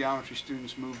year's geometry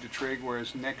students move to trig,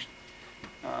 whereas next,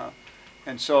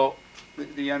 and so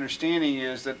the understanding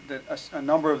is that a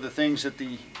number of the things at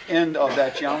the end of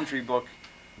that geometry book,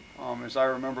 as I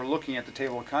remember looking at the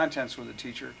table of contents with the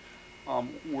teacher,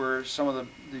 were some of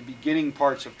the beginning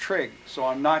parts of trig. So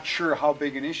I'm not sure how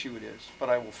big an issue it is, but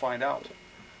I will find out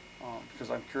because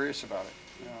I'm curious about it.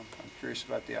 I'm curious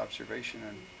about the observation,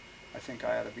 and I think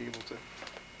I ought to be able to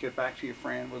get back to you,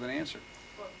 Fran, with an answer.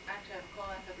 Well, actually, I've called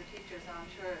out for the teachers, I'm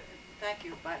sure, thank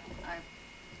you, but I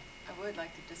would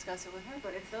like to discuss it with her,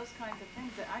 but it's those kinds of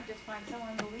things that I just find so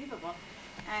unbelievable.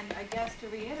 And I guess to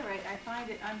reiterate, I find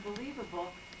it unbelievable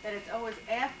that it's always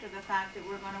after the fact that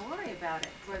we're going to worry about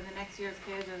it for the next year's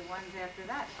kids or the ones after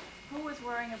that. Who was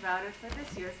worrying about it for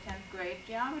this year's 10th grade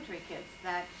geometry kids?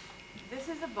 That this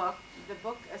is a book, the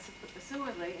book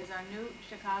assumedly is our new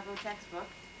Chicago textbook,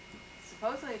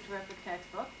 supposedly a terrific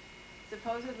textbook,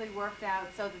 supposedly worked out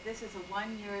so that this is a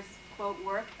 1 year's, quote,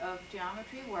 worth of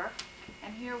geometry work,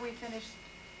 and here we finished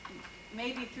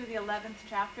maybe through the 11th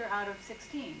chapter out of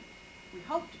 16. We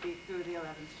hope to be through the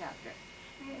 11th chapter.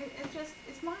 I mean,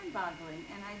 it's mind-boggling,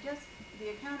 and the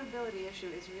accountability issue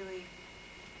is really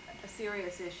a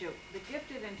serious issue. The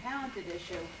gifted and talented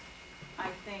issue, I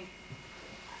think,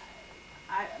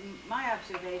 my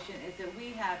observation is that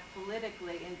we have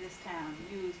politically in this town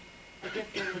used the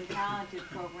gifted and talented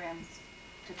programs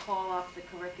to call off the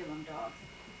curriculum dogs.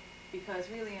 Because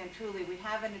really and truly, we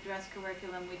haven't addressed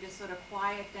curriculum, we just sort of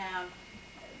quiet down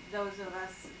those of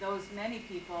us, those many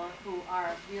people who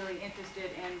are really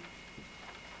interested in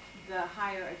the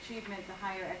higher achievement, the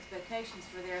higher expectations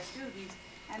for their students,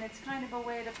 and it's kind of a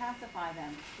way to pacify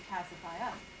them, to pacify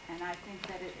us. And I think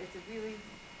that it's a really,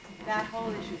 that whole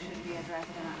issue should be addressed,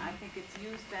 and I think it's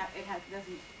used that, it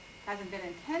hasn't been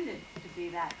intended to be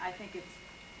that. I think it's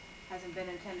hasn't been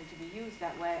intended to be used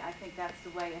that way. I think that's the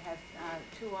way it has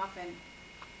too often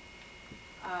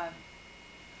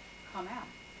come out.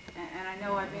 And I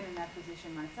know I've been in that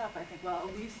position myself. I think, well,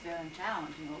 at least they're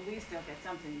challenged, you know, at least they'll get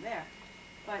something there.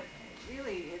 But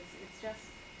really, it's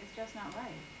just not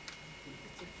right.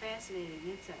 It's a fascinating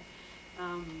insight.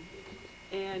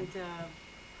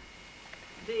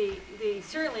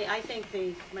 Certainly, I think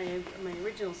my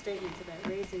original statements about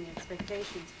raising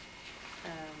expectations,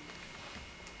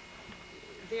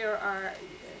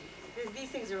 these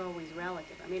things are always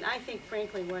relative. I mean, I think,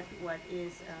 frankly, what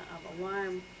is of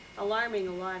alarming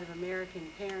a lot of American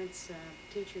parents,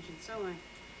 teachers, and so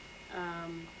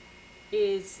on,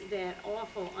 is that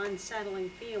awful, unsettling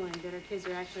feeling that our kids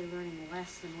are actually learning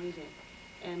less than we did,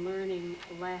 and learning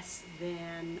less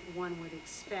than one would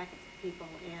expect people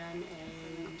in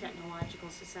a technological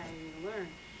society to learn.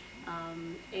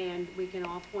 And we can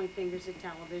all point fingers at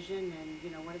television and, you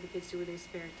know, what do the kids do with their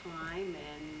spare time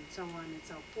and so on and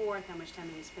so forth. How much time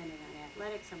are they spending on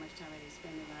athletics? How much time are they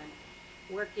spending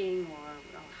on working or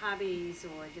hobbies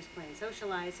or just plain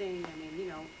socializing? I mean, you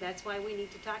know, that's why we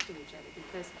need to talk to each other,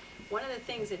 because one of the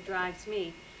things that drives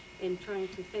me in trying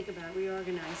to think about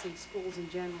reorganizing schools in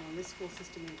general and this school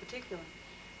system in particular,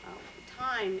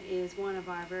 time is one of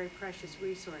our very precious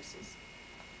resources.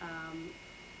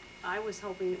 I was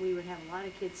hoping that we would have a lot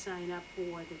of kids sign up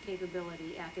for the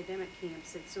capability academic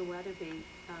camps that Sue Weatherby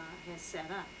has set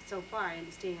up. So far, I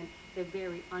understand they're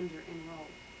very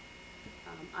under-enrolled.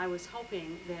 I was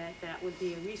hoping that that would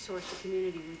be a resource the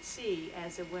community would see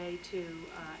as a way to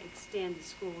extend the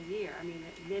school year. I mean,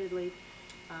 admittedly,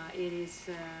 it is,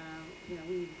 you know,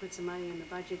 we put some money in the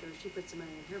budget, or she puts some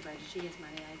money in her budget. She gets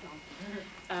money, I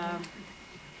don't.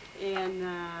 And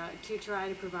to try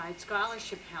to provide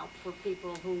scholarship help for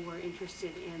people who were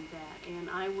interested in that. And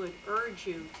I would urge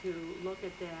you to look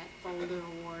at that folder,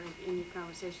 or in your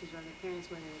conversations with other parents,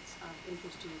 whether it's of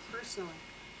interest to you personally.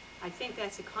 I think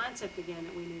that's a concept, again,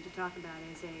 that we need to talk about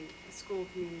as a school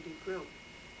community group,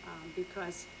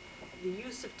 because the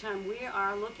use of time, we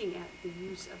are looking at the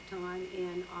use of time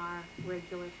in our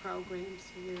regular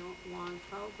programs, real long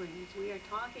programs. We are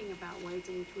talking about ways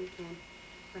in which we can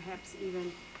perhaps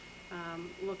even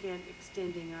look at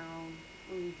extending our own.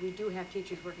 We do have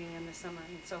teachers working in the summer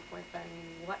and so forth, but I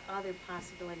mean, what other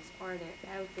possibilities are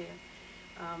there out there?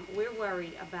 We're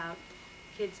worried about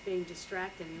kids being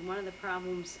distracted. I mean, one of the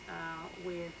problems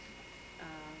with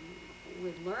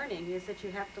learning is that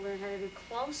you have to learn how to do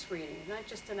close reading. It's not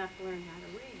just enough to learn how to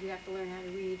read. You have to learn how to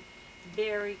read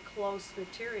very close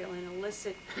material and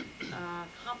elicit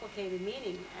complicated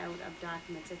meaning out of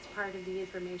documents. It's part of the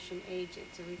information age.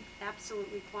 It's an absolute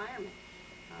requirement.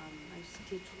 I used to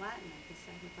teach Latin. I guess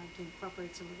I would like to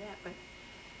incorporate some of that. But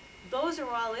those are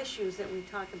all issues that we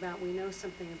talk about, we know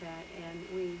something about, and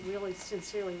we really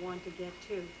sincerely want to get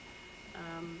to.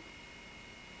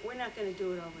 We're not going to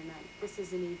do it overnight. This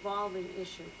is an evolving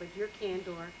issue, but your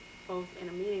candor, both in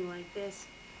a meeting like this,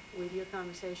 with your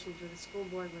conversations with the school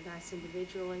board, with us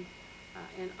individually,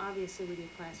 and obviously with your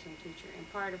classroom teacher.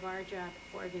 And part of our job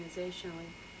organizationally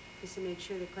is to make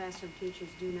sure that classroom teachers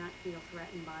do not feel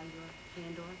threatened by your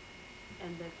candor,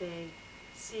 and that they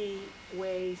see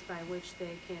ways by which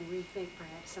they can rethink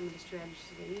perhaps some of the strategies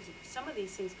they're using. Some of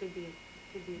these things could be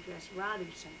addressed rather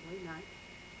simply, not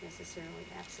necessarily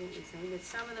absolutely simply, but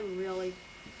some of them really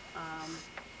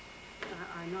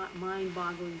are not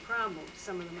mind-boggling problems.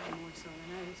 Some of them are more so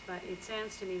than others. But it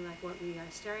sounds to me like what we are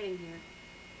starting here,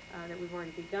 that we've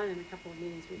already begun in a couple of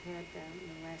meetings we've had in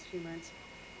the last few months,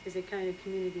 is a kind of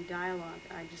community dialogue.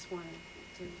 I just wanted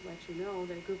to let you know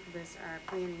that a group of us are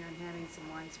planning on having some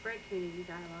widespread community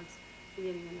dialogues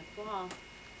beginning in the fall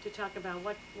to talk about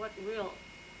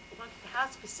how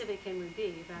specific can we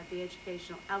be about the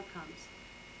educational outcomes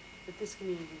that this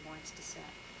community wants to set.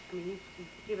 I mean, you've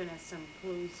given us some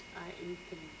clues. We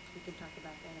can talk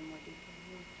about that in more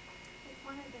detail.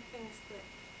 One of the things that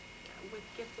with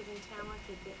gifted and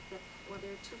talented, well,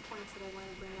 there are 2 points that I want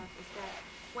to bring up, is that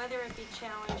whether it be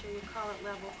challenge or you call it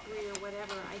level 3 or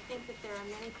whatever, I think that there are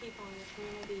many people in the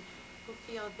community who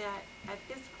feel that at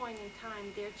this point in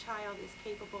time, their child is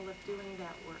capable of doing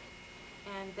that work.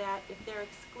 And that if they're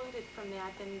excluded from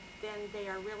that, then they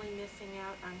are really missing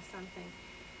out on something.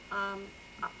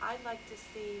 I'd like to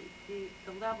see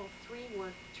the level 3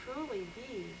 work truly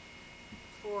be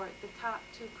for the top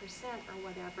 2% or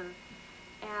whatever,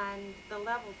 and the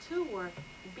level 2 work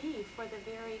be for the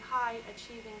very high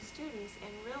achieving students,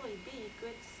 and really be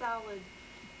good, solid,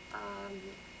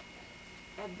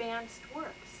 advanced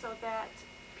work, so that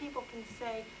people can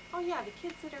say, oh yeah, the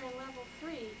kids that are in level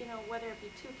 3, you know, whether it be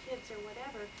 2 kids or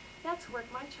whatever, that's work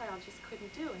my child just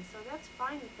couldn't do, and so that's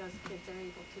fine that those kids are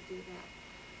able to do that.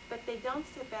 But they don't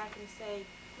sit back and say,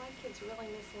 my kid's really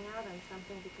missing out on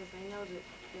something because I know that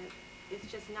it's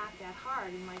just not that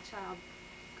hard and my child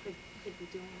could be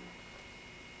doing that.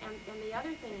 And the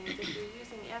other thing is, if you're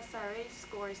using SRA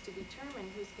scores to determine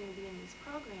who's going to be in these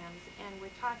programs, and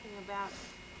we're talking about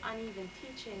uneven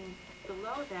teaching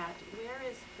below that, where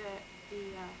is the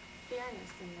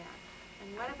fairness in that?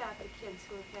 And what about the kids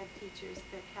who have had teachers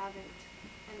that haven't,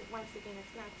 and once again,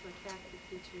 it's not to attack the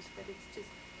teachers, but it's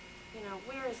just, you know,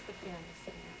 where is the fairness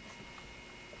in that?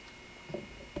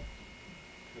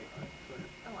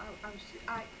 Oh,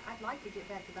 I'd like to get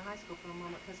back to the high school for a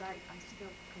moment, because I still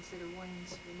consider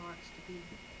Wayne's remarks to be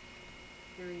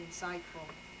very insightful.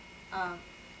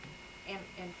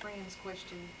 And Fran's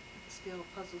question still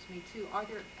puzzles me too. Are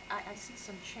there, I see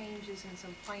some changes and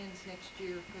some plans next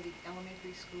year for the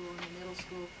elementary school and the middle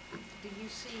school. Do you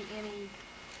see any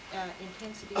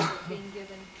intensity being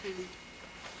given to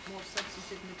more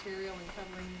substantive material and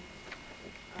covering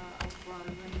a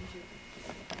broader range of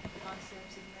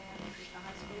concepts in that at the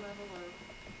high school level, or?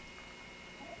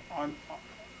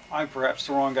 I'm perhaps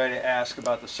the wrong guy to ask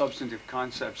about the substantive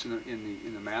concepts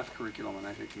in the math curriculum, and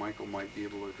I think Michael might be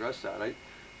able to address that.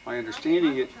 My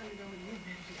understanding it.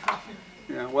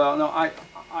 Yeah. Well, no.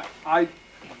 As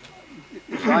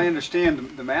I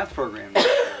understand the math program,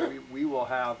 we will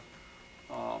have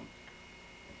a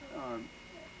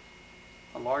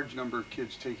large number of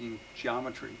kids taking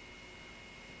geometry.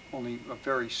 Only a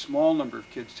very small number of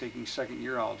kids taking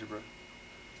second-year algebra,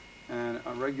 and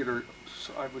a regular,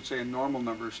 I would say a normal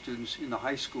number of students in the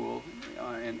high school,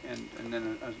 and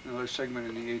then another segment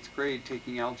in the 8th grade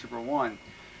taking Algebra 1.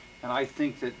 And I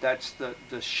think that's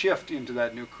the shift into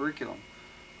that new curriculum.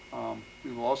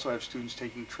 We will also have students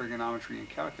taking trigonometry and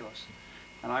calculus.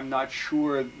 And I'm not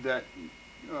sure that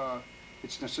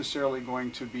it's necessarily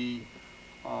going to be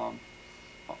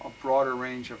a broader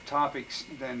range of topics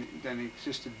than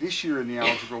existed this year in the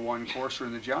Algebra 1 course or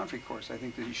in the geometry course. I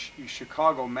think the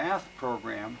Chicago math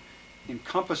program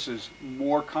encompasses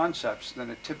more concepts than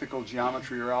a typical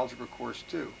geometry or algebra course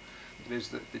do. It is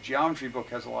the geometry book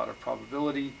has a lot of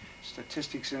probability,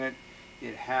 statistics in it.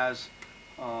 It has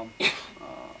a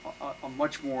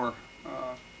much more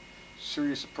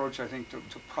serious approach, I think,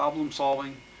 to problem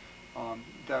solving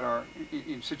that are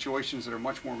in situations that are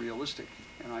much more realistic.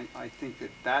 And I think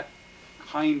that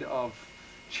kind of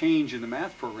change in the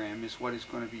math program is what is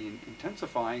going to be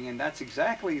intensifying, and that's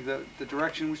exactly the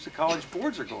direction in which the college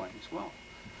boards are going as well.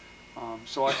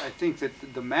 So I think that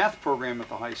the math program at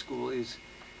the high school is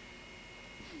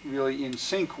really in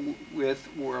sync with,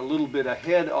 or a little bit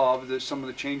ahead of, some of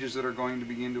the changes that are going to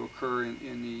begin to occur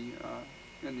in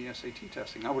the SAT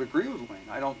testing. I would agree with Wayne.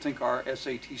 I don't think our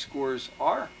SAT scores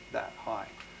are that high.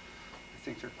 I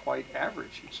think they're quite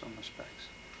average in some respects.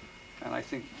 And I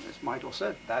think, as Michael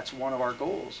said, that's one of our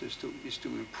goals, is to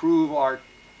improve our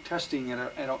testing in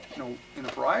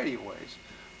a variety of ways.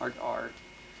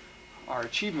 Our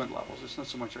achievement levels. It's not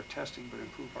so much our testing, but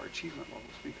improve our achievement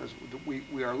levels, because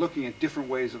we are looking at different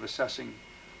ways of assessing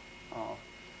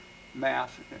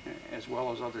math as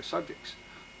well as other subjects.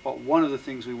 But one of the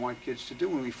things we want kids to do,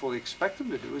 and we fully expect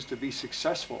them to do, is to be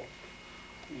successful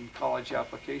in college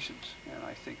applications. And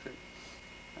I think that,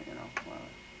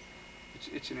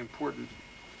 it's an important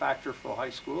factor for high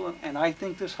school, and I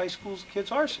think this high school's kids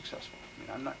are successful. I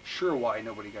mean, I'm not sure why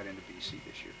nobody got into BC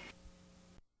this year.